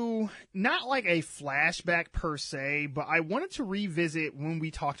to do not like a flashback per se, but I wanted to revisit when we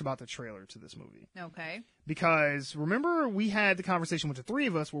talked about the trailer to this movie. Okay. Because remember we had the conversation with the three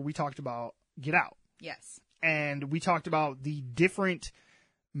of us where we talked about Get Out. Yes. And we talked about the different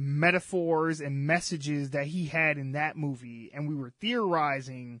metaphors and messages that he had in that movie, and we were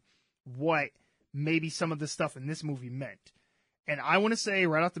theorizing what maybe some of the stuff in this movie meant. And I want to say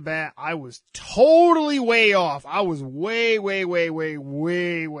right off the bat, I was totally way off. I was way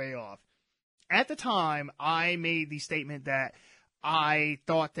off. At the time, I made the statement that I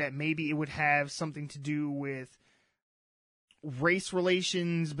thought that maybe it would have something to do with race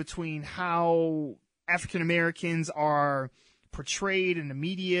relations between how African Americans are portrayed in the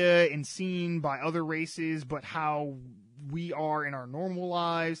media and seen by other races, but how we are in our normal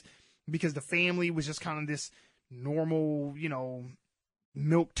lives, because the family was just kind of this normal,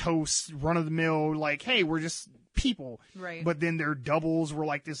 milquetoast, run-of-the-mill, like, hey, we're just people. Right. But then their doubles were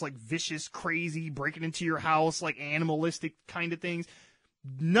like this, like, vicious, crazy, breaking into your house, like, animalistic kind of things.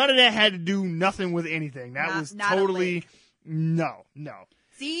 None of that had to do nothing with anything. That was totally... No.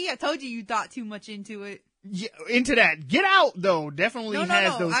 See, I told you thought too much into it. Yeah, into that. Get Out, though, definitely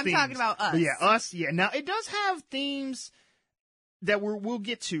has those I'm themes. talking about Us. But yeah, Us, yeah. Now, it does have themes that we'll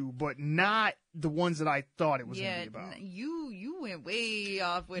get to, but not the ones that I thought it was going to be about. You went way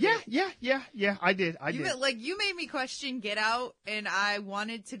off with Yeah, it. yeah, I did. You made me question Get Out, and I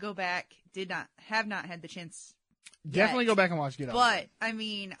wanted to go back. Have not had the chance. Definitely go back and watch Get Out. But,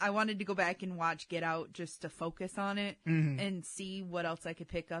 I wanted to go back and watch Get Out just to focus on it and see what else I could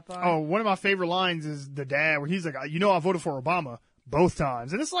pick up on. Oh, one of my favorite lines is the dad where he's like, I voted for Obama both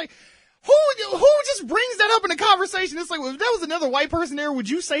times. And it's like, Who just brings that up in a conversation? It's like, well, if that was another white person there, would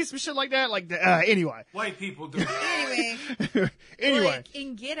you say some shit like that? Like, anyway. White people do. Anyway. Like,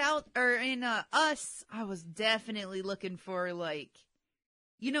 in Get Out, or in Us, I was definitely looking for, like,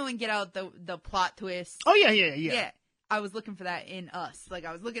 in Get Out, the plot twist. Oh, yeah. Yeah. I was looking for that in Us. Like,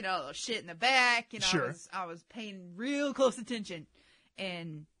 I was looking at all the shit in the back, and Sure. I was paying real close attention.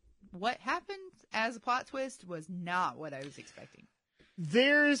 And what happened as a plot twist was not what I was expecting.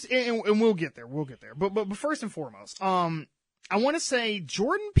 And we'll get there. But first and foremost, I want to say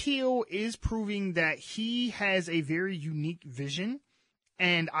Jordan Peele is proving that he has a very unique vision.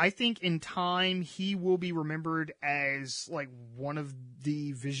 And I think in time, he will be remembered as, like, one of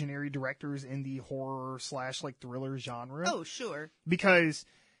the visionary directors in the horror / like, thriller genre. Oh, sure. Because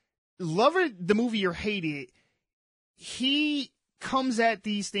love it, the movie or hate it, he comes at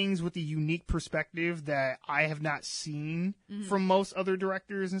these things with a unique perspective that I have not seen from most other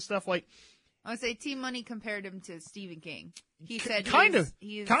directors and stuff. Like, I would say T-Money compared him to Stephen King. He said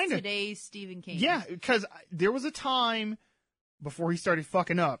he is today's Stephen King. Yeah, because there was a time before he started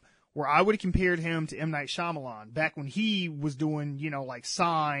fucking up where I would have compared him to M. Night Shyamalan back when he was doing, like,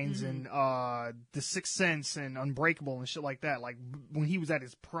 Signs and The Sixth Sense and Unbreakable and shit like that, like when he was at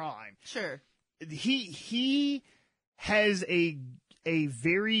his prime. Sure. He has a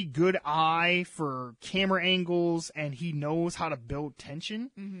very good eye for camera angles, and he knows how to build tension.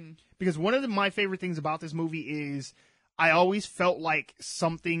 Mm-hmm. Because one of my favorite things about this movie is I always felt like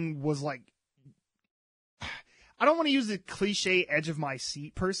something was like, I don't want to use the cliche edge of my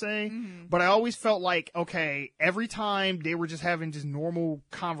seat per se, but I always felt like, okay, every time they were just having just normal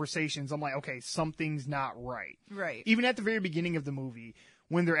conversations, I'm like, okay, something's not right. Right. Even at the very beginning of the movie,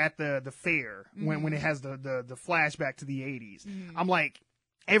 when they're at the fair, when it has the flashback to the 80s, I'm like,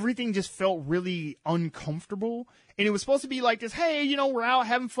 everything just felt really uncomfortable. And it was supposed to be like this, hey, we're out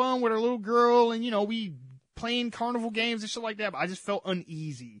having fun with our little girl, and, we playing carnival games and shit like that, but I just felt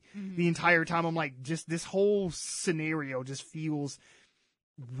uneasy the entire time. I'm like, just this whole scenario just feels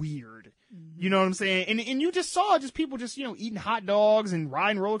weird. You know what I'm saying? And you just saw just people just, eating hot dogs and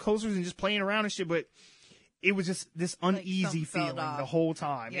riding roller coasters and just playing around and shit, but it was just this uneasy feeling the whole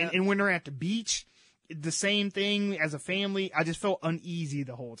time. Yep. And when they're at the beach, the same thing as a family, I just felt uneasy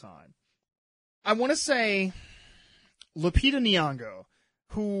the whole time. I want to say Lupita Nyong'o,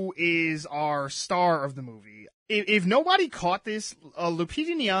 who is our star of the movie. If nobody caught this,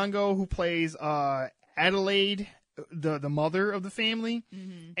 Lupita Nyong'o, who plays Adelaide, the mother of the family,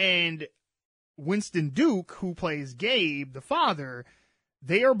 and Winston Duke, who plays Gabe, the father,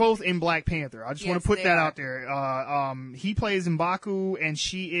 they are both in Black Panther. I just want to put that out there. He plays M'Baku, and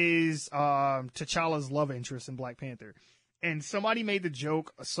she is T'Challa's love interest in Black Panther. And somebody made the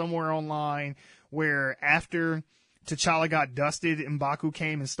joke somewhere online where after T'Challa got dusted, M'Baku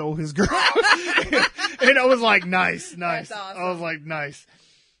came and stole his girl. And I was like, nice. That's awesome. I was like, nice.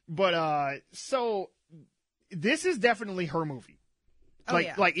 But, so, this is definitely her movie.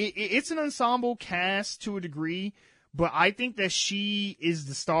 Like, it's an ensemble cast to a degree, but I think that she is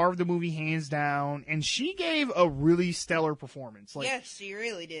the star of the movie hands down, and she gave a really stellar performance. Like, yes, she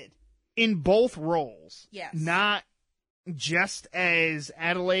really did. In both roles. Yes. Not just as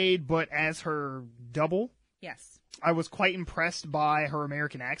Adelaide, but as her double. Yes. I was quite impressed by her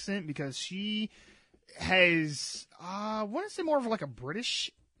American accent because she has, I want to say more of like a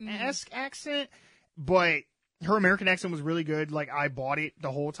British-esque accent, but her American accent was really good. Like, I bought it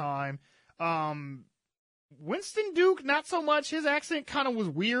the whole time. Winston Duke, not so much. His accent kind of was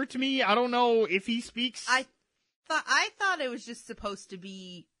weird to me. I don't know if he speaks. I thought it was just supposed to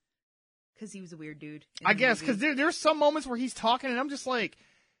be because he was a weird dude. I guess, because there's some moments where he's talking and I'm just like,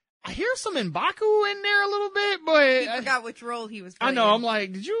 I hear some M'Baku in there a little bit, but I forgot which role he was playing. I know. I'm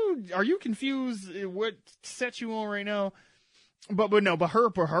like, are you confused? What set you on right now? But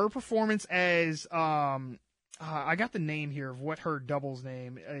her performance as I got the name here of what her double's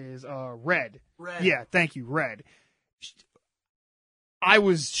name is. Red. Yeah, thank you, Red. I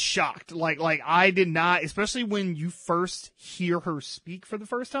was shocked. Like I did not, especially when you first hear her speak for the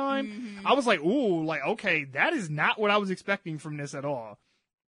first time. I was like, ooh, like okay, that is not what I was expecting from this at all.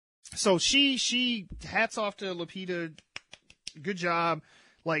 So she hats off to Lupita. Good job.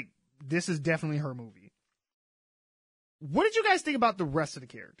 Like, this is definitely her movie. What did you guys think about the rest of the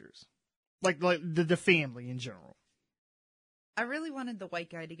characters? Like the family in general. I really wanted the white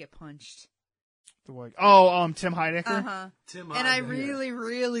guy to get punched. The white Tim Heidecker? Uh-huh. Tim and I really,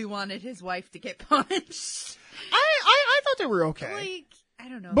 really wanted his wife to get punched. I thought they were okay. Like, I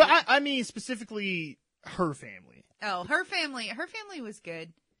don't know. But I mean specifically her family. Oh, her family was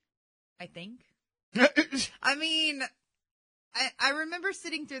good. I think. I mean, I remember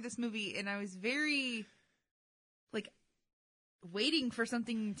sitting through this movie and I was very, like, waiting for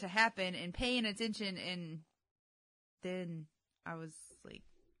something to happen and paying attention, and then I was like,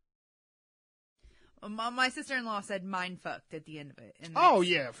 my sister-in-law said mind fucked at the end of it. And Oh,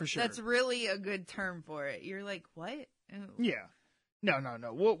 yeah, for sure. That's really a good term for it. You're like, what? Oh. Yeah. No.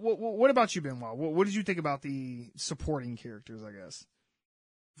 What about you, Benwah? What did you think about the supporting characters, I guess?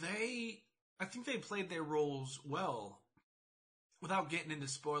 I think they played their roles well. Without getting into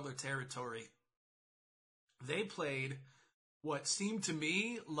spoiler territory, they played what seemed to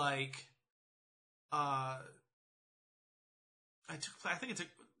me like, I think it took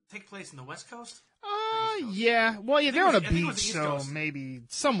take place in the West Coast. Yeah. Well, yeah, they're on a beach, so Coast. maybe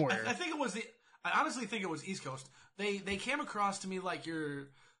somewhere. I think it was I honestly think it was East Coast. They came across to me like your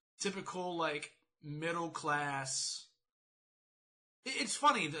typical like middle class. It's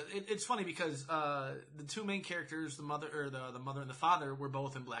funny. It's funny because the two main characters, the mother and the father, were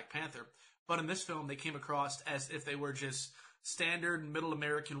both in Black Panther. But in this film, they came across as if they were just standard middle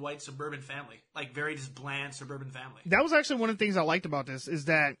American white suburban family, like very just bland suburban family. That was actually one of the things I liked about this is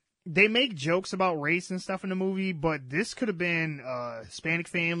that they make jokes about race and stuff in the movie, but this could have been a Hispanic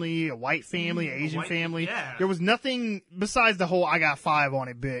family, a white family, an Asian family. Yeah. There was nothing besides the whole "I got 5 on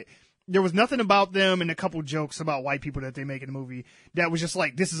it" bit. There was nothing about them and a couple jokes about white people that they make in the movie that was just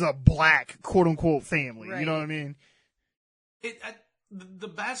like, this is a black quote unquote family. Right. You know what I mean? The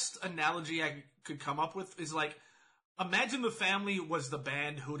best analogy I could come up with is like, imagine the family was the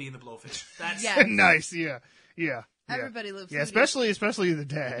band Hootie and the Blowfish. That's Yeah. Nice. Yeah. Everybody loves Yeah, Hootie. especially the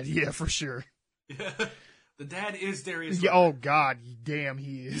dad. Yeah, for sure. Yeah. The dad is Darius. Yeah, oh God, damn,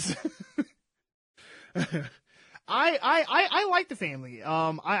 he is. I like the family.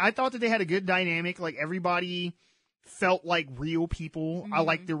 I thought that they had a good dynamic. Like everybody felt like real people. Mm-hmm. I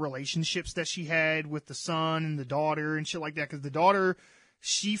liked the relationships that she had with the son and the daughter and shit like that. Because the daughter,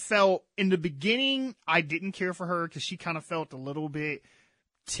 she felt in the beginning, I didn't care for her because she kind of felt a little bit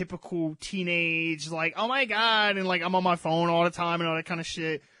typical teenage, like, oh my God, and like I'm on my phone all the time and all that kind of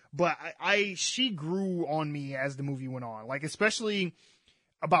shit. But she grew on me as the movie went on. Like especially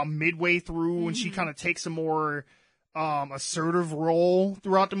about midway through when she kind of takes a more assertive role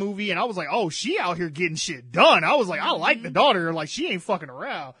throughout the movie, and I was like, oh, she out here getting shit done. I was like, I like the daughter, like she ain't fucking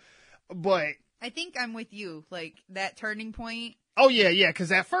around. But I think I'm with you. Like that turning point. oh yeah,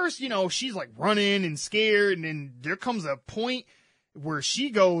 because at first, she's like running and scared, and then there comes a point where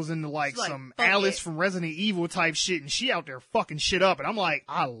she goes into like She's like, some fuck Alice it. from Resident Evil type shit, and she out there fucking shit up, and I'm like,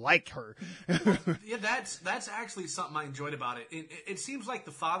 I like her. Yeah, that's actually something I enjoyed about it. It seems like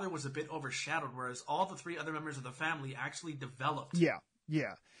the father was a bit overshadowed, whereas all the three other members of the family actually developed. Yeah.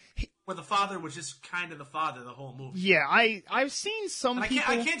 Where the father was just kind of the father the whole movie. Yeah, I've seen some And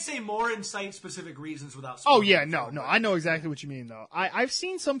people. I can't say more and cite specific reasons without. Oh spoiling yeah, the no, film, but- I know exactly what you mean though. I've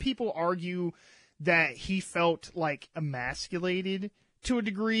seen some people argue that he felt like emasculated to a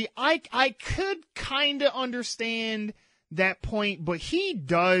degree. I could kind of understand that point, but he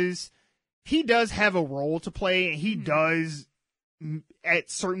does have a role to play, and he does at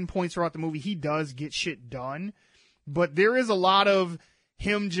certain points throughout the movie he does get shit done, but there is a lot of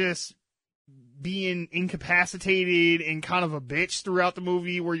him just being incapacitated and kind of a bitch throughout the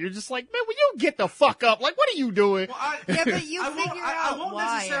movie where you're just like, man, will you get the fuck up? Like, what are you doing? Well, Yeah, but you figure out I won't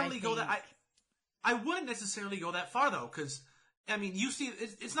why. necessarily I go think. that. I wouldn't necessarily go that far though, because I mean, you see,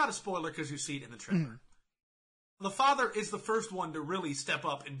 it's not a spoiler because you see it in the trailer. The father is the first one to really step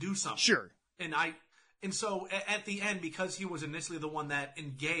up and do something. Sure. And so at the end, because he was initially the one that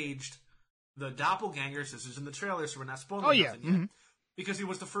engaged the doppelgangers, this is in the trailer, so we're not spoiling Oh, yeah. nothing yet. Because he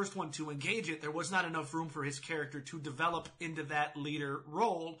was the first one to engage it, there was not enough room for his character to develop into that leader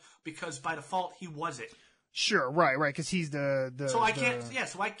role, because by default he was it. Sure, right, because he's the So I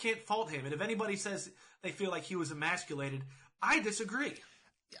can't fault him. And if anybody says they feel like he was emasculated, I disagree.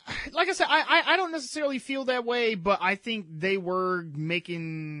 Like I said, I don't necessarily feel that way, but I think they were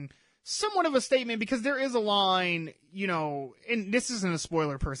making somewhat of a statement because there is a line, and this isn't a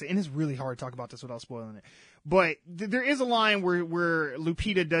spoiler per se, and it's really hard to talk about this without spoiling it. But there is a line where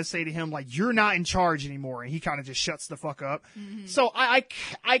Lupita does say to him, like, you're not in charge anymore, and he kind of just shuts the fuck up. So I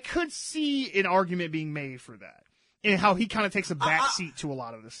could see an argument being made for that, and how he kind of takes a back seat to a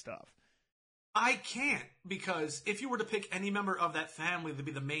lot of this stuff. I can't, because if you were to pick any member of that family to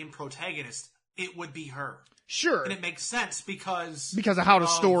be the main protagonist, it would be her. Sure. And it makes sense because of how the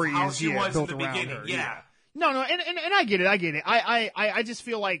story how is she was built in the around beginning. her. Yeah. No, and I get it. I just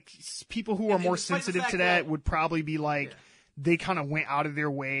feel like people who are And more despite the sensitive fact to that that- would probably be like, they kind of went out of their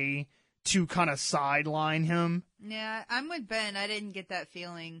way to kind of sideline him. Yeah, I'm with Ben. I didn't get that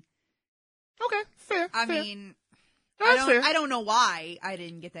feeling. Okay, fair. I mean, That's fair. I don't know why I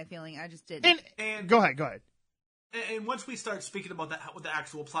didn't get that feeling. I just didn't. And Go ahead. And once we start speaking about the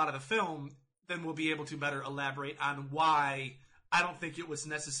actual plot of the film, then we'll be able to better elaborate on why I don't think it was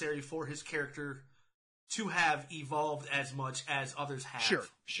necessary for his character to have evolved as much as others have.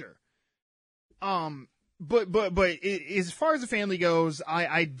 Sure. But as far as the family goes,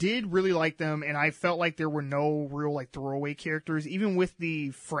 I did really like them, and I felt like there were no real like throwaway characters, even with the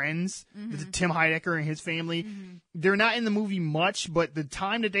friends, Tim Heidecker and his family. They're not in the movie much, but the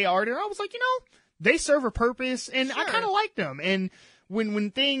time that they are there, I was like, they serve a purpose, and I kind of like them. And when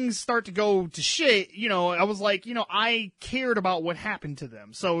things start to go to shit, I was like, I cared about what happened to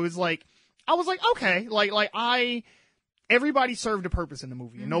them. So it was like, I was like, okay, everybody served a purpose in the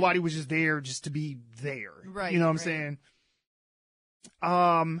movie, and nobody was just there just to be there. Right. You know what I'm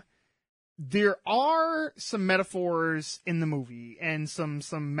saying? There are some metaphors in the movie and some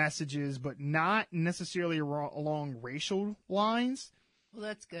messages, but not necessarily along racial lines. Well,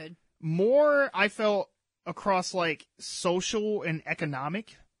 that's good. More, I felt, across like social and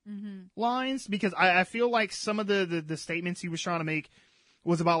economic lines, because I feel like some of the statements he was trying to make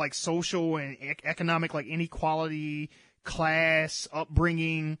was about like social and economic, like inequality, class,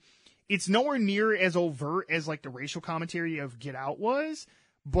 upbringing. It's nowhere near as overt as like the racial commentary of Get Out was,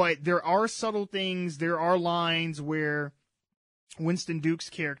 but there are subtle things. There are lines where Winston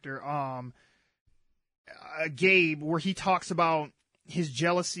Duke's character, Gabe, where he talks about his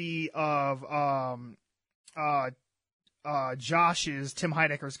jealousy of Josh's, Tim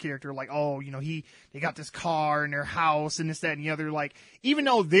Heidecker's character, like, they got this car and their house and this, that, and the other. Like, even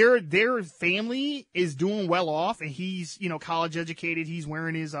though their family is doing well off and he's, college educated, he's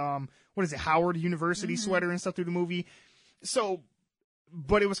wearing his, Howard University sweater and stuff through the movie. So,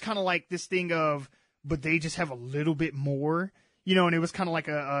 but it was kind of like this thing of, but they just have a little bit more, and it was kind of like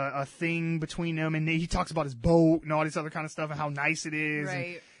a thing between them. And he talks about his boat and all this other kind of stuff and how nice it is.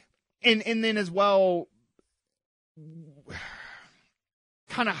 Right. And then as well,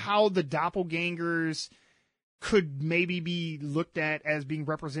 kind of how the doppelgangers could maybe be looked at as being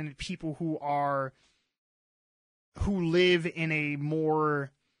represented people who live in a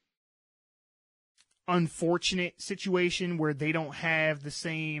more unfortunate situation where they don't have the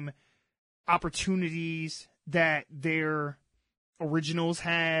same opportunities that their originals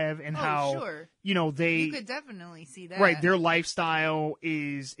have, and sure. They, you could definitely see that. Right, their lifestyle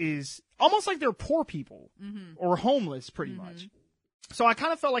is almost like they're poor people or homeless, pretty much. So I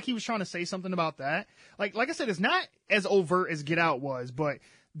kind of felt like he was trying to say something about that. Like I said, it's not as overt as Get Out was, but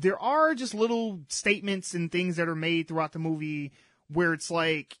there are just little statements and things that are made throughout the movie where it's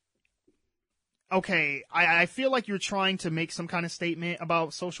like, okay, I feel like you're trying to make some kind of statement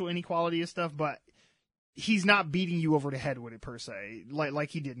about social inequality and stuff, but he's not beating you over the head with it per se, like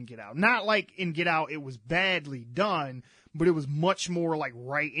he did in Get Out. Not like in Get Out it was badly done, but it was much more like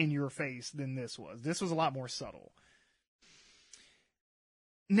right in your face than this was. This was a lot more subtle.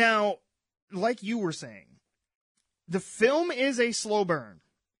 Now, like you were saying, the film is a slow burn.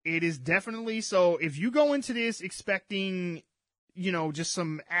 It is definitely so. If you go into this expecting, just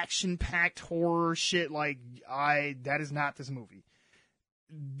some action-packed horror shit, that is not this movie.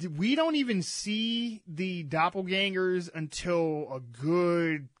 We don't even see the doppelgangers until a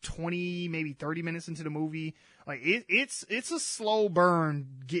good 20, maybe 30 minutes into the movie. Like it's a slow burn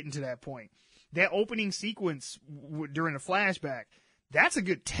getting to that point. That opening sequence during the flashback, that's a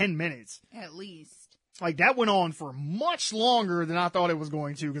good 10 minutes. At least. Like that went on for much longer than I thought it was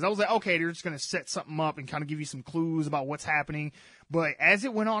going to, because I was like, okay, they're just going to set something up and kind of give you some clues about what's happening. But as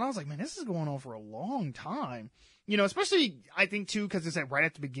it went on, I was like, man, this is going on for a long time. Especially, I think, too, because it's like right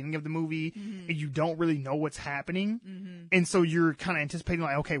at the beginning of the movie, and you don't really know what's happening. And so you're kind of anticipating,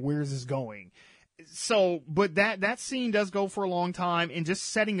 like, okay, where is this going? So, but that scene does go for a long time, and just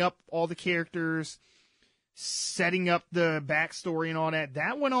setting up all the characters, setting up the backstory and all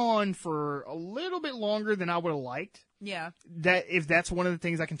that went on for a little bit longer than I would have liked. Yeah. If that's one of the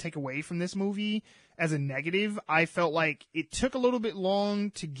things I can take away from this movie as a negative, I felt like it took a little bit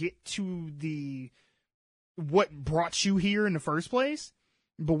long to get to what brought you here in the first place.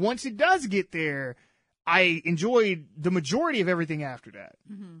 But once it does get there, I enjoyed the majority of everything after that.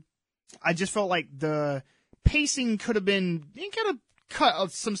 I just felt like the pacing could have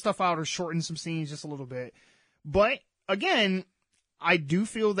cut some stuff out or shortened some scenes just a little bit. But again, I do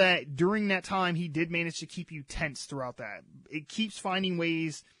feel that during that time, he did manage to keep you tense throughout that. It keeps finding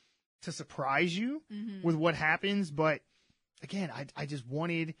ways to surprise you with what happens. But again, I just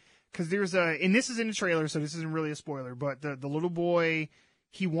wanted, because there's and this is in the trailer, so this isn't really a spoiler, but the little boy,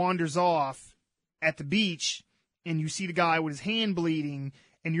 he wanders off at the beach, and you see the guy with his hand bleeding,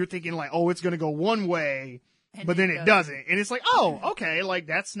 and you're thinking like, oh, it's going to go one way. but then it doesn't. And it's like, oh, okay, like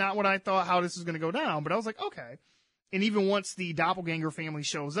that's not what I thought how this is going to go down. But I was like, okay. And even once the doppelganger family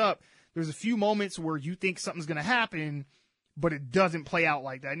shows up, there's a few moments where you think something's going to happen, but it doesn't play out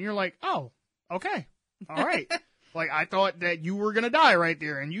like that. And you're like, oh, okay, all right. Like, I thought that you were going to die right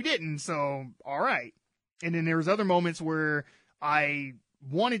there, and you didn't, so all right. And then there's other moments where I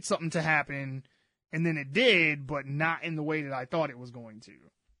wanted something to happen, and then it did, but not in the way that I thought it was going to.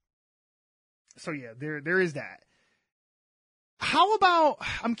 So yeah, there is that. How about,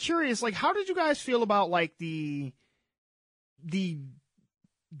 I'm curious, like, how did you guys feel about, like, the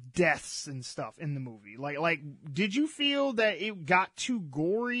deaths and stuff in the movie? Like, did you feel that it got too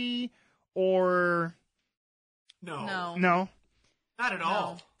gory, or... No. No? Not at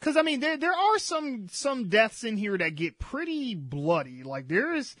all. Because, I mean, there are some deaths in here that get pretty bloody. Like,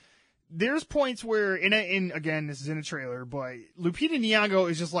 there's points where, and again, this is in a trailer, but Lupita Nyong'o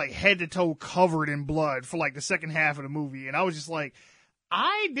is just, like, head to toe covered in blood for, like, the second half of the movie. And I was just like,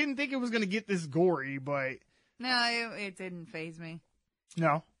 I didn't think it was going to get this gory, but... No, it didn't faze me.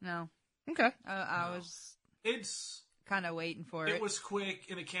 No? No. Okay. I was... It's... kind of waiting for it. It was quick,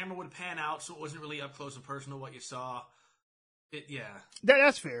 and the camera would pan out, so it wasn't really up close and personal what you saw.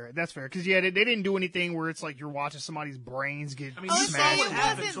 That's fair. That's fair. Because, they didn't do anything where it's like you're watching somebody's brains get smashed. What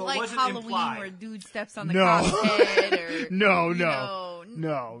happened, it so wasn't it like wasn't Halloween implied. where a dude steps on the cop's head or...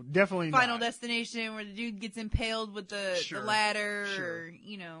 No, definitely Final not. Destination where the dude gets impaled with the ladder or,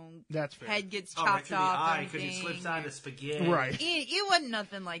 that's fair. head gets right chopped through off. the eye because he slips out of spaghetti. Right. It wasn't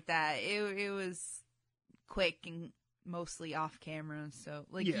nothing like that. It was quick and mostly off camera, so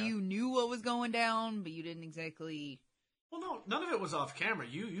you knew what was going down, but you didn't exactly. Well, no, none of it was off camera.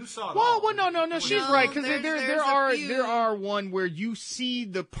 You saw it. Well, no, she's right, because there are one where you see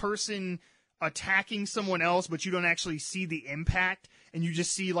the person attacking someone else, but you don't actually see the impact, and you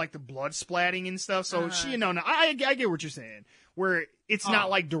just see like the blood splatting and stuff. So I get what you're saying, where it's not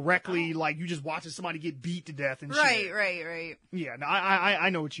like directly like you just watching somebody get beat to death and shit. Right. Yeah, no,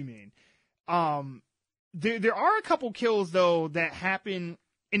 I know what you mean. There are a couple kills, though, that happen,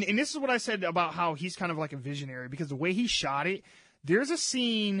 and this is what I said about how he's kind of like a visionary, because the way he shot it, there's a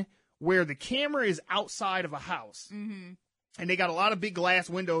scene where the camera is outside of a house, and they got a lot of big glass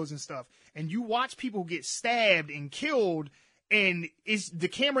windows and stuff, and you watch people get stabbed and killed, and the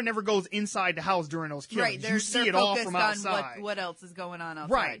camera never goes inside the house during those kills. Right, you see it all from outside. On what else is going on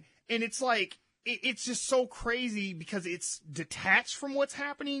outside. Right, and it's like, it's just so crazy because it's detached from what's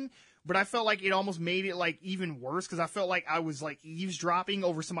happening. But I felt like it almost made it, like, even worse, because I felt like I was, like, eavesdropping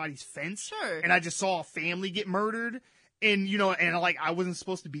over somebody's fence. Sure. And I just saw a family get murdered, and, like, I wasn't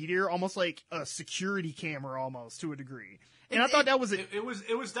supposed to be there, almost like a security camera, almost, to a degree. And I thought that was... It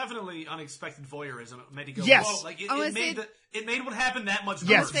was definitely unexpected voyeurism. It made you go, yes. Whoa. Like, it made what happened that much worse.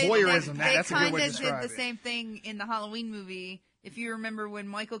 Yes, voyeurism. That's a good way to describe it. They kind of did the same thing in the Halloween movie. If you remember when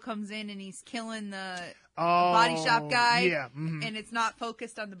Michael comes in and he's killing the body shop guy, and it's not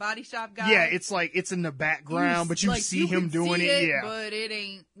focused on the body shop guy. Yeah, it's like it's in the background, but you see him doing it. Yeah, but it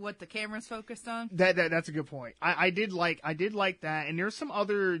ain't what the camera's focused on. That's a good point. I did like that, and there's some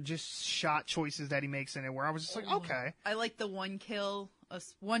other just shot choices that he makes in it where I was just like, okay. I like the one kill,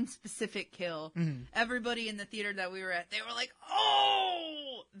 one specific kill. Everybody in the theater that we were at, they were like,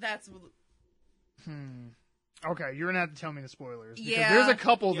 "Oh, that's." Okay, you're gonna have to tell me the spoilers. Because yeah. There's a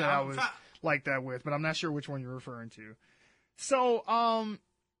couple that I was like that with, but I'm not sure which one you're referring to. So, I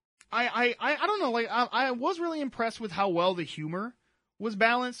don't know, like, I was really impressed with how well the humor was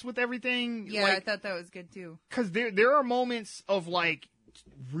balanced with everything. Yeah, like, I thought that was good too. Cause there are moments of, like,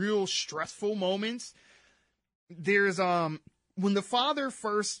 real stressful moments. There's, when the father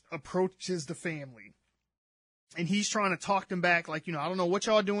first approaches the family, and he's trying to talk them back, like, I don't know what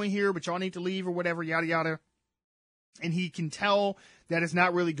y'all doing here, but y'all need to leave or whatever, yada, yada. And he can tell that it's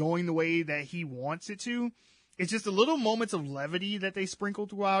not really going the way that he wants it to. It's just the little moments of levity that they sprinkle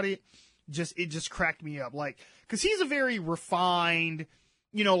throughout it. It just cracked me up. Like, cause he's a very refined,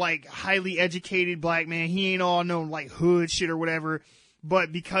 like highly educated black man. He ain't all no like hood shit or whatever.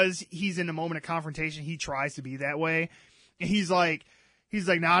 But because he's in a moment of confrontation, he tries to be that way. And he's like,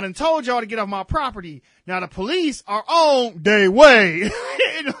 now I done told y'all to get off my property. Now the police are on their way.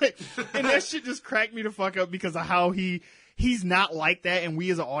 and that shit just cracked me the fuck up because of how he's not like that, and we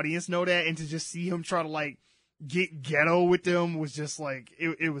as an audience know that, and to just see him try to like get ghetto with them was just like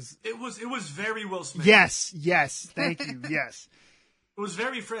it was very Will Smith. Yes, thank you. Yes. It was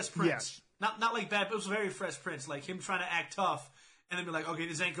very Fresh Prince. Yes. Not like that, but it was very Fresh Prince. Like him trying to act tough and then be like, okay,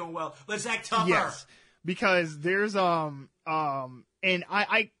 this ain't going well. Let's act tougher. Yes. Because there's and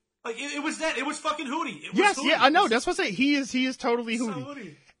I like it was fucking Hootie. Yes, yeah, I know. That's what I say. He is totally Hootie. So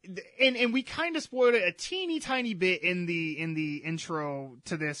Hootie. and we kind of spoiled it a teeny tiny bit in the intro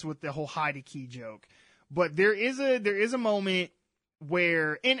to this with the whole hide a key joke. But there is a moment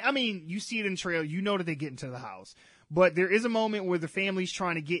where, and I mean, you see it in the trailer, you know that they get into the house. But there is a moment where the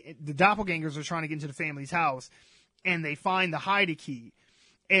doppelgangers are trying to get into the family's house, and they find the hide a key.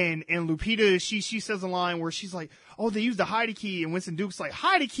 And Lupita, she says a line where she's like, oh, they used the hide a key, and Winston Duke's like,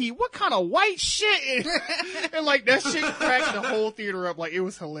 hide a key? What kind of white shit? And like, that shit cracked the whole theater up. Like, it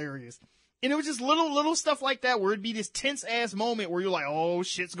was hilarious. And it was just little stuff like that where it'd be this tense ass moment where you're like, oh,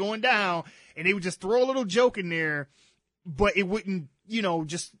 shit's going down. And they would just throw a little joke in there, but it wouldn't,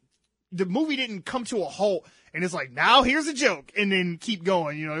 just, the movie didn't come to a halt and it's like, now here's a joke and then keep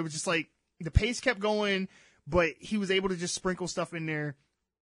going. It was just like the pace kept going, but he was able to just sprinkle stuff in there.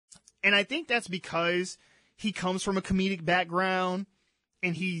 And I think that's because he comes from a comedic background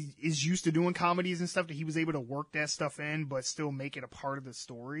and he is used to doing comedies and stuff, that he was able to work that stuff in, but still make it a part of the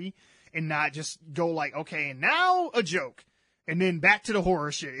story and not just go like, okay, and now a joke and then back to the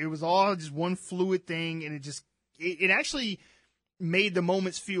horror shit. It was all just one fluid thing, and it actually made the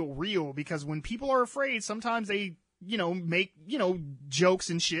moments feel real, because when people are afraid, sometimes they, make, jokes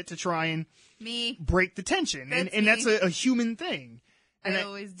and shit to try and break the tension. And that's a human thing. And I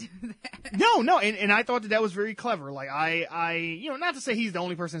always do that. No, and I thought that was very clever. Like, I not to say he's the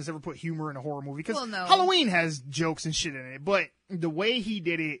only person that's ever put humor in a horror movie, because Halloween has jokes and shit in it, but the way he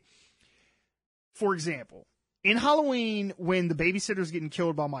did it, for example, in Halloween, when the babysitter's getting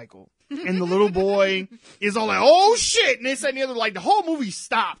killed by Michael, and the little boy is all like, oh shit, and this and the other, like, the whole movie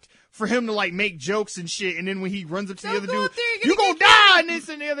stopped for him to, like, make jokes and shit, and then when he runs up to the other dude, you gonna die, and this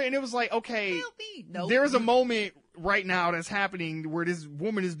and the other, and it was like, okay, there's a moment right now that's happening where this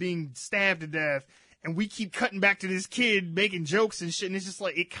woman is being stabbed to death, and we keep cutting back to this kid making jokes and shit, and it's just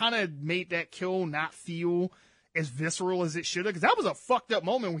like, it kind of made that kill not feel as visceral as it should have, because that was a fucked up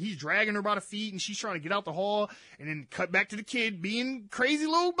moment when he's dragging her by the feet and she's trying to get out the hall, and then cut back to the kid being crazy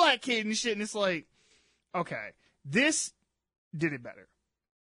little black kid and shit, and it's like, okay, this did it better.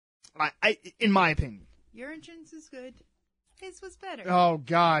 I in my opinion. Your entrance is good. His was better. Oh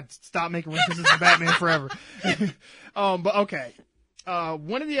God, stop making references to Batman Forever. But okay.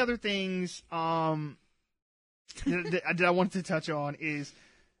 One of the other things that I wanted to touch on is,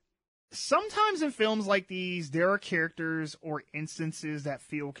 sometimes in films like these, there are characters or instances that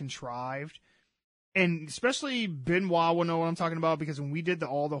feel contrived. And especially Benwah will know what I'm talking about, because when we did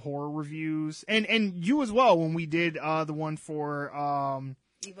all the horror reviews, and you as well, when we did the one for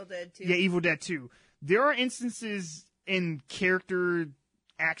Evil Dead 2. Yeah, Evil Dead 2. There are instances in character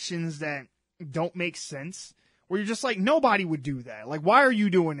actions that don't make sense, where you're just like, nobody would do that. Like, why are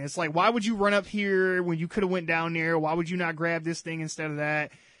you doing this? Like, why would you run up here when you could have went down there? Why would you not grab this thing instead of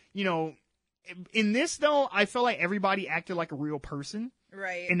that? In this, though, I felt like everybody acted like a real person.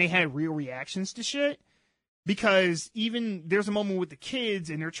 Right. And they had real reactions to shit. Because even there's a moment with the kids,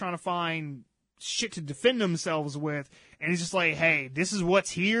 and they're trying to find shit to defend themselves with. And it's just like, hey, this is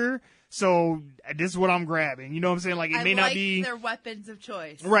what's here, so this is what I'm grabbing. You know what I'm saying? Like, it may not be their weapons of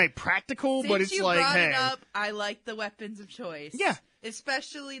choice. Right, practical, but it's like, hey. Since you brought it up, I like the weapons of choice. Yeah.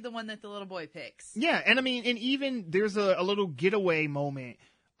 Especially the one that the little boy picks. Yeah, and I mean, and even there's a little getaway moment,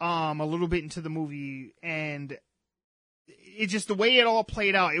 a little bit into the movie, and it's just the way it all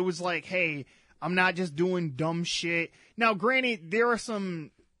played out. It was like, hey, I'm not just doing dumb shit. Now, granted, there are some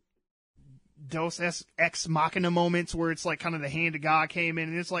Deus Ex Machina moments where it's like kind of the hand of God came in,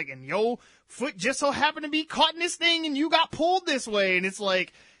 and it's like, and your foot just so happened to be caught in this thing, and you got pulled this way, and it's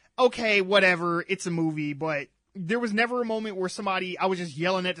like, okay, whatever, it's a movie, but there was never a moment where I was just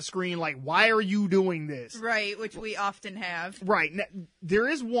yelling at the screen like, why are you doing this? Right, which we often have. Right. Now, there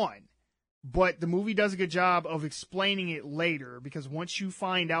is one, but the movie does a good job of explaining it later, because once you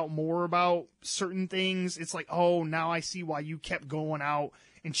find out more about certain things, it's like, oh, now I see why you kept going out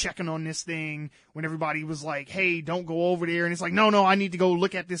and checking on this thing when everybody was like, hey, don't go over there. And it's like, no, I need to go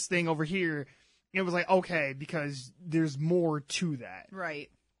look at this thing over here. And it was like, okay, because there's more to that.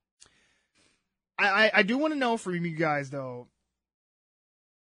 Right. I do want to know from you guys, though,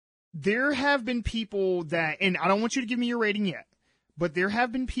 there have been people that, and I don't want you to give me your rating yet, but there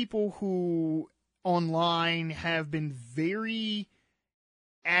have been people who online have been very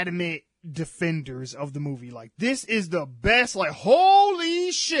adamant defenders of the movie. Like, this is the best, like,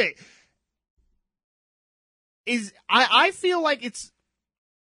 holy shit. I feel like it's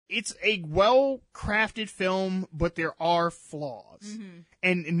a well-crafted film, but there are flaws. Mm-hmm.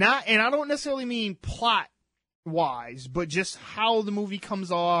 And I don't necessarily mean plot-wise, but just how the movie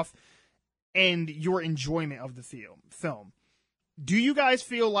comes off and your enjoyment of the film. Do you guys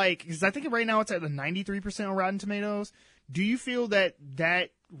feel like, because I think right now it's at the 93% on Rotten Tomatoes, do you feel that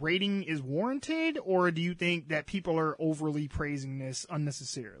rating is warranted, or do you think that people are overly praising this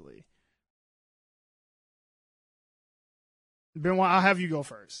unnecessarily? Benwah, I'll have you go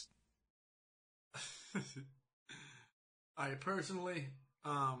first. I personally,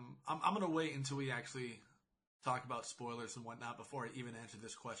 I'm going to wait until we actually talk about spoilers and whatnot before I even answer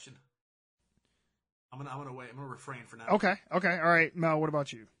this question. I'm gonna wait. I'm gonna refrain for now. Okay. All right, Mel. What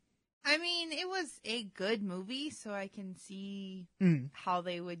about you? I mean, it was a good movie, so I can see how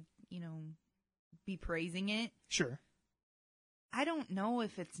they would, be praising it. Sure. I don't know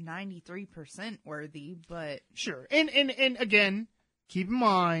if it's 93% worthy, but Sure. And again, keep in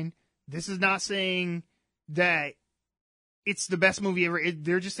mind, this is not saying that it's the best movie ever.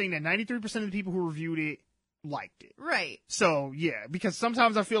 They're just saying that 93% of the people who reviewed it liked it. right. So, yeah, because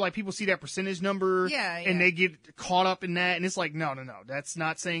sometimes I feel like people see that percentage number and they get caught up in that, and it's like, no. That's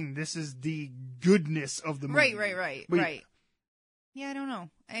not saying this is the goodness of the movie. Right. Yeah, I don't know.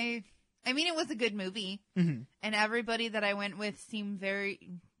 I mean, it was a good movie, and everybody that I went with seemed very,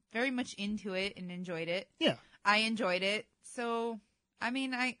 very much into it and enjoyed it. Yeah. I enjoyed it. So, I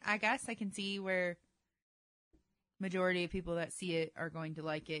mean, I guess I can see where majority of people that see it are going to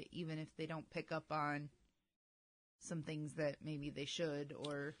like it, even if they don't pick up on some things that maybe they should,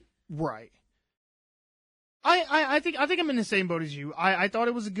 or right. I think I'm in the same boat as you. I thought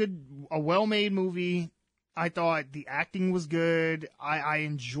it was a well-made movie. I thought the acting was good. I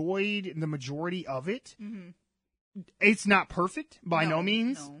enjoyed the majority of it. It's not perfect by no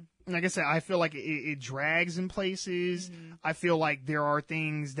means. No. Like I said, I feel like it drags in places. I feel like there are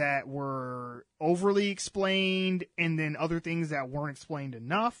things that were overly explained, and then other things that weren't explained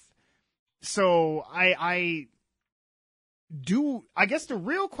enough. So I guess the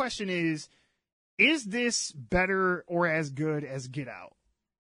real question is this better or as good as Get Out?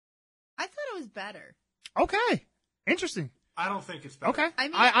 I thought it was better. Okay. Interesting. I don't think it's better. Okay. I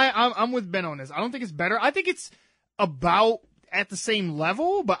mean, I'm with Ben on this. I don't think it's better. I think it's about at the same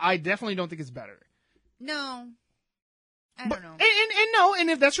level, but I definitely don't think it's better. No. I don't know. And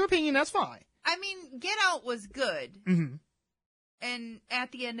if that's your opinion, that's fine. I mean, Get Out was good. And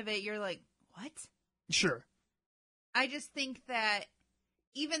at the end of it, you're like, what? Sure. I just think that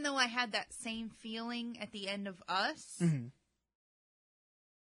even though I had that same feeling at the end of Us,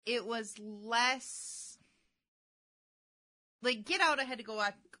 it was less like Get Out. I had to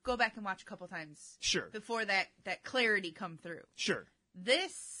go back and watch a couple times, Sure, before that clarity come through. Sure.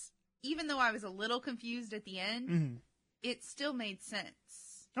 This, even though I was a little confused at the end, it still made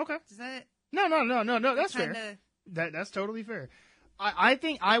sense. Okay. Does that? No. That's kinda... fair. That's totally fair. I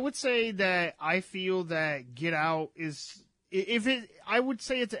think I would say that I feel that Get Out is, I would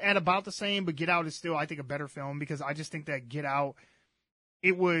say it's at about the same, but Get Out is still, I think, a better film, because I just think that Get Out,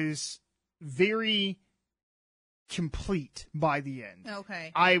 it was very complete by the end.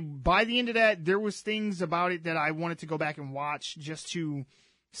 Okay. By the end of that, there was things about it that I wanted to go back and watch just to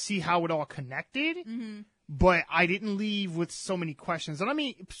see how it all connected. But I didn't leave with so many questions. And I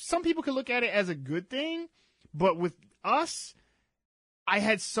mean, some people could look at it as a good thing, but with Us, I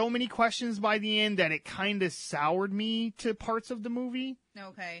had so many questions by the end that it kind of soured me to parts of the movie.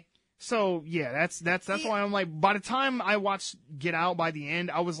 Okay. So yeah, that's why I'm like, by the time I watched Get Out by the end,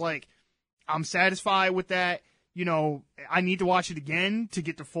 I was like, I'm satisfied with that. I need to watch it again to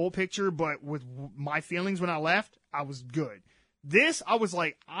get the full picture, but with my feelings when I left, I was good. This, I was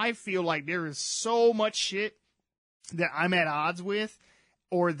like, I feel like there is so much shit that I'm at odds with,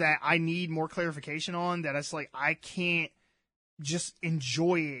 or that I need more clarification on, that it's like, I can't just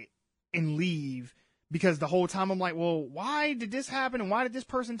enjoy it and leave, because the whole time I'm like, well, why did this happen, and why did this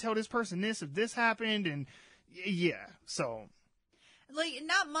person tell this person this if this happened? And yeah, so like,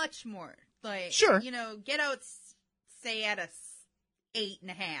 not much more. Like, sure, Get Out's say at a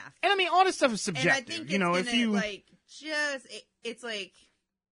 8.5, and I mean, all this stuff is subjective. And I think it's if you like, it's like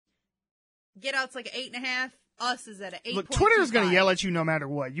Get Out's like an 8.5. Us is at an 8. Look, Twitter's gonna yell at you no matter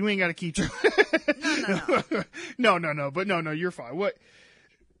what. You ain't got to keep. No. But no, you're fine. What?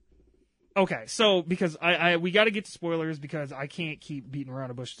 Okay, so because we got to get to spoilers, because I can't keep beating around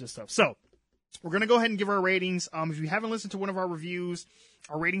the bush with this stuff. So we're gonna go ahead and give our ratings. If you haven't listened to one of our reviews,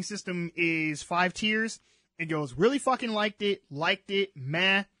 our rating system is 5 tiers. It goes really fucking liked it,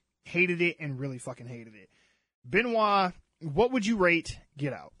 meh, hated it, and really fucking hated it. Benwah, what would you rate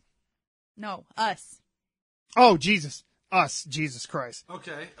Get Out? No, Us. Oh, Jesus. Us. Jesus Christ.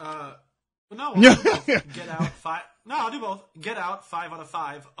 Okay. No, I'll do both. Get Out 5. No, I'll do both. Get Out 5 out of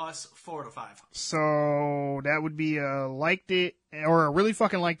 5. Us 4 out of 5. So that would be a liked it, or a really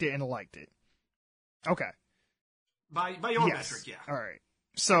fucking liked it, and a liked it. Okay. By your metric, yeah. All right.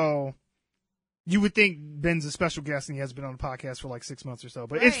 So You would think Ben's a special guest and he has been on the podcast for like 6 months or so,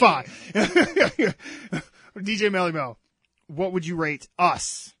 but Right. it's fine. DJ Melly Mel, what would you rate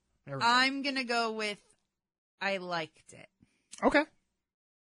us? There we go. I'm going to go with I liked it. Okay.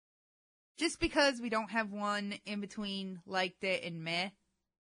 Just because we don't have one in between liked it and meh.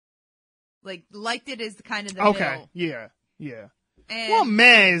 Like, liked it is kind of the Okay. middle. Yeah. And Well,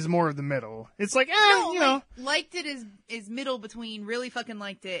 meh is more of the middle. It's like, no, you know. liked it is middle between really fucking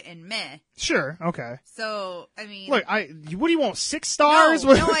liked it and meh. Sure. Okay. So, I mean. Look, what do you want? 6 stars?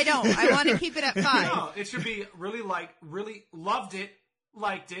 No, I don't. I want to keep it at 5. No, it should be really loved it,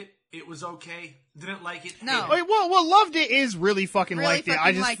 liked it, it was okay, didn't like it. No. hated it. Well, loved it is really fucking Really liked it.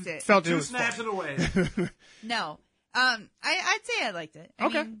 I fucking just liked it. felt it Two was snaps fun. and away. No. I'd say I liked it. I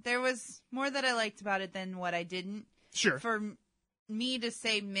Okay. mean, there was more that I liked about it than what I didn't. Sure. For me to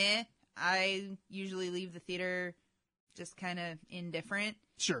say meh, I usually leave the theater just kind of indifferent.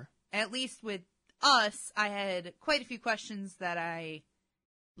 Sure. At least with us, I had quite a few questions that I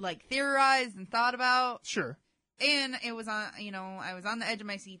theorized and thought about. Sure. And it was on, I was on the edge of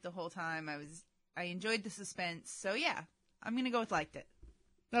my seat the whole time. I enjoyed the suspense. So yeah, I'm going to go with liked it.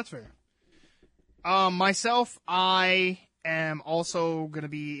 That's fair. Myself, I am also going to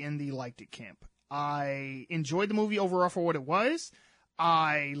be in the liked it camp. I enjoyed the movie overall for what it was.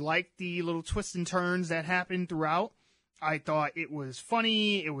 I liked the little twists and turns that happened throughout. I thought it was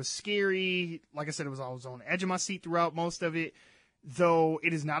funny. It was scary. Like I said, I was on the edge of my seat throughout most of it. Though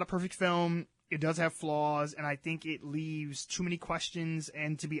it is not a perfect film, it does have flaws, and I think it leaves too many questions.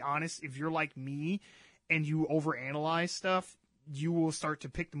 And to be honest, if you're like me and you overanalyze stuff, you will start to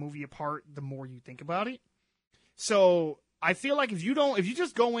pick the movie apart the more you think about it. So I feel like if you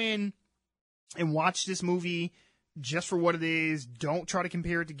just go in and watch this movie just for what it is, don't try to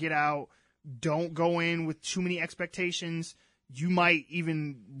compare it to Get Out, don't go in with too many expectations, you might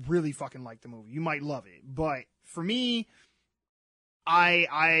even really fucking like the movie. You might love it. But for me, I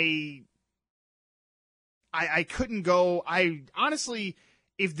couldn't go. I honestly,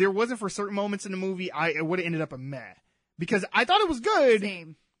 if there wasn't for certain moments in the movie, it would have ended up a meh. Because I thought it was good,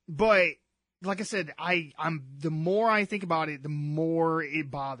 Same. but like I said, I'm the more I think about it, the more it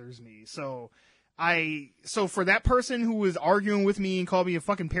bothers me. So for that person who was arguing with me and called me a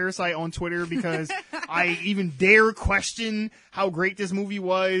fucking parasite on Twitter because I even dare question how great this movie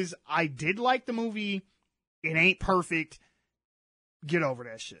was, I did like the movie. It ain't perfect. Get over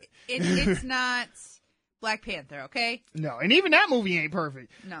that shit. It's not Black Panther, okay? No, and even that movie ain't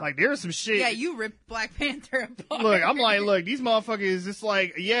perfect. No. Like, there's some shit. Yeah, you ripped Black Panther apart. Look, I'm like, look, these motherfuckers, it's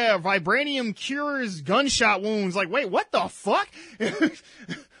like, yeah, vibranium cures gunshot wounds. Like, wait, what the fuck?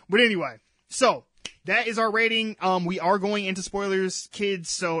 But anyway, so that is our rating. We are going into spoilers, kids.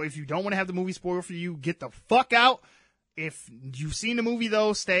 So if you don't want to have the movie spoiled for you, get the fuck out. If you've seen the movie,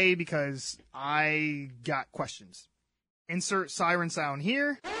 though, stay because I got questions. Insert siren sound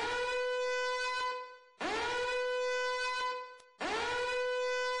here.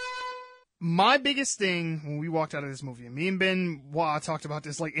 My biggest thing when we walked out of this movie, and me and Benwah talked about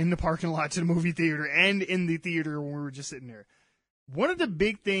this like in the parking lot to the movie theater and in the theater when we were just sitting there. One of the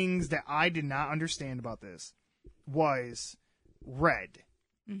big things that I did not understand about this was Red.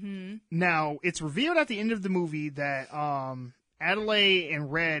 Mm-hmm. Now, it's revealed at the end of the movie that Adelaide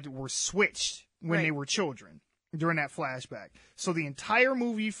and Red were switched when Right. they were children during that flashback. So the entire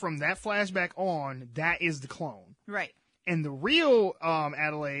movie from that flashback on, that is the clone. Right. And the real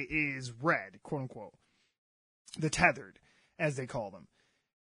Adelaide is Red, quote unquote. The tethered, as they call them.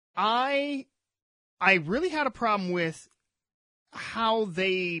 I really had a problem with how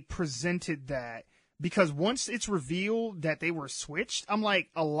they presented that, because once it's revealed that they were switched, I'm like,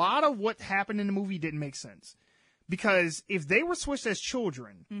 a lot of what happened in the movie didn't make sense. Because if they were switched as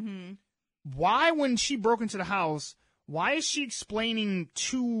children, Mm-hmm. why, when she broke into the house, why is she explaining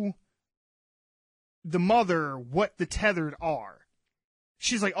to the mother what the tethered are?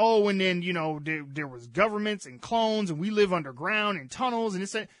 She's like, oh, and then, there was governments and clones, and we live underground in tunnels, and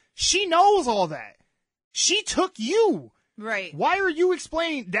it's that. She knows all that. She took you. Right. Why are you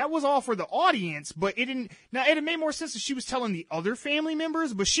explaining? That was all for the audience, but it didn't. Now, it made more sense if she was telling the other family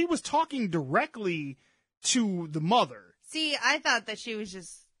members, but she was talking directly to the mother. See, I thought that she was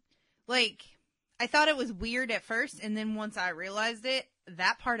just, I thought it was weird at first, and then once I realized it,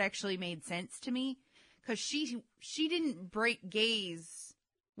 that part actually made sense to me, because she didn't break gaze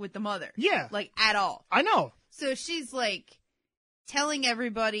with the mother. Yeah. At all. I know. So she's, telling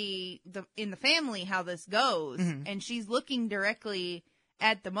everybody in the family how this goes, Mhm. and she's looking directly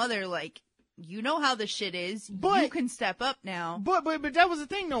at the mother you know how this shit is. But you can step up now. But that was the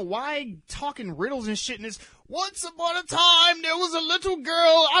thing, though. Why talking riddles and shit in this? Once upon a time, there was a little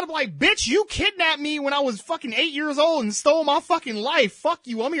girl. I'd be like, bitch, you kidnapped me when I was fucking 8 years old and stole my fucking life. Fuck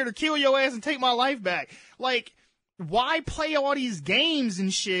you. I'm here to kill your ass and take my life back. Like, why play all these games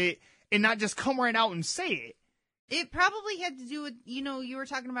and shit and not just come right out and say it? It probably had to do with, you were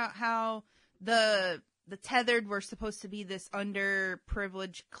talking about how the tethered were supposed to be this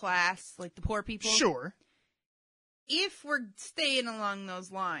underprivileged class, like the poor people. Sure. If we're staying along those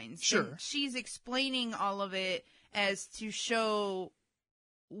lines, sure, then she's explaining all of it as to show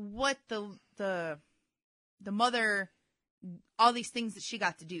what the mother, all these things that she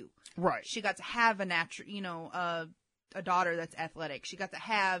got to do. Right. She got to have a daughter that's athletic. She got to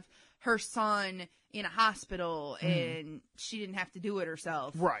have her son in a hospital, and she didn't have to do it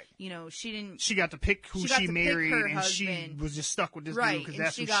herself. Right. She didn't. She got to pick who she married, and husband. She was just stuck with this right. dude because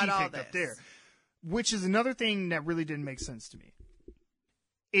that's who she picked up there. Which is another thing that really didn't make sense to me.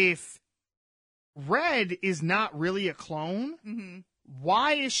 If Red is not really a clone, mm-hmm.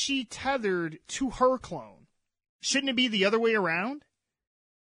 why is she tethered to her clone? Shouldn't it be the other way around?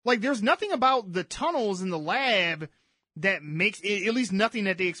 Like, there's nothing about the tunnels in the lab that makes, at least nothing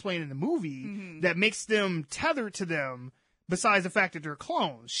that they explain in the movie, mm-hmm. that makes them tethered to them besides the fact that they're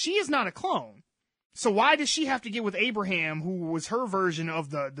clones. She is not a clone. So why does she have to get with Abraham, who was her version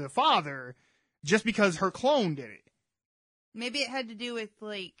of the father, just because her clone did it? Maybe it had to do with,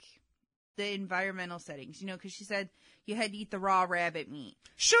 like, the environmental settings, because she said you had to eat the raw rabbit meat.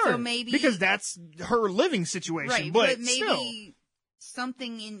 Sure, so maybe, because that's her living situation. Right, but maybe still,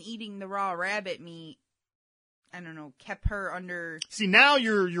 something in eating the raw rabbit meat, I don't know, kept her under... See, now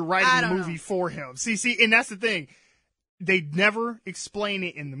you're writing the movie for him. See, and that's the thing. They never explain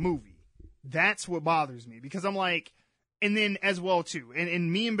it in the movie. That's what bothers me, because I'm like... And then as well, too,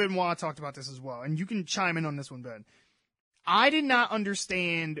 and me and Benwah talked about this as well, and you can chime in on this one, Ben. I did not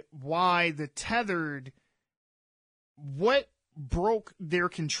understand why the tethered, what broke their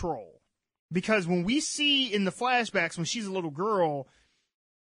control. Because when we see in the flashbacks, when she's a little girl,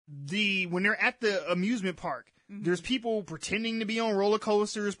 when they're at the amusement park, mm-hmm. there's people pretending to be on roller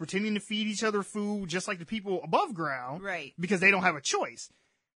coasters, pretending to feed each other food, just like the people above ground. Right. Because they don't have a choice.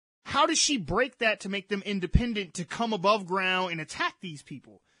 How does she break that to make them independent to come above ground and attack these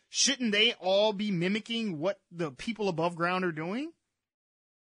people? Shouldn't they all be mimicking what the people above ground are doing?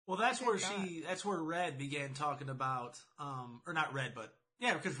 Well, that's where Red began talking about, or not Red, but,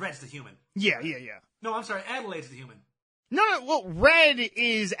 yeah, because Red's the human. Yeah. No, I'm sorry, Adelaide's the human. No, well, Red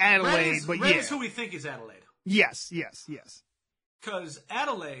is Adelaide, but Red is who we think is Adelaide. Yes. Because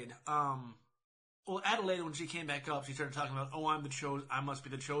Adelaide, Adelaide, when she came back up, she started talking about, I must be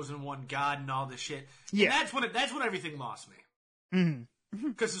the chosen one, God, and all this shit. Yeah. And that's when everything lost me. Mm-hmm.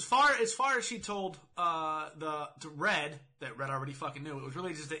 Because as far as she told to Red, that Red already fucking knew, it was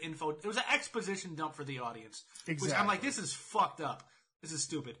really just the info. It was an exposition dump for the audience. Exactly. Which I'm like, this is fucked up. This is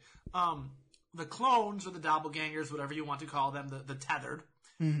stupid. The clones, or the doppelgangers, whatever you want to call them, the tethered,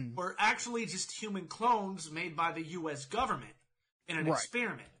 mm-hmm. were actually just human clones made by the U.S. government in an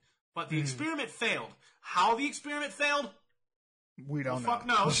experiment. But the experiment failed. How the experiment failed? We don't know. Fuck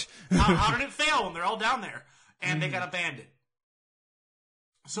knows. How did it fail when they're all down there? And they got abandoned.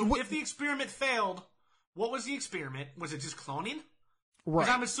 So if the experiment failed, what was the experiment? Was it just cloning? Right. Because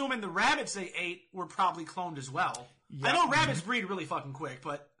I'm assuming the rabbits they ate were probably cloned as well. Yep. I know rabbits breed really fucking quick,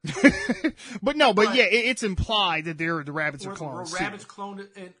 but... yeah, it's implied that the rabbits are clones. Were rabbits cloned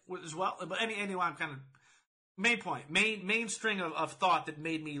as well? But anyway, I'm kind of... Main point. Main string of thought that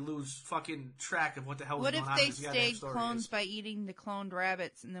made me lose fucking track of what the hell was going on. What if they stayed clones by eating the cloned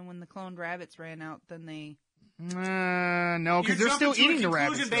rabbits, and then when the cloned rabbits ran out, then they... No, because they're still eating the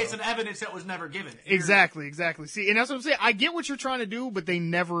rabbits. Conclusion based on evidence that was never given. Exactly. See, and that's what I'm saying. I get what you're trying to do, but they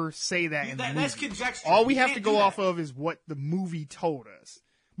never say that in the movie. That's conjecture. All we have to go off of is what the movie told us.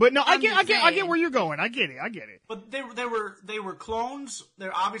 But no, I get where you're going. I get it. But they were clones.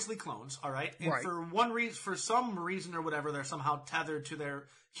 They're obviously clones, all right. And right. for some reason or whatever, they're somehow tethered to their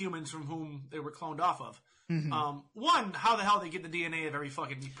humans from whom they were cloned off of. Mm-hmm. One, how the hell they get the DNA of every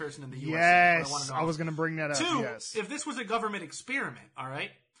fucking person in the U.S.? Yes, I was going to bring that up. Two, yes. If this was a government experiment, all right,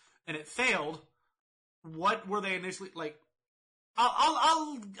 and it failed, what were they initially like?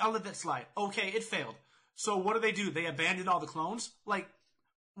 I'll let that slide. Okay, it failed. So what do? They abandoned all the clones?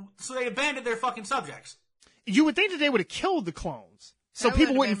 So they abandoned their fucking subjects. You would think that they would have killed the clones, so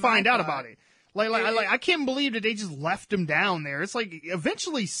people wouldn't find out about it. I can't believe that they just left them down there. It's like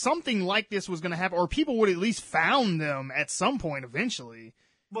eventually something like this was going to happen, or people would at least found them at some point eventually.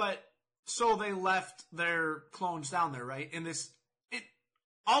 But so they left their clones down there, right? And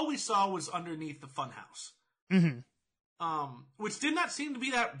all we saw was underneath the funhouse. Which did not seem to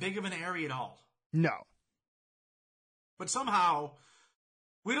be that big of an area at all. No. But somehow,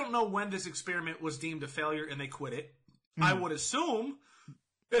 we don't know when this experiment was deemed a failure and they quit it. I would assume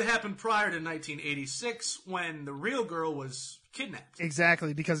it happened prior to 1986 when the real girl was kidnapped.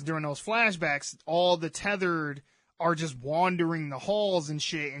 Exactly, because during those flashbacks, all the tethered are just wandering the halls and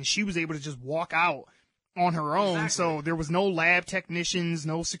shit, and she was able to just walk out on her own. Exactly. So there was no lab technicians,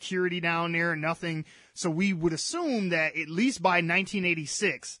 no security down there, nothing. So we would assume that at least by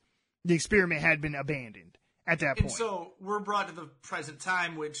 1986, the experiment had been abandoned at that point. And so we're brought to the present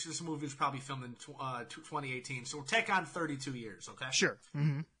time, which this movie was probably filmed in 2018. So we'll take on 32 years, okay? Sure.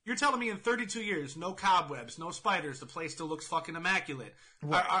 You're telling me in 32 years, no cobwebs, no spiders, the place still looks fucking immaculate.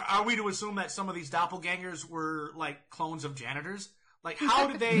 Right. Are we to assume that some of these doppelgangers were like clones of janitors? Like, how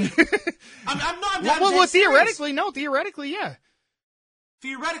did they? I'm Well, theoretically, no. Theoretically, yeah.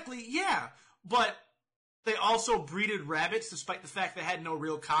 Theoretically, yeah. But they also breeded rabbits, despite the fact they had no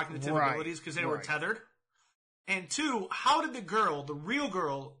real cognitive abilities because they were tethered. And two, how did the girl, the real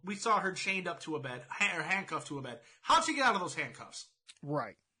girl, we saw her chained up to a bed, or handcuffed to a bed. How'd she get out of those handcuffs?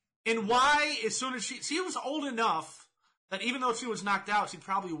 Right. And why, as soon as she was old enough that even though she was knocked out, she'd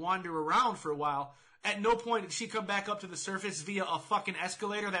probably wander around for a while. At no point did she come back up to the surface via a fucking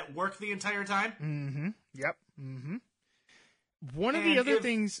escalator that worked the entire time. Yep. One of the other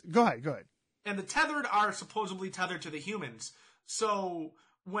things... Go ahead. And the tethered are supposedly tethered to the humans. So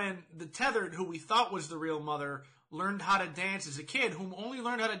when the tethered, who we thought was the real mother, learned how to dance as a kid, whom only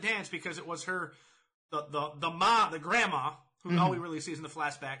learned how to dance because it was her, the grandma, who all we really see is in the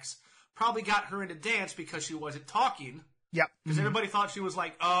flashbacks, probably got her into dance because she wasn't talking. Yep. Because everybody thought she was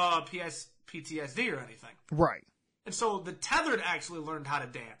like, PTSD or anything. Right. And so the tethered actually learned how to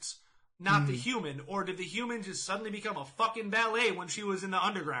dance, not the human. Or did the human just suddenly become a fucking ballet when she was in the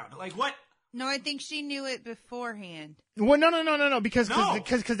underground? Like, what? No, I think she knew it beforehand. Well, no, because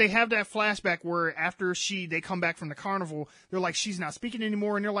they have that flashback where after they come back from the carnival, they're like, she's not speaking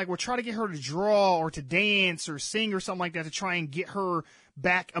anymore, and they're like, well, try to get her to draw or to dance or sing or something like that to try and get her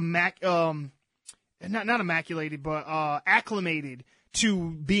back not immaculated, but acclimated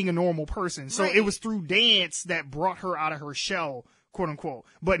to being a normal person. So it was through dance that brought her out of her shell, quote unquote.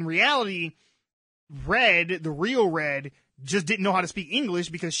 But in reality, Red, the real Red, just didn't know how to speak English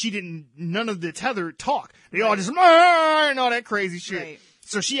because none of the tethered talk. They all just, and all that crazy shit. Right.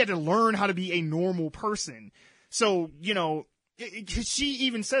 So she had to learn how to be a normal person. So, she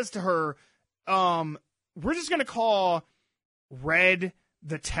even says to her, we're just going to call Red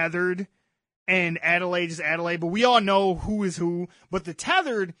the tethered and Adelaide just Adelaide, but we all know who is who. But the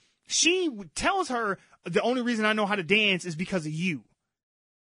tethered, she tells her, the only reason I know how to dance is because of you.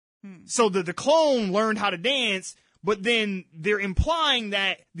 So the clone learned how to dance, but then they're implying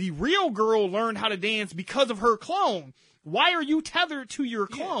that the real girl learned how to dance because of her clone. Why are you tethered to your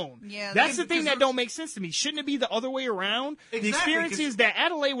clone? Yeah, that's the thing that don't make sense to me. Shouldn't it be the other way around? Exactly, the experiences that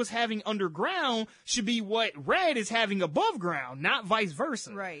Adelaide was having underground should be what Red is having above ground, not vice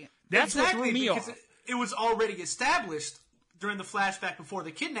versa. Right. That's what threw me off. It was already established during the flashback before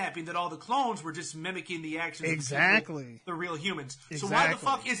the kidnapping that all the clones were just mimicking the actions of the real humans. So why the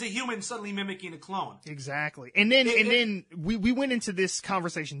fuck is a human suddenly mimicking a clone? Exactly. And then we went into this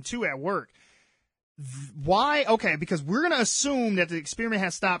conversation too at work. Why? Okay, because we're going to assume that the experiment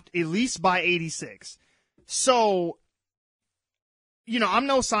has stopped at least by 86. So, I'm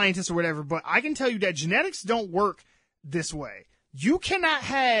no scientist or whatever, but I can tell you that genetics don't work this way. You cannot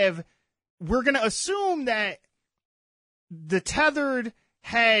we're going to assume that the tethered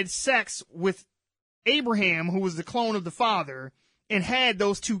had sex with Abraham, who was the clone of the father, and had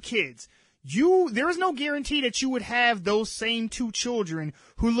those two kids. There is no guarantee that you would have those same two children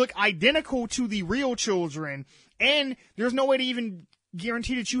who look identical to the real children, and there's no way to even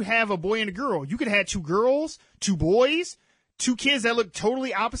guarantee that you have a boy and a girl. You could have had two girls, two boys, two kids that look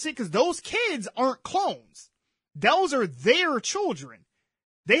totally opposite, because those kids aren't clones. Those are their children.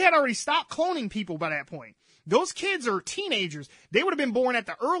 They had already stopped cloning people by that point. Those kids are teenagers. They would have been born at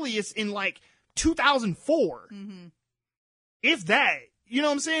the earliest in 2004. If that. You know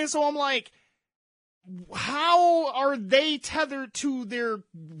what I'm saying? So I'm like, how are they tethered to their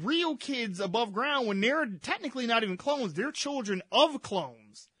real kids above ground when they're technically not even clones? They're children of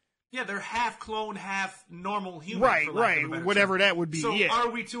clones. Yeah, they're half clone, half normal human. Right. Whatever that would be. So are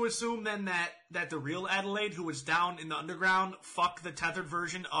we to assume then that the real Adelaide, who was down in the underground, fucked the tethered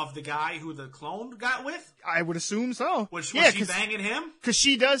version of the guy who the clone got with? I would assume so. Was she banging him? Because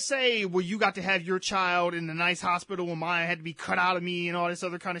she does say, well, you got to have your child in a nice hospital and mine had to be cut out of me and all this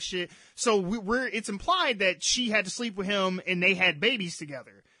other kind of shit. So it's implied that she had to sleep with him and they had babies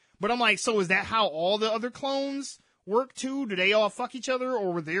together. But I'm like, so is that how all the other clones work too? Do they all fuck each other,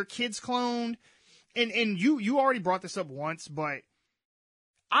 or were their kids cloned? And you already brought this up once, but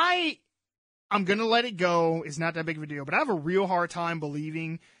I'm gonna let it go. It's not that big of a deal, but I have a real hard time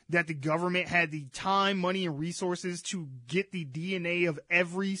believing that the government had the time, money, and resources to get the DNA of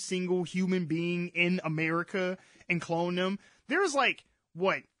every single human being in America and clone them. There's like,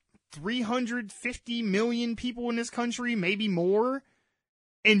 what, 350 million people in this country, maybe more?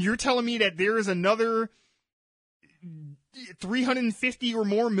 And you're telling me that there is another 350 or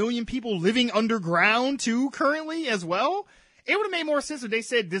more million people living underground too currently as well? It would have made more sense if they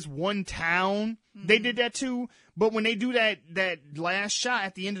said this one town they did that too. But when they do that last shot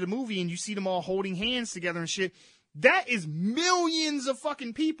at the end of the movie and you see them all holding hands together and shit, that is millions of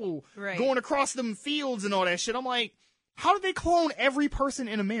fucking people going across them fields and all that shit. I'm like, how did they clone every person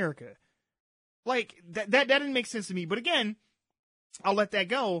in America? Like, that didn't make sense to me. But again, I'll let that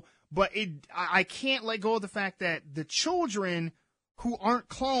go. But I can't let go of the fact that the children who aren't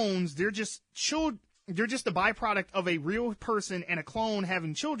clones, they're just they're just a byproduct of a real person and a clone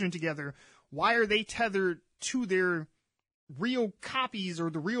having children together. Why are they tethered to their real copies or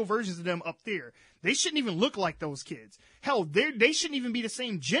the real versions of them up there? They shouldn't even look like those kids. Hell, they shouldn't even be the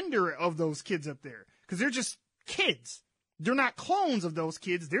same gender of those kids up there because they're just kids. They're not clones of those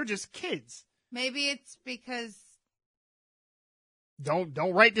kids. They're just kids. Maybe it's because... Don't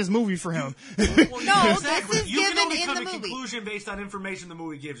write this movie for him. No, exactly. this is You given can only in come the to movie. conclusion based on information the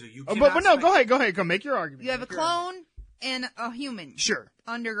movie gives you. You but cannot no, go ahead. Go make your argument. You have a clone and a human. Sure.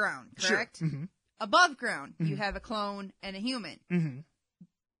 Underground, correct? Sure. Mm-hmm. Above ground, you have a clone and a human. Mm-hmm.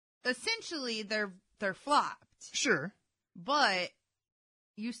 Essentially, they're flopped. Sure. But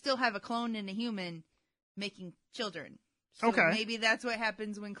you still have a clone and a human making children. So Okay. maybe that's what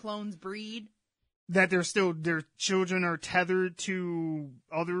happens when clones breed. That their children are tethered to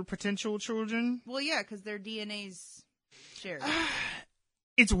other potential children? Well, yeah, because their DNA's shared.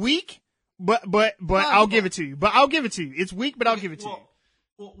 It's weak, but I'll give it to you. It's weak, but I'll give it to you.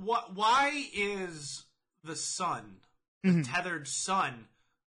 Well, why is the son, the tethered son,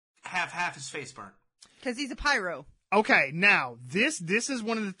 have half his face burnt? Because he's a pyro. Okay, now this is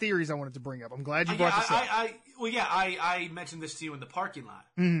one of the theories I wanted to bring up. I'm glad you brought this up. I mentioned this to you in the parking lot.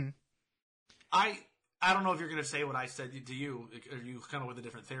 Mm-hmm. I don't know if you're going to say what I said to you, or you come up with a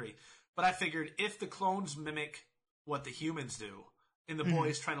different theory. But I figured if the clones mimic what the humans do, and the boy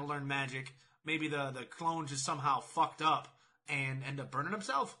is trying to learn magic, maybe the clone just somehow fucked up and end up burning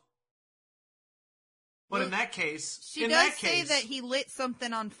himself. But Well, in that case, She does say that he lit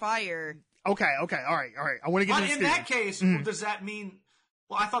something on fire. Okay, all right. I want to get to this in theory. that case, does that mean?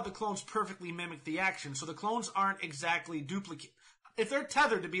 Well, I thought the clones perfectly mimic the action, so the clones aren't exactly duplicate. If they're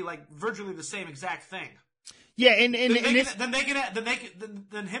tethered to be like virtually the same exact thing, Yeah, then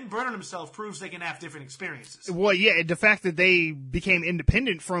him burning himself proves they can have different experiences. Well, yeah, the fact that they became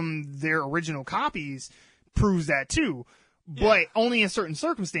independent from their original copies proves that too. But only in certain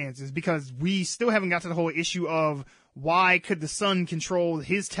circumstances, because we still haven't got to the whole issue of why could the son control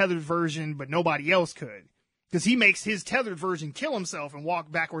his tethered version, but nobody else could? Because he makes his tethered version kill himself and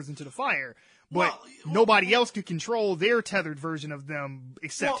walk backwards into the fire. But nobody else could control their tethered version of them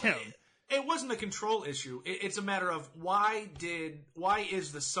except him. It wasn't a control issue. It's a matter of why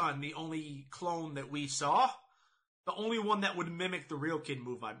is the son the only clone that we saw? The only one that would mimic the real kid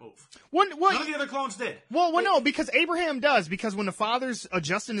move by move. None of the other clones did. No, because Abraham does. Because when the father's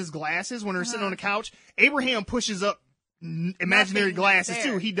adjusting his glasses when they're sitting on the couch, Abraham pushes up imaginary glasses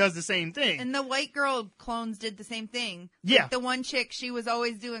too. He does the same thing. And the white girl clones did the same thing. Yeah. Like the one chick, she was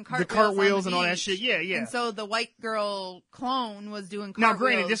always doing cartwheels. The cartwheels on and the all that beach. shit. Yeah. And so the white girl clone was doing Now, cartwheels.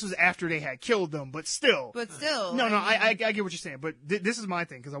 granted, this was after they had killed them, but still. No, I get what you're saying. But this is my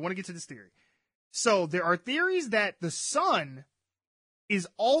thing, because I want to get to this theory. So there are theories that the son is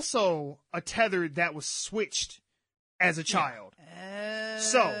also a tethered that was switched as a child.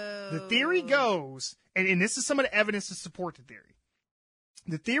 So the theory goes, and this is some of the evidence to support the theory.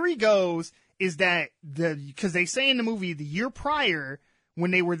 The theory goes is that because they say in the movie the year prior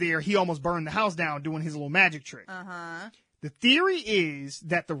when they were there, he almost burned the house down doing his little magic trick. The theory is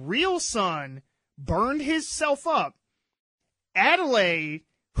that the real son burned himself up. Adelaide,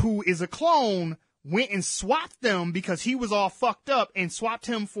 who is a clone, went and swapped them because he was all fucked up and swapped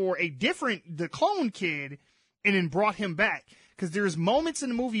him for the clone kid, and then brought him back. Because there's moments in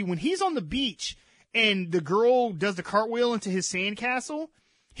the movie when he's on the beach and the girl does the cartwheel into his sandcastle.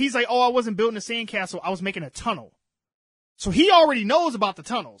 He's like, oh, I wasn't building a sandcastle. I was making a tunnel. So he already knows about the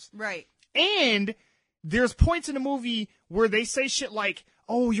tunnels. Right. And there's points in the movie where they say shit like,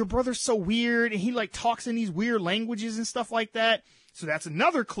 oh, your brother's so weird, and he like talks in these weird languages and stuff like that. So that's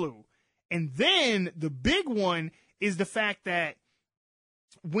another clue. And then the big one is the fact that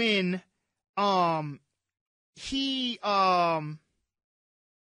when he the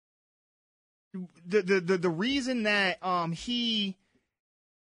reason that he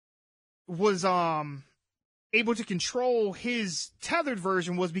was able to control his tethered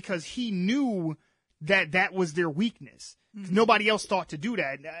version was because he knew that was their weakness. Mm-hmm. Nobody else thought to do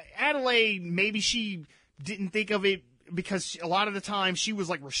that. Adelaide, maybe she didn't think of it because a lot of the time she was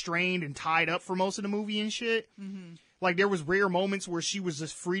like restrained and tied up for most of the movie and shit. Mm-hmm. Like there was rare moments where she was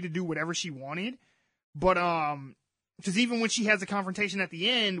just free to do whatever she wanted. But because even when she has a confrontation at the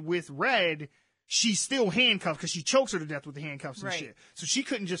end with Red, she's still handcuffed because she chokes her to death with the handcuffs and shit. So she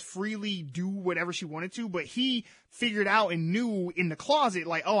couldn't just freely do whatever she wanted to, but he figured out and knew in the closet,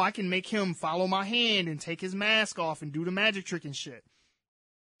 like, oh, I can make him follow my hand and take his mask off and do the magic trick and shit.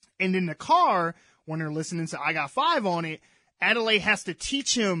 And in the car, when they're listening to I Got Five on it, Adelaide has to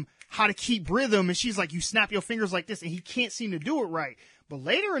teach him how to keep rhythm, and she's like, you snap your fingers like this, and he can't seem to do it right. But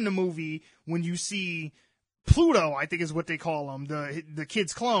later in the movie, when you see Pluto, I think is what they call him, the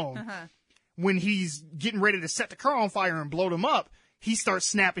kid's clone, when he's getting ready to set the car on fire and blow them up, he starts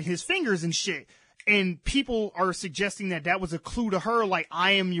snapping his fingers and shit. And people are suggesting that was a clue to her, like,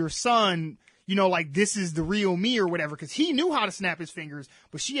 I am your son, you know, like, this is the real me or whatever, because he knew how to snap his fingers,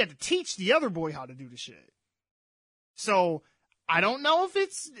 but she had to teach the other boy how to do the shit. So, I don't know if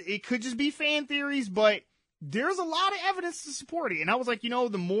it could just be fan theories, but there's a lot of evidence to support it. And I was like, you know,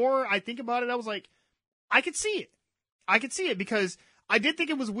 the more I think about it, I was like, I could see it. I could see it because I did think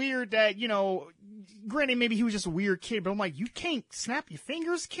it was weird that, you know, granted, maybe he was just a weird kid, but I'm like, you can't snap your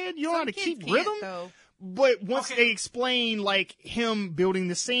fingers, kid? You don't know how to keep rhythm? Though. But once they explain, like, him building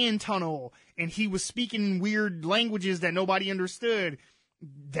the sand tunnel and he was speaking weird languages that nobody understood,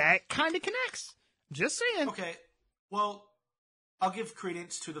 that kind of connects. Just saying. Okay, well, I'll give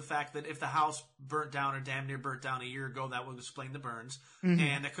credence to the fact that if the house burnt down or damn near burnt down a year ago, that would explain the burns. Mm-hmm.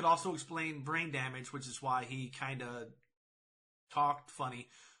 And that could also explain brain damage, which is why he kind of talked funny.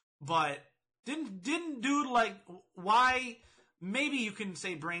 But didn't dude, like, why... Maybe you can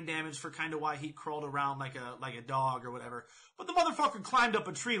say brain damage for kind of why he crawled around like a dog or whatever. But the motherfucker climbed up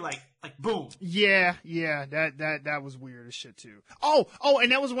a tree like boom. Yeah, that was weird as shit too. Oh,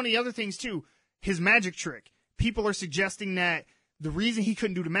 and that was one of the other things too. His magic trick. People are suggesting that the reason he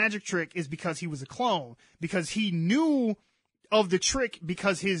couldn't do the magic trick is because he was a clone. Because he knew of the trick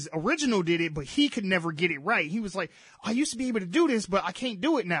because his original did it, but he could never get it right. He was like, I used to be able to do this, but I can't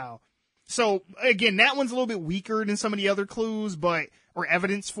do it now. So, again, that one's a little bit weaker than some of the other clues, or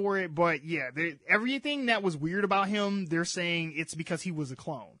evidence for it. But, yeah, everything that was weird about him, they're saying it's because he was a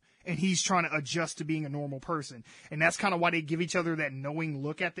clone. And he's trying to adjust to being a normal person. And that's kind of why they give each other that knowing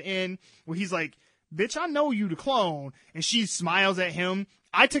look at the end, where he's like, bitch, I know you the clone. And she smiles at him.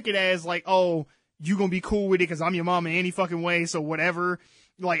 I took it as like, oh, you gonna be cool with it because I'm your mom in any fucking way, so whatever.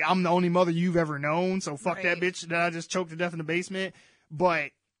 Like, I'm the only mother you've ever known, so fuck that bitch that I just choked to death in the basement.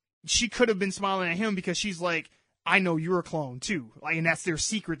 But she could have been smiling at him because she's like, I know you're a clone too. Like, and that's their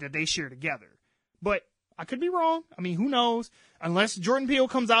secret that they share together. But I could be wrong. I mean, who knows? Unless Jordan Peele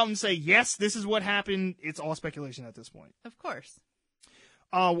comes out and say, yes, this is what happened, it's all speculation at this point. Of course.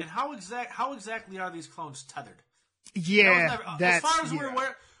 And how exactly are these clones tethered? Yeah, as far as we're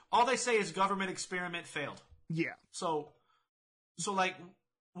aware, all they say is government experiment failed. Yeah. So like,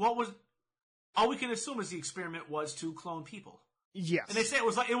 what was... All we can assume is the experiment was to clone people. Yes. And they say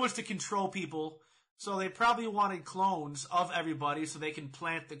it was to control people, so they probably wanted clones of everybody so they can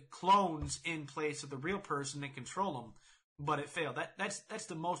plant the clones in place of the real person and control them. But it failed. That's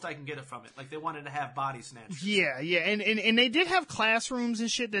the most I can get it from it. Like, they wanted to have body snatchers. Yeah, and they did have classrooms and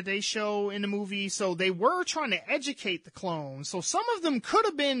shit that they show in the movie, so they were trying to educate the clones. So some of them could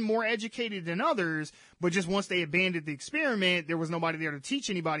have been more educated than others, but just once they abandoned the experiment, there was nobody there to teach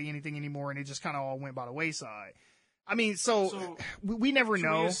anybody anything anymore, and it just kind of all went by the wayside. I mean, so we never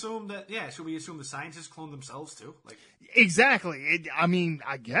know. Should we assume the scientists cloned themselves too? Like, exactly.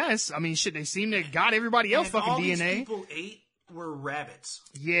 I guess. Shit, they seem to got everybody else fucking all DNA. These people ate were rabbits.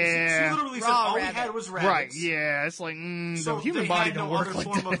 Yeah. She literally said all we had was rabbits. Right, yeah. It's like, the human body don't work like that. So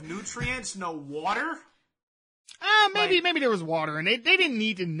they had no other form of nutrients, no water? Maybe there was water, and they didn't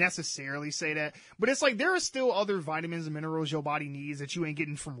need to necessarily say that. But it's like, there are still other vitamins and minerals your body needs that you ain't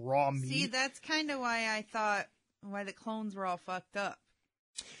getting from raw meat. See, that's kind of why I thought... why the clones were all fucked up.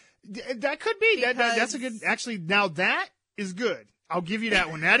 That could be. That's a good... Actually, now that is good. I'll give you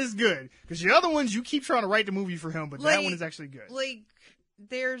that one. That is good. Because the other ones, you keep trying to write the movie for him, but that one is actually good. Like,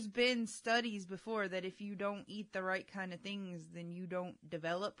 there's been studies before that if you don't eat the right kind of things, then you don't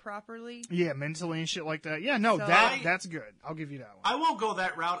develop properly. Yeah, mentally and shit like that. Yeah, no, So that's good. I'll give you that one. I won't go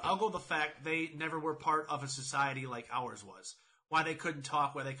that route. I'll go the fact they never were part of a society like ours was. Why they couldn't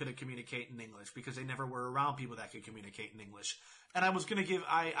talk, why they couldn't communicate in English, because they never were around people that could communicate in English. And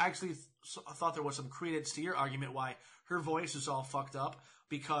I actually thought there was some credence to your argument why her voice is all fucked up,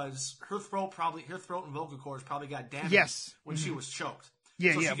 because her throat and vocal cords probably got damaged when she was choked.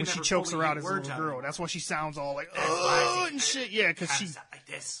 Yeah, So when she chokes her out as a little girl. That's why she sounds all like, oh, and shit. Yeah, because she like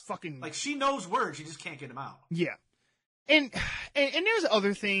this. Fucking... Like, she knows words, she just can't get them out. Yeah. And there's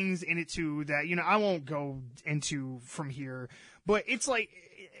other things in it, too, that, I won't go into from here. But it's like,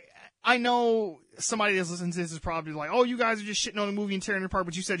 I know somebody that's listening to this is probably like, oh, you guys are just shitting on the movie and tearing it apart,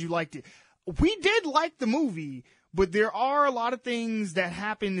 but you said you liked it. We did like the movie, but there are a lot of things that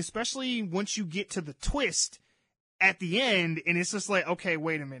happen, especially once you get to the twist at the end, and it's just like, okay,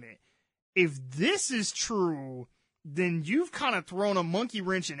 wait a minute. If this is true, then you've kind of thrown a monkey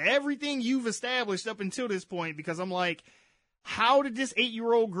wrench in everything you've established up until this point, because I'm like, how did this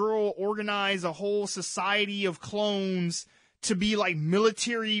 8-year-old girl organize a whole society of clones to be like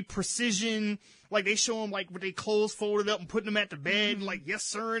military precision? Like, they show them like with their clothes folded up and putting them at the bed and like, yes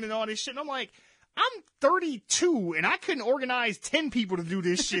sir, and all this shit. And I'm like, I'm 32 and I couldn't organize 10 people to do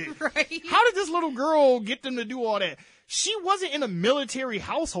this shit. Right. How did this little girl get them to do all that? She wasn't in a military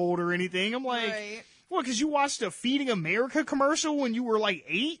household or anything. I'm like, Right. well, because you watched a Feeding America commercial when you were like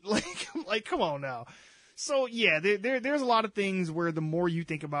 8? Like, come on now. So, yeah, there's a lot of things where the more you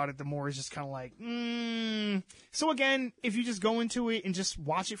think about it, the more it's just kind of like, So, again, if you just go into it and just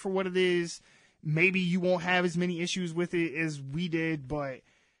watch it for what it is, maybe you won't have as many issues with it as we did, but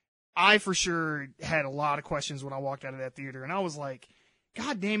I for sure had a lot of questions when I walked out of that theater, and I was like,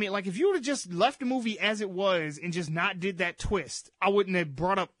 God damn it, like, if you would have just left the movie as it was and just not did that twist, I wouldn't have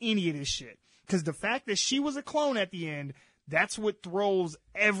brought up any of this shit. Because the fact that she was a clone at the end, that's what throws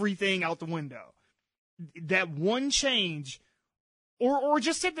everything out the window. That one change, or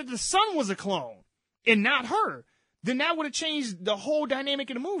just said that the son was a clone and not her, then that would have changed the whole dynamic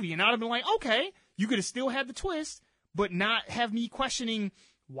of the movie. And I'd have been like, okay, you could have still had the twist, but not have me questioning,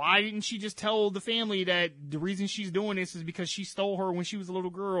 why didn't she just tell the family that the reason she's doing this is because she stole her when she was a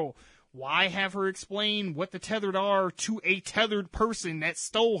little girl? Why have her explain what the tethered are to a tethered person that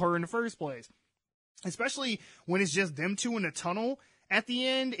stole her in the first place? Especially when it's just them two in a tunnel at the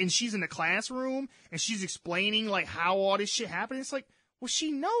end, and she's in the classroom, and she's explaining, like, how all this shit happened. It's like, well,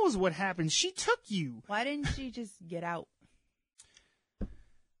 she knows what happened. She took you. Why didn't she just get out?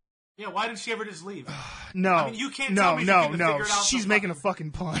 Yeah, why didn't she ever just leave? No. I mean, you can't tell me she couldn't have figured out She's making a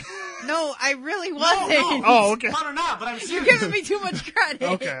fucking pun. No, I really wasn't. No. Oh, okay. Fun or not, but I'm You're serious. giving me too much credit.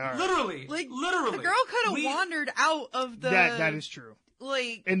 Okay, all right. Literally. The girl could have wandered out of the... That is true.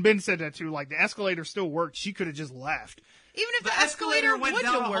 Like... And Ben said that, too. Like, the escalator still worked. She could have just left. Even if The escalator went would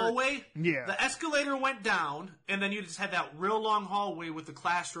down have a worked. hallway. Yeah. The escalator went down, and then you just had that real long hallway with the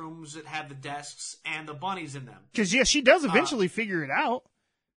classrooms that had the desks and the bunnies in them. Because, yeah, she does eventually figure it out.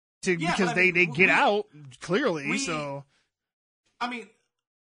 Because they get out, clearly, so... I mean,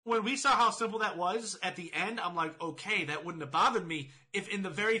 when we saw how simple that was at the end, I'm like, okay, that wouldn't have bothered me if in the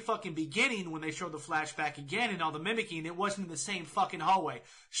very fucking beginning, when they showed the flashback again and all the mimicking, it wasn't in the same fucking hallway.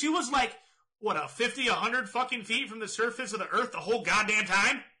 She was like, what, 50, 100 fucking feet from the surface of the earth the whole goddamn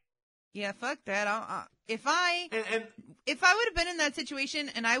time? Yeah, fuck that. If I And would have been in that situation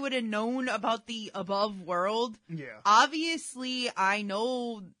and I would have known about the above world, Yeah. obviously I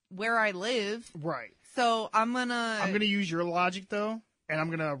know where I live, Right. so I'm gonna use your logic, though, and I'm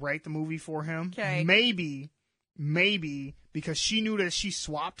gonna write the movie for him. 'Kay. Maybe, because she knew that she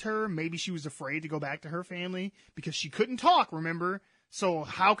swapped her, maybe she was afraid to go back to her family, because she couldn't talk, remember? So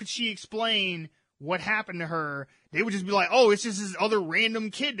how could she explain what happened to her? They would just be like, oh, it's just this other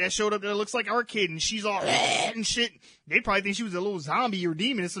random kid that showed up that looks like our kid, and she's all and shit. They'd probably think she was a little zombie or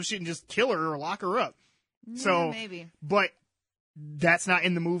demon or some shit and just kill her or lock her up. Yeah, So, maybe. But that's not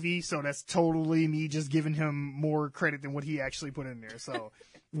in the movie, so that's totally me just giving him more credit than what he actually put in there. So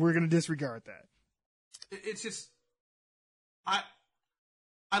we're going to disregard that. it's just, I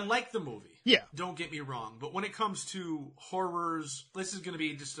like the movie. Yeah. Don't get me wrong. But when it comes to horrors, this is going to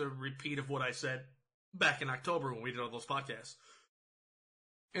be just a repeat of what I said back in October when we did all those podcasts.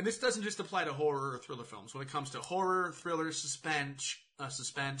 And this doesn't just apply to horror or thriller films. When it comes to horror, thriller, suspense,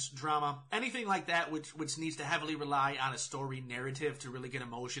 drama, anything like that which needs to heavily rely on a story narrative to really get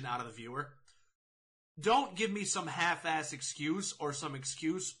emotion out of the viewer, don't give me some half-ass excuse or some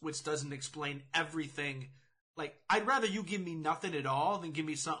excuse which doesn't explain everything. Like, I'd rather you give me nothing at all than give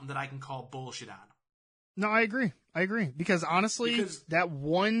me something that I can call bullshit on. No, I agree. I agree. Because honestly, that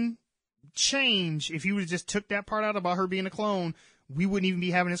one change, if you would have just took that part out about her being a clone, we wouldn't even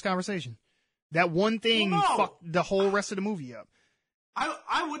be having this conversation. That one thing fucked the whole rest of the movie up.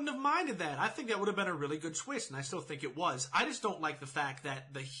 I wouldn't have minded that. I think that would have been a really good twist, and I still think it was. I just don't like the fact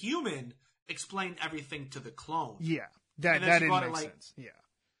that the human explained everything to the clone. Yeah, that didn't make sense. Yeah.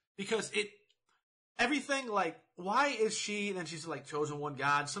 Because everything, like, why is she, and then she's like chosen one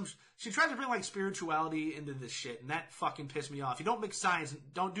God. She tries to bring like spirituality into this shit, and that fucking pissed me off. You don't mix science,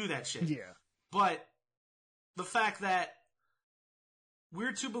 don't do that shit. Yeah. But the fact that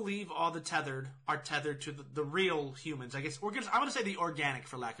we're to believe all the tethered are tethered to the real humans. I guess I'm going to say the organic,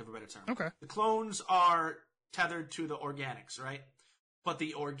 for lack of a better term. Okay. The clones are tethered to the organics, right? But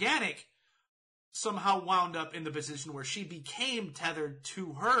the organic somehow wound up in the position where she became tethered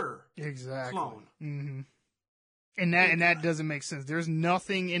to her clone. Mm-hmm. And that doesn't make sense. There's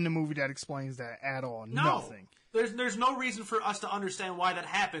nothing in the movie that explains that at all. No. Nothing. There's no reason for us to understand why that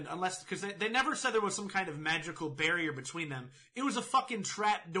happened, unless because they never said there was some kind of magical barrier between them. It was a fucking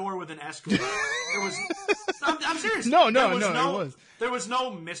trap door with an escalator. I'm serious. No, it was. There was no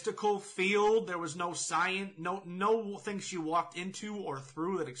mystical field. There was no science. No thing she walked into or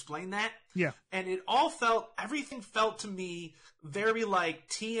through that explained that. Yeah. And everything felt to me very like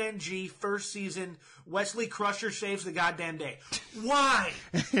TNG first season. Wesley Crusher saves the goddamn day. Why?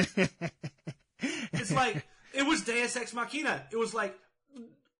 It's like. It was Deus Ex Machina. It was like,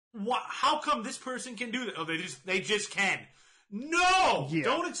 how come this person can do that? Oh, they just can. No! Yeah.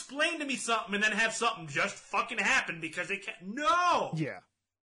 Don't explain to me something and then have something just fucking happen because they can. No! Yeah.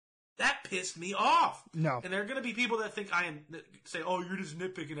 That pissed me off. No. And there are going to be people that think say, oh, you're just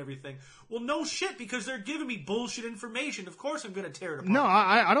nitpicking everything. Well, no shit, because they're giving me bullshit information. Of course I'm going to tear it apart. No,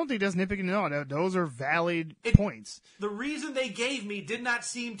 I don't think that's nitpicking at all. Those are valid points. The reason they gave me did not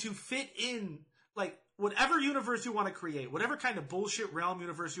seem to fit in, like, whatever universe you want to create, whatever kind of bullshit realm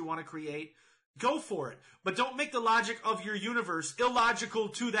universe you want to create, go for it. But don't make the logic of your universe illogical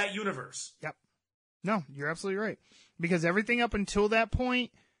to that universe. Yep. No, you're absolutely right. Because everything up until that point,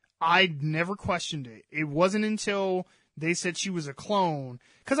 I never questioned it. It wasn't until they said she was a clone.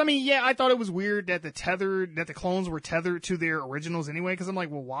 Because, I mean, yeah, I thought it was weird that the clones were tethered to their originals anyway. Because I'm like,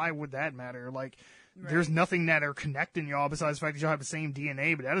 well, why would that matter? Like, there's nothing that are connecting y'all besides the fact that y'all have the same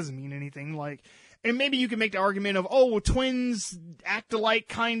DNA, but that doesn't mean anything. Like, and maybe you can make the argument of, oh, well, twins act alike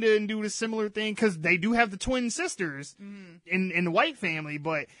kind of and do a similar thing because they do have the twin sisters in the White family.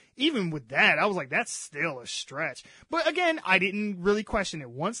 But even with that, I was like, that's still a stretch. But again, I didn't really question it.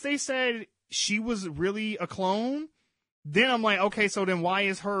 Once they said she was really a clone, then I'm like, okay, so then why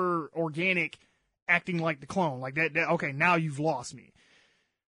is her organic acting like the clone? Like that okay, now you've lost me.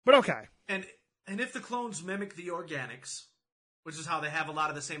 But okay. And if the clones mimic the organics, which is how they have a lot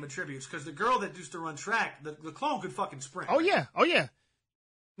of the same attributes, because the girl that used to run track, the clone could fucking sprint. Oh, yeah. Oh, yeah.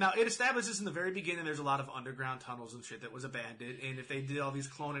 Now, it establishes in the very beginning there's a lot of underground tunnels and shit that was abandoned, and if they did all these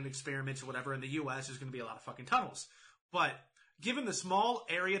cloning experiments or whatever in the U.S., there's going to be a lot of fucking tunnels. But given the small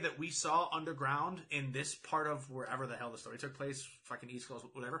area that we saw underground in this part of wherever the hell the story took place, fucking East Coast,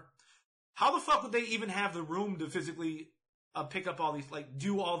 whatever, how the fuck would they even have the room to physically pick up all these, like,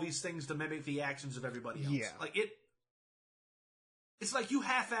 do all these things to mimic the actions of everybody else? Yeah. Like, it's like you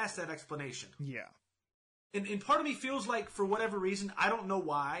half-assed that explanation. Yeah. And part of me feels like, for whatever reason, I don't know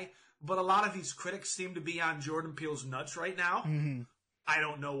why, but a lot of these critics seem to be on Jordan Peele's nuts right now. Mm-hmm. I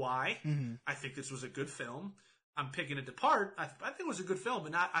don't know why. Mm-hmm. I think this was a good film. I'm picking it apart. I think it was a good film,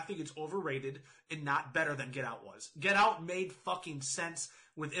 but I think it's overrated and not better than Get Out was. Get Out made fucking sense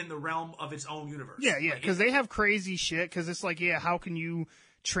within the realm of its own universe. Yeah, because they have crazy shit, because it's like, yeah, how can you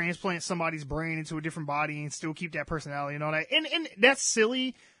transplant somebody's brain into a different body and still keep that personality and all that? And that's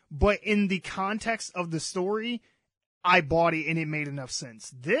silly, but in the context of the story, I bought it and it made enough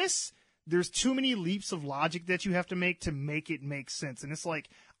sense. There's too many leaps of logic that you have to make it make sense. And it's like,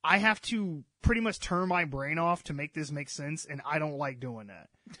 I have to pretty much turn my brain off to make this make sense, and I don't like doing that.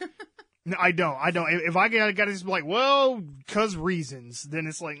 No, I don't. If I got to just be like, well, because reasons, then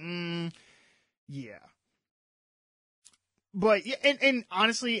it's like, yeah. But, and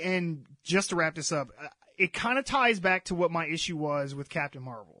honestly, and just to wrap this up, it kind of ties back to what my issue was with Captain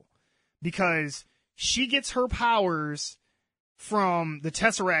Marvel. Because she gets her powers from the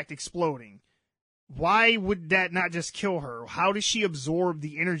Tesseract exploding. Why would that not just kill her? How does she absorb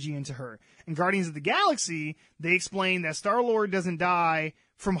the energy into her? In Guardians of the Galaxy, they explain that Star-Lord doesn't die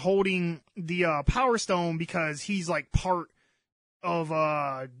from holding the Power Stone because he's like part of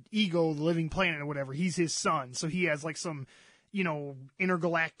Ego, the living planet or whatever. He's his son. So he has like some,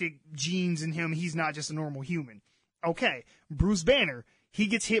 intergalactic genes in him. He's not just a normal human. Okay. Bruce Banner. he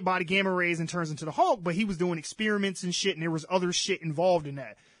gets hit by the gamma rays and turns into the Hulk, but he was doing experiments and shit, and there was other shit involved in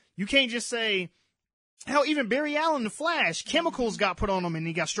that. You can't just say, hell, even Barry Allen, the Flash, chemicals got put on him and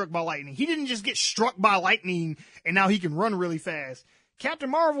he got struck by lightning. He didn't just get struck by lightning and now he can run really fast. Captain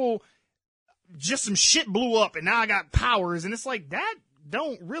Marvel, just some shit blew up and now I got powers, and it's like, that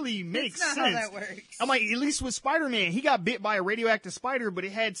don't really make sense. That's not how that works. I'm like, at least with Spider-Man, he got bit by a radioactive spider, but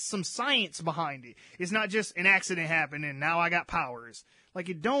it had some science behind it. It's not just an accident happened and now I got powers. Like,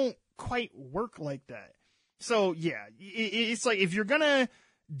 it don't quite work like that. So, yeah, it's like, if you're gonna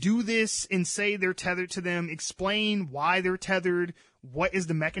do this and say they're tethered to them, explain why they're tethered, what is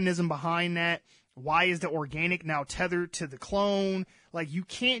the mechanism behind that, why is the organic now tethered to the clone. Like, you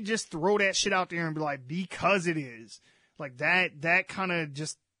can't just throw that shit out there and be like, because it is. Like, that kind of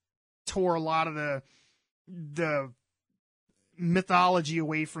just tore a lot of the mythology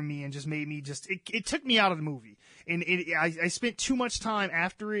away from me and just made me it took me out of the movie. And I spent too much time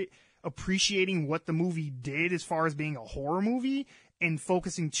after it appreciating what the movie did as far as being a horror movie and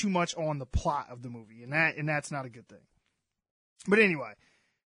focusing too much on the plot of the movie. And that's not a good thing. But anyway,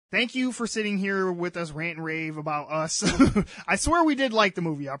 thank you for sitting here with us, rant and rave about us. I swear we did like the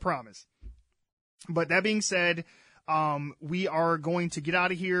movie, I promise. But that being said, we are going to get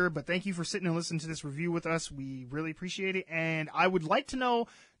out of here, but thank you for sitting and listening to this review with us. We really appreciate it. And I would like to know,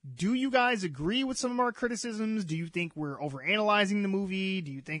 do you guys agree with some of our criticisms? Do you think we're overanalyzing the movie?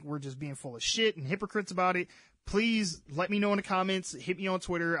 Do you think we're just being full of shit and hypocrites about it? Please let me know in the comments. Hit me on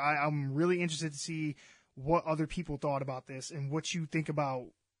Twitter. I'm really interested to see what other people thought about this and what you think about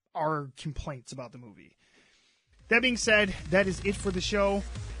our complaints about the movie. That being said, that is it for the show.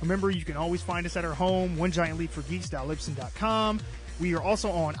 Remember, you can always find us at our home, onegiantleapforgeeks.libsyn.com. We are also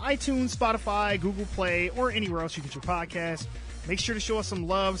on iTunes, Spotify, Google Play, or anywhere else you get your podcast. Make sure to show us some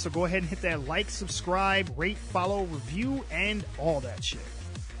love, so go ahead and hit that like, subscribe, rate, follow, review, and all that shit.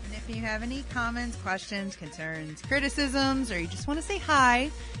 And if you have any comments, questions, concerns, criticisms, or you just want to say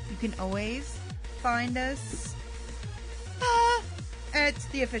hi, you can always find us at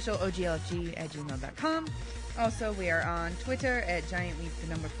the official oglg@gmail.com. Also, we are on Twitter at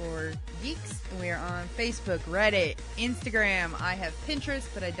GiantLeap4Geeks. And we are on Facebook, Reddit, Instagram. I have Pinterest,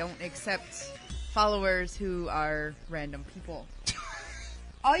 but I don't accept followers who are random people.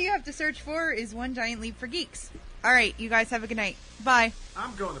 All you have to search for is One Giant Leap for Geeks. All right, you guys have a good night. Bye.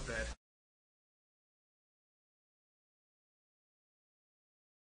 I'm going to bed.